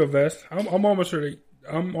they give you a vest. I'm almost sure they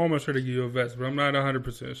give you a vest, but I'm not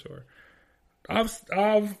 100% sure.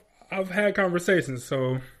 I've had conversations,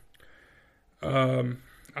 so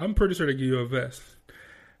I'm pretty sure they give you a vest,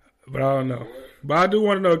 but I don't know. But I do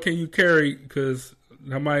want to know, can you carry? Because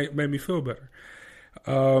that might make me feel better.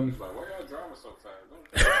 Like, why y'all drama so fast?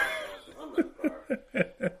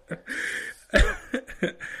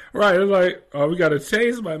 Right, it's like, oh, we got to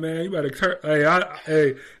chase, my man. You better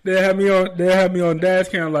they had me on dash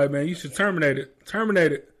cam, like, man, you should terminate it.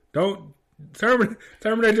 Don't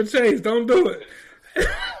terminate your chase. Don't do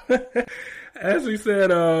it. As she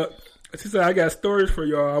said, I got stories for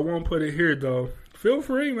y'all. I won't put it here though. Feel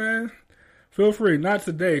free, man. Feel free. Not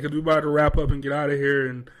today, because we about to wrap up and get out of here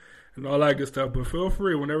and all that good stuff. But feel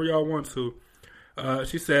free whenever y'all want to.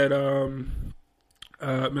 She said,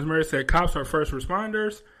 Ms. Murray said, cops are first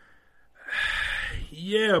responders.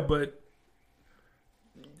 Yeah, but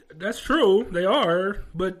that's true. They are.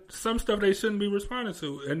 But some stuff they shouldn't be responding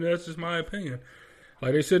to. And that's just my opinion.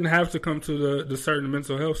 Like, they shouldn't have to come to the certain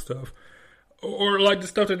mental health stuff. Or like the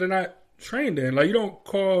stuff that they're not trained in. Like, you don't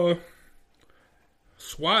call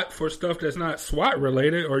SWAT for stuff that's not SWAT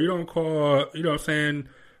related, or you don't call,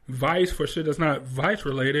 Vice for shit that's not Vice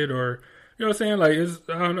related, or, you know what I'm saying? Like,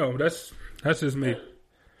 I don't know. That's just me.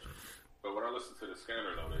 But when I listen to the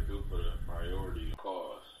scanner, though, they do put a priority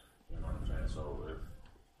cause. You know what I'm saying? So if,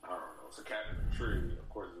 I don't know, it's a cat in the tree, of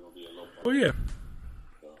course it's going to be a low point. Oh, yeah.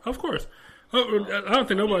 So, of course. I don't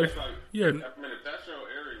think nobody. Yeah. I mean, if that's your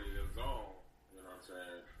area, your zone, you know what I'm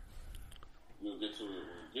saying? You'll get to it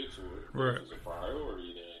when you get to it. Right. If it's a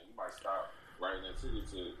priority, then you might stop right in that city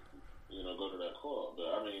to, go to that call. But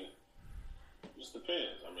I mean, just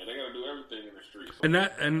depends. I mean, they got to do everything in the streets.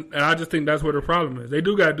 And I just think that's where the problem is. They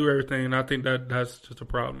do got to do everything, and I think that's just a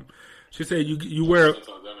problem. She said you wear.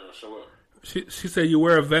 Sometimes they don't even show up. She said you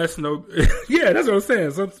wear a vest, no. Yeah, that's what I'm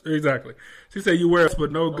saying. Exactly. She said you wear a vest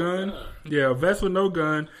with no gun. Yeah, a vest with no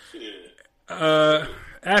gun.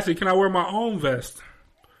 Ashley, can I wear my own vest?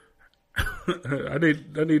 I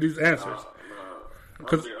need these answers.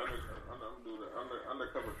 Because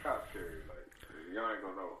undercover cop carry, like y'all ain't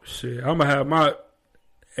gonna know. Shit, I'm gonna have my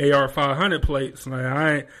AR 500 plates.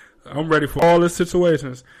 Like I'm ready for all the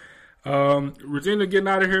situations. Regina, getting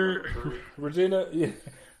out of here. Regina, yeah.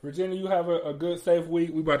 Regina, you have a good, safe week.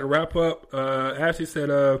 We about to wrap up. Ashley said,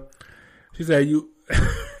 she said you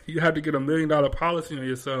you have to get $1 million policy on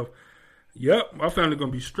yourself. Yep, my family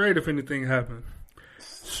gonna be straight if anything happens.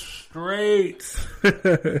 Straight.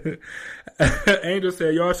 Angel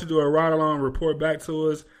said y'all should do a ride along, report back to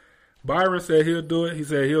us. Byron said he'll do it. He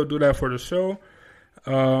said he'll do that for the show.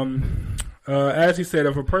 Ashley said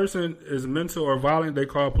if a person is mental or violent, they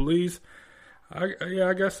call police.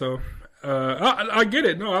 I guess so. I get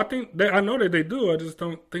it. No, I know that they do. I just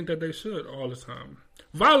don't think that they should all the time.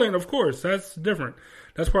 Violent, of course, that's different.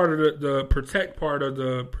 That's part of the protect part of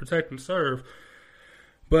the protect and serve.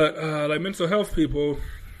 But like mental health people,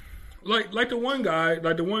 like the one guy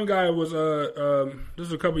was this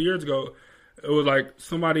was a couple years ago. It was like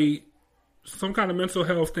some kind of mental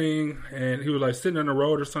health thing, and he was like sitting on the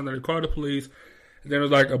road or something. They called the police, and then it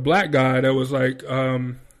was like a black guy that was like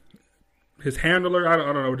his handler. I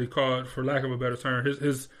don't know what he called, for lack of a better term.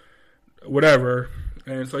 His whatever.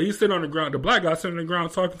 And so he's sitting on the ground. The black guy sitting on the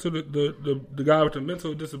ground talking to the guy with the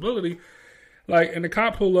mental disability. Like, and the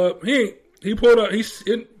cop pulled up. He pulled up.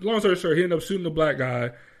 Long story short, he ended up shooting the black guy.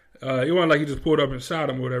 It wasn't like he just pulled up and shot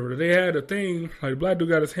him or whatever. They had a thing, like the black dude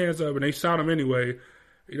got his hands up and they shot him anyway.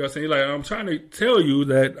 You know what I'm saying? Like, I'm trying to tell you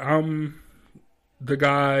that I'm the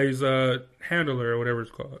guy's handler or whatever it's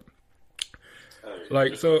called. Hey,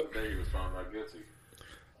 like, so. He was found not guilty.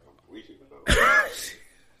 We should know.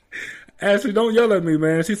 Ashley, don't yell at me,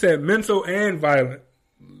 man. She said mental and violent.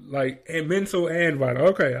 Like, mental and violent.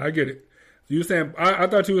 Okay, I get it. You saying, I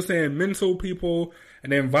thought you were saying mental people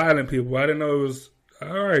and then violent people. I didn't know it was,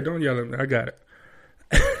 all right, don't yell at me. I got it.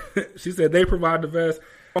 She said they provide the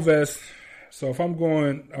vest. So if I'm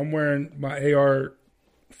wearing my AR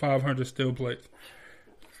 500 steel plates.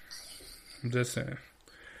 I'm just saying.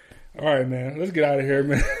 All right, man. Let's get out of here,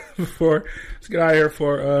 man. Let's get out of here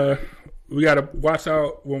for, we got to watch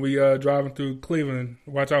out when we driving through Cleveland.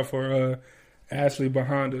 Watch out for Ashley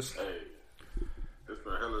behind us. Hey, it's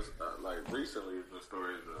been hella, like recently the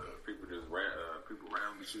stories of people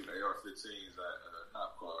randomly shooting AR-15s at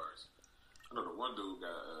cop cars. I know the one dude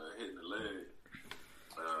got hit in the leg.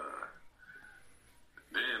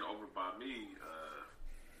 Then over by me,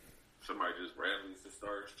 somebody just randomly just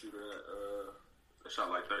started shooting at, they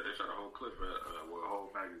shot like that. They shot a whole clip at, a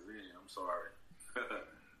whole magazine. I'm sorry.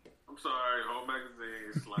 I'm sorry, whole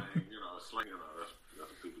magazine, slang, that's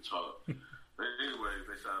what people talk. But anyways,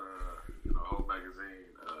 they shot a whole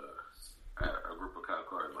magazine at a group of cop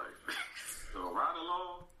cars, like, so ride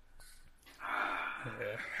along.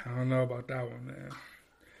 Yeah, I don't know about that one, man.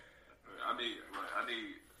 I need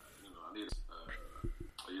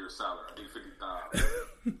a year's salary. I need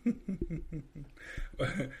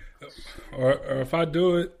 $50,000. or if I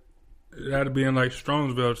do it, it had to be in like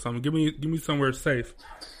Strongsville or something. Give me somewhere safe.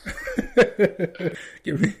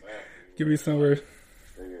 give me somewhere.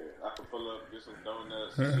 Yeah, I can pull up, get some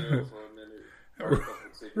donuts, chill for a minute,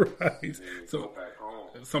 right. So go back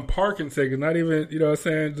home. Some parking tickets, not even, you know what I'm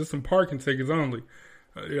saying, just some parking tickets only.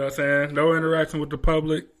 You know what I'm saying? No interaction with the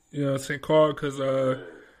public. You know what I'm saying? Call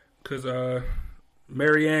because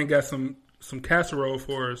Marianne got some casserole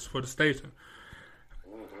for us for the station.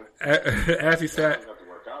 As he said,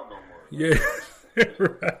 yeah,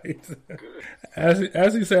 right.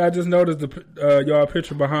 As he said, I just noticed the y'all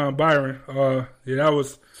picture behind Byron. Yeah, that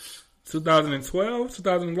was 2012,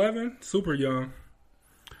 2011, super young.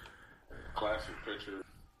 Classic picture.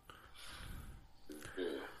 Yeah.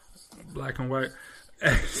 Black and white.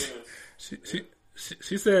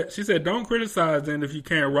 She said, don't criticize then if you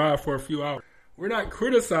can't ride for a few hours. We're not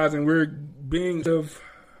criticizing. We're being of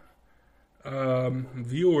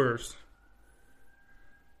viewers.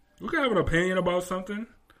 We can have an opinion about something,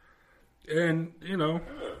 and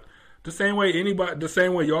the same way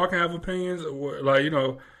y'all can have opinions. Like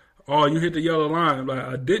oh, you hit the yellow line. Like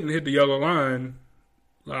I didn't hit the yellow line.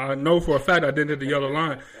 Like, I know for a fact I didn't hit the yellow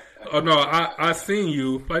line. Oh no, I seen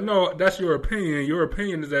you. Like no, that's your opinion. Your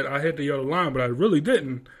opinion is that I hit the yellow line, but I really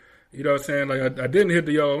didn't. You know what I'm saying? Like I didn't hit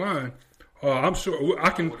the yellow line. I'm sure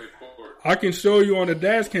I can. I can show you on the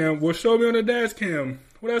dash cam. Well, show me on the dash cam.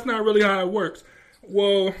 Well, that's not really how it works.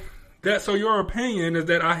 Well, so your opinion is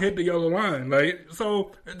that I hit the yellow line. Like,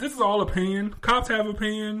 so this is all opinion. Cops have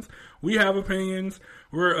opinions. We have opinions.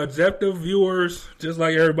 We're objective viewers, just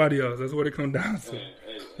like everybody else. That's what it comes down to. Hey,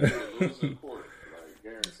 you will lose in court. Like,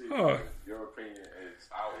 guaranteed. Your opinion is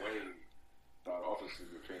outweighed by the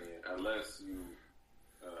officer's opinion, unless you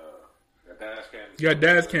a dash cam. You got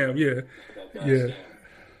dash cam, yeah. Cam.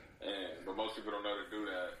 But most people don't know to do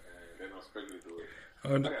that, and they don't expect you to do it. I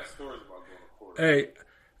got stories about going to court. Hey,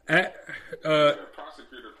 the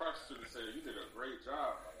prosecutor said you did a great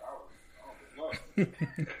job. Like, I was lost.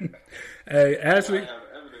 Hey, Ashley. I have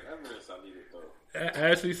evidence I needed though.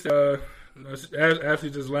 Ashley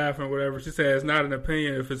just laughing or whatever. She said it's not an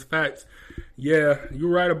opinion if it's facts. Yeah, you're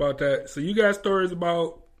right about that. So you got stories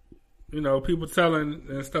about, people telling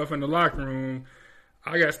and stuff in the locker room.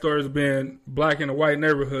 I got stories of being black in a white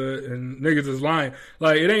neighborhood and niggas is lying.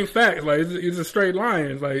 Like, it ain't facts. Like, it's a straight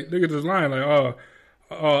lying. It's like, niggas is lying. Like,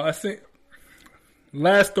 I think.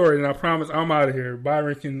 Last story, and I promise I'm out of here.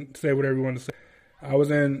 Byron can say whatever he wants to say. I was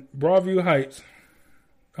in Broadview Heights.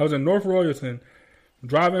 I was in North Royalton,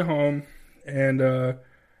 driving home, and a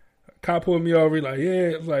cop pulled me over. He like,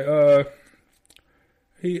 yeah, it's like, all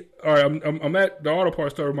right, I'm at the auto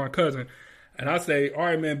parts store with my cousin, and I say, all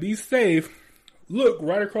right, man, be safe. Look,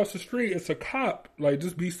 right across the street, it's a cop. Like,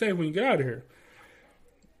 just be safe when you get out of here.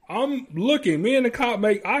 I'm looking. Me and the cop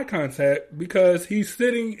make eye contact because he's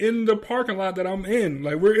sitting in the parking lot that I'm in.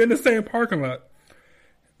 Like, we're in the same parking lot.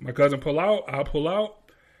 My cousin pull out. I pull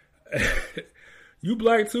out. You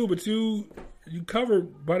black too, but you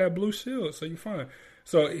covered by that blue shield, so you fine.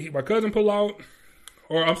 So my cousin pull out,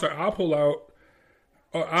 or I'm sorry, I pull out.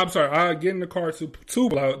 Or, I'm sorry, I get in the car to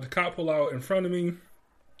pull out. The cop pull out in front of me,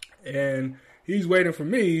 and he's waiting for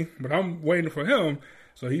me, but I'm waiting for him.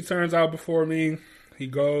 So he turns out before me. He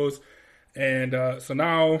goes, and so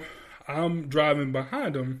now I'm driving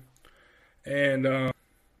behind him, and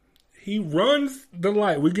he runs the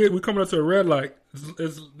light. We coming up to a red light.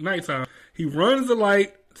 It's nighttime. He runs the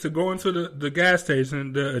light to go into the gas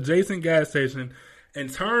station, the adjacent gas station,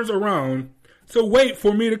 and turns around to wait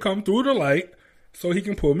for me to come through the light so he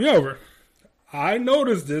can pull me over. I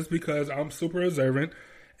noticed this because I'm super observant,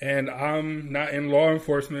 and I'm not in law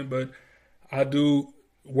enforcement, but I do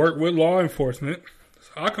work with law enforcement. So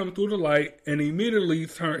I come through the light and immediately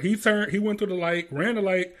he went through the light, ran the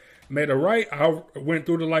light, made a right. I went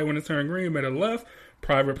through the light when it turned green, made a left.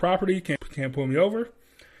 Private property, can't pull me over.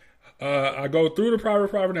 I go through the private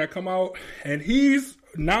property and I come out, and he's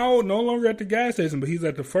now no longer at the gas station, but he's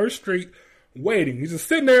at the first street waiting. He's just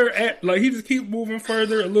sitting there he just keeps moving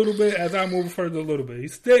further a little bit as I move further a little bit.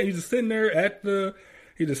 He's just sitting there at the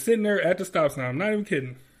stop sign. I'm not even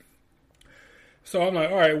kidding. So I'm like,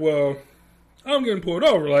 all right, well, I'm getting pulled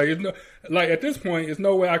over. Like at this point, there's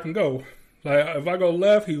no way I can go. Like if I go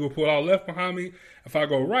left, he will pull out left behind me. If I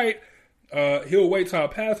go right, he'll wait till I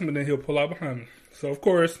pass him and then he'll pull out behind me. So of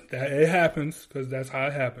course that it happens because that's how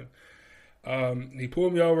it happened. He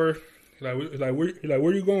pulled me over. He's like,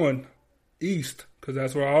 where you going? East, because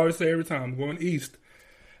that's what I always say every time. I'm going east.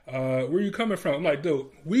 Where you coming from? I'm like, dude,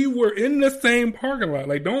 we were in the same parking lot.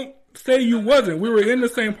 Like, don't say you wasn't. We were in the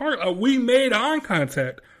same parking lot. We made eye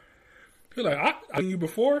contact. He's like, I knew you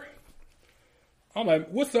before. I'm like,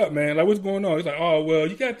 what's up, man? Like, what's going on? He's like, oh, well,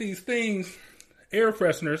 you got these things, air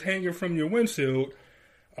fresheners hanging from your windshield.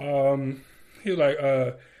 You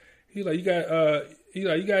got any, like,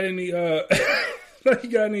 you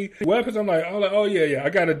got any weapons? I'm like, oh yeah. I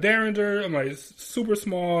got a Derringer. I'm like, it's super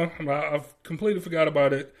small. I've completely forgot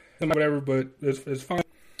about it. Whatever, but it's fine.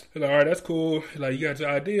 He's like, all right, that's cool. He's like, you got your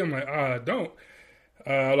ID? I'm like, I don't.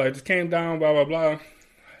 Just came down, blah, blah, blah.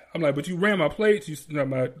 I'm like, but you ran my plates.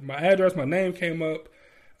 My address, my name came up,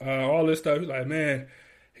 all this stuff. He's like, man.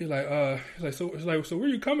 He's like, so where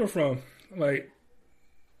you coming from? I'm like,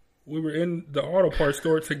 we were in the auto parts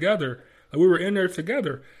store together. Like, we were in there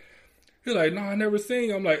together. He's like, no, I never seen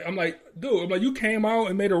you. I'm like, dude, you came out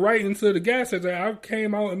and made a right into the gas station. I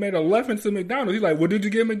came out and made a left into McDonald's. He's like, well, did you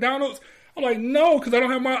get McDonald's? I'm like, no, because I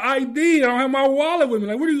don't have my ID. I don't have my wallet with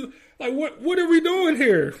me. Like, what are we doing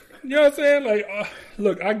here? You know what I'm saying? Like,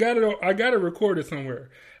 look, I got it recorded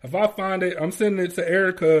somewhere. If I find it, I'm sending it to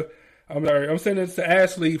Erica. I'm sending it to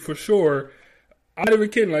Ashley for sure. I'm not even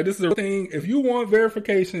kidding. Like, this is a thing. If you want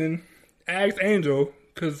verification, ask Angel,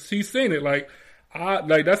 because she's seen it. Like,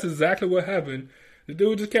 that's exactly what happened. The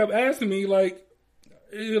dude just kept asking me, like,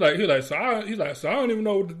 so I don't even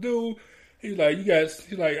know what to do. He's like,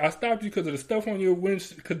 I stopped you because of the stuff on your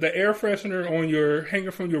windshield, because the air freshener on your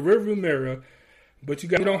hanging from your rearview mirror. but you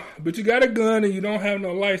got a gun and you don't have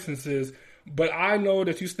no licenses. But I know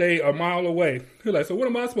that you stay a mile away. He's like, so what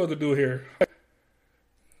am I supposed to do here?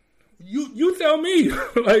 You tell me.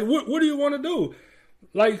 Like, what do you want to do?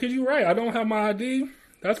 Like, because you're right. I don't have my ID.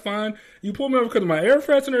 That's fine. You pull me over because of my air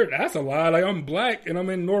freshener. That's a lie. Like, I'm black and I'm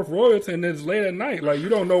in North Royalton and it's late at night. Like, you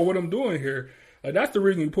don't know what I'm doing here. Like, that's the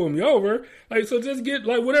reason you pull me over. Like, so just get,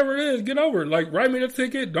 like, whatever it is, get over it. Like, write me the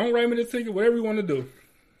ticket. Don't write me the ticket. Whatever you want to do.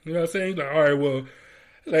 You know what I'm saying? He's like, all right, well,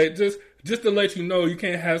 like, just to let you know, you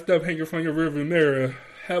can't have stuff hanging from your rearview mirror.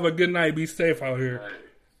 Have a good night. Be safe out here. Right.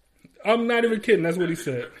 I'm not even kidding. That's what he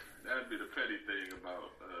said. That'd be the petty thing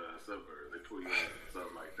about suburbs. They pull you over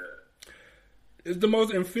something like that. It's the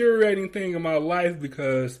most infuriating thing in my life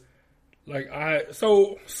because, like,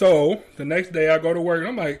 so the next day I go to work and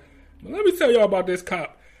I'm like, well, let me tell y'all about this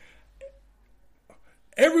cop.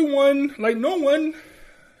 Everyone, like, no one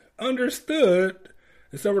understood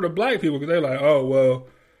except for the black people because they're like, oh, well,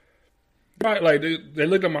 right, like, they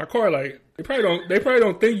looked at my car like, they probably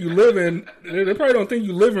don't think you live in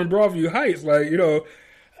Broadview Heights. Like, you know,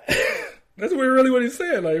 that's really what he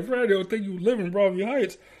said. Like, they probably don't think you live in Broadview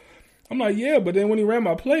Heights. I'm like, yeah, but then when he ran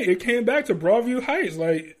my plate, it came back to Broadview Heights.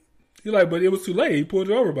 Like, he's like, but it was too late. He pulled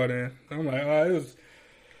it over by then. I'm like, it was.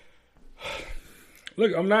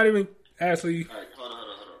 Look, I'm not even actually. All right, hold on.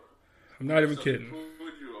 I'm not even kidding. He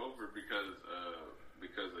pulled you over because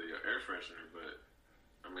of your air freshener, but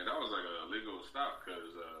I mean that was like a legal stop because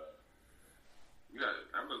you got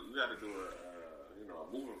to do a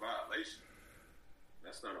moving violation.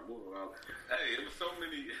 That's not a moving violation. Hey, it was so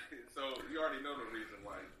many. So you already know the reason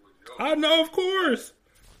why. I know, of course.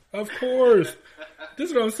 This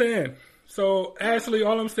is what I'm saying. So, Ashley,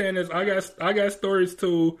 all I'm saying is I got stories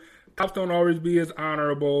too. Cops don't always be as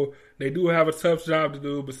honorable. They do have a tough job to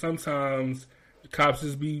do, but sometimes the cops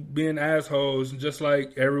just be being assholes, just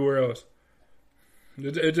like everywhere else.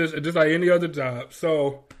 It's just like any other job.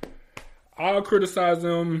 So, I'll criticize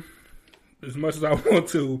them as much as I want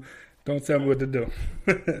to. Don't tell me what to do.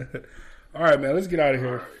 All right, man, let's get out of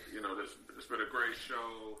here. It's been a great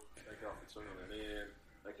show. Thank y'all for tuning in.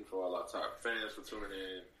 Thank you for all our top fans for tuning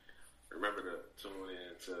in. Remember to tune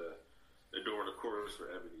in to Adoring the Chorus for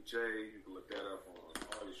Ebony J. You can look that up on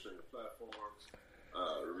all your streaming platforms.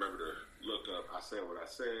 Remember to look up I Said What I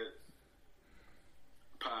Said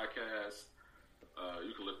podcast.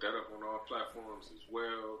 You can look that up on all platforms as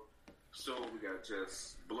well. Soon we got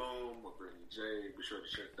Jess Bloom with Brittany J. Be sure to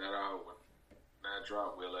check that out. When that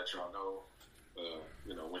drop, we'll let y'all know.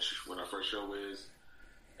 When our first show is.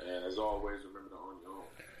 And as always, remember to own your own.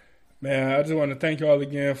 Man, I just want to thank you all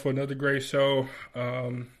again for another great show.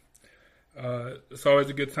 It's always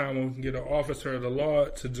a good time when we can get an officer of the law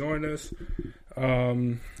to join us,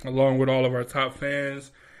 along with all of our top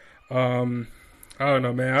fans. I don't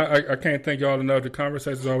know, man. I can't thank y'all enough. The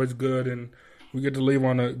conversation is always good, and we get to leave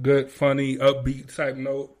on a good, funny, upbeat type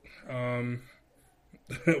note,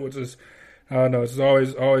 which is, I don't know, it's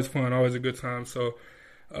always fun, always a good time. So,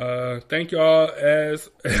 thank y'all. As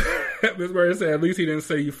Ms. Murray said, at least he didn't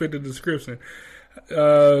say you fit the description.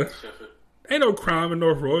 Ain't no crime in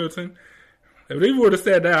North Royalton. If he would have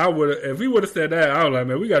said that, I would. If he would have said that, I was like,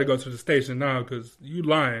 man, we got to go to the station now because you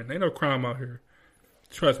lying. Ain't no crime out here.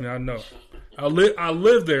 Trust me, I know. I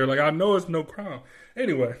live there. Like, I know it's no crime.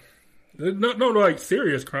 Anyway, no like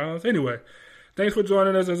serious crimes. Anyway, thanks for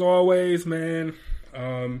joining us as always, man.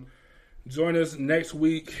 Join us next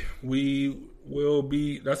week. We will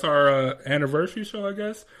be. That's our anniversary show, I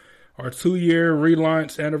guess. Our 2-year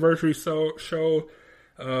relaunch anniversary show.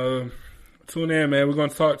 Tune in, man. We're going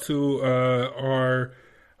to talk to our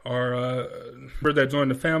member that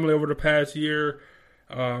joined the family over the past year,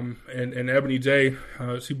 and Ebony J.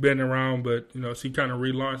 She's been around, but she kind of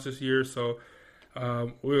relaunched this year. So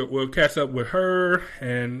we'll catch up with her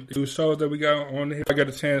and do shows that we got on here. I got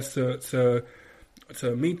a chance to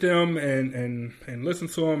meet them and listen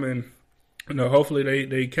to them, and hopefully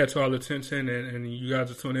they catch all the attention, and you guys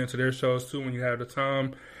will tune into their shows too when you have the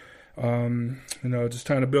time. Just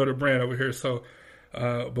trying to build a brand over here. So,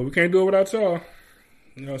 but we can't do it without y'all.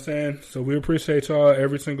 You know what I'm saying? So we appreciate y'all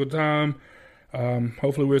every single time.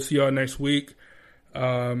 Hopefully we'll see y'all next week.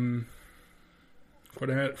 For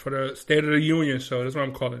the State of the Union show. That's what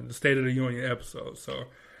I'm calling it, the State of the Union episode. So,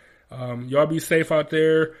 y'all be safe out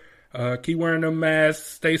there. Keep wearing them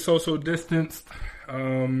masks. Stay social distanced.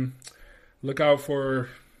 Look out for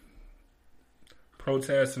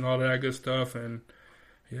protests and all that good stuff. And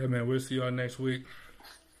yeah, man, we'll see y'all next week.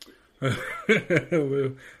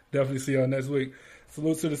 We'll definitely see y'all next week.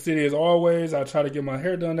 Salute to the city as always. I'll try to get my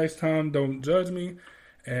hair done next time. Don't judge me.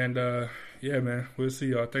 And yeah, man, we'll see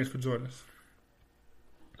y'all. Thanks for joining us.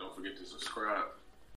 Don't forget to subscribe.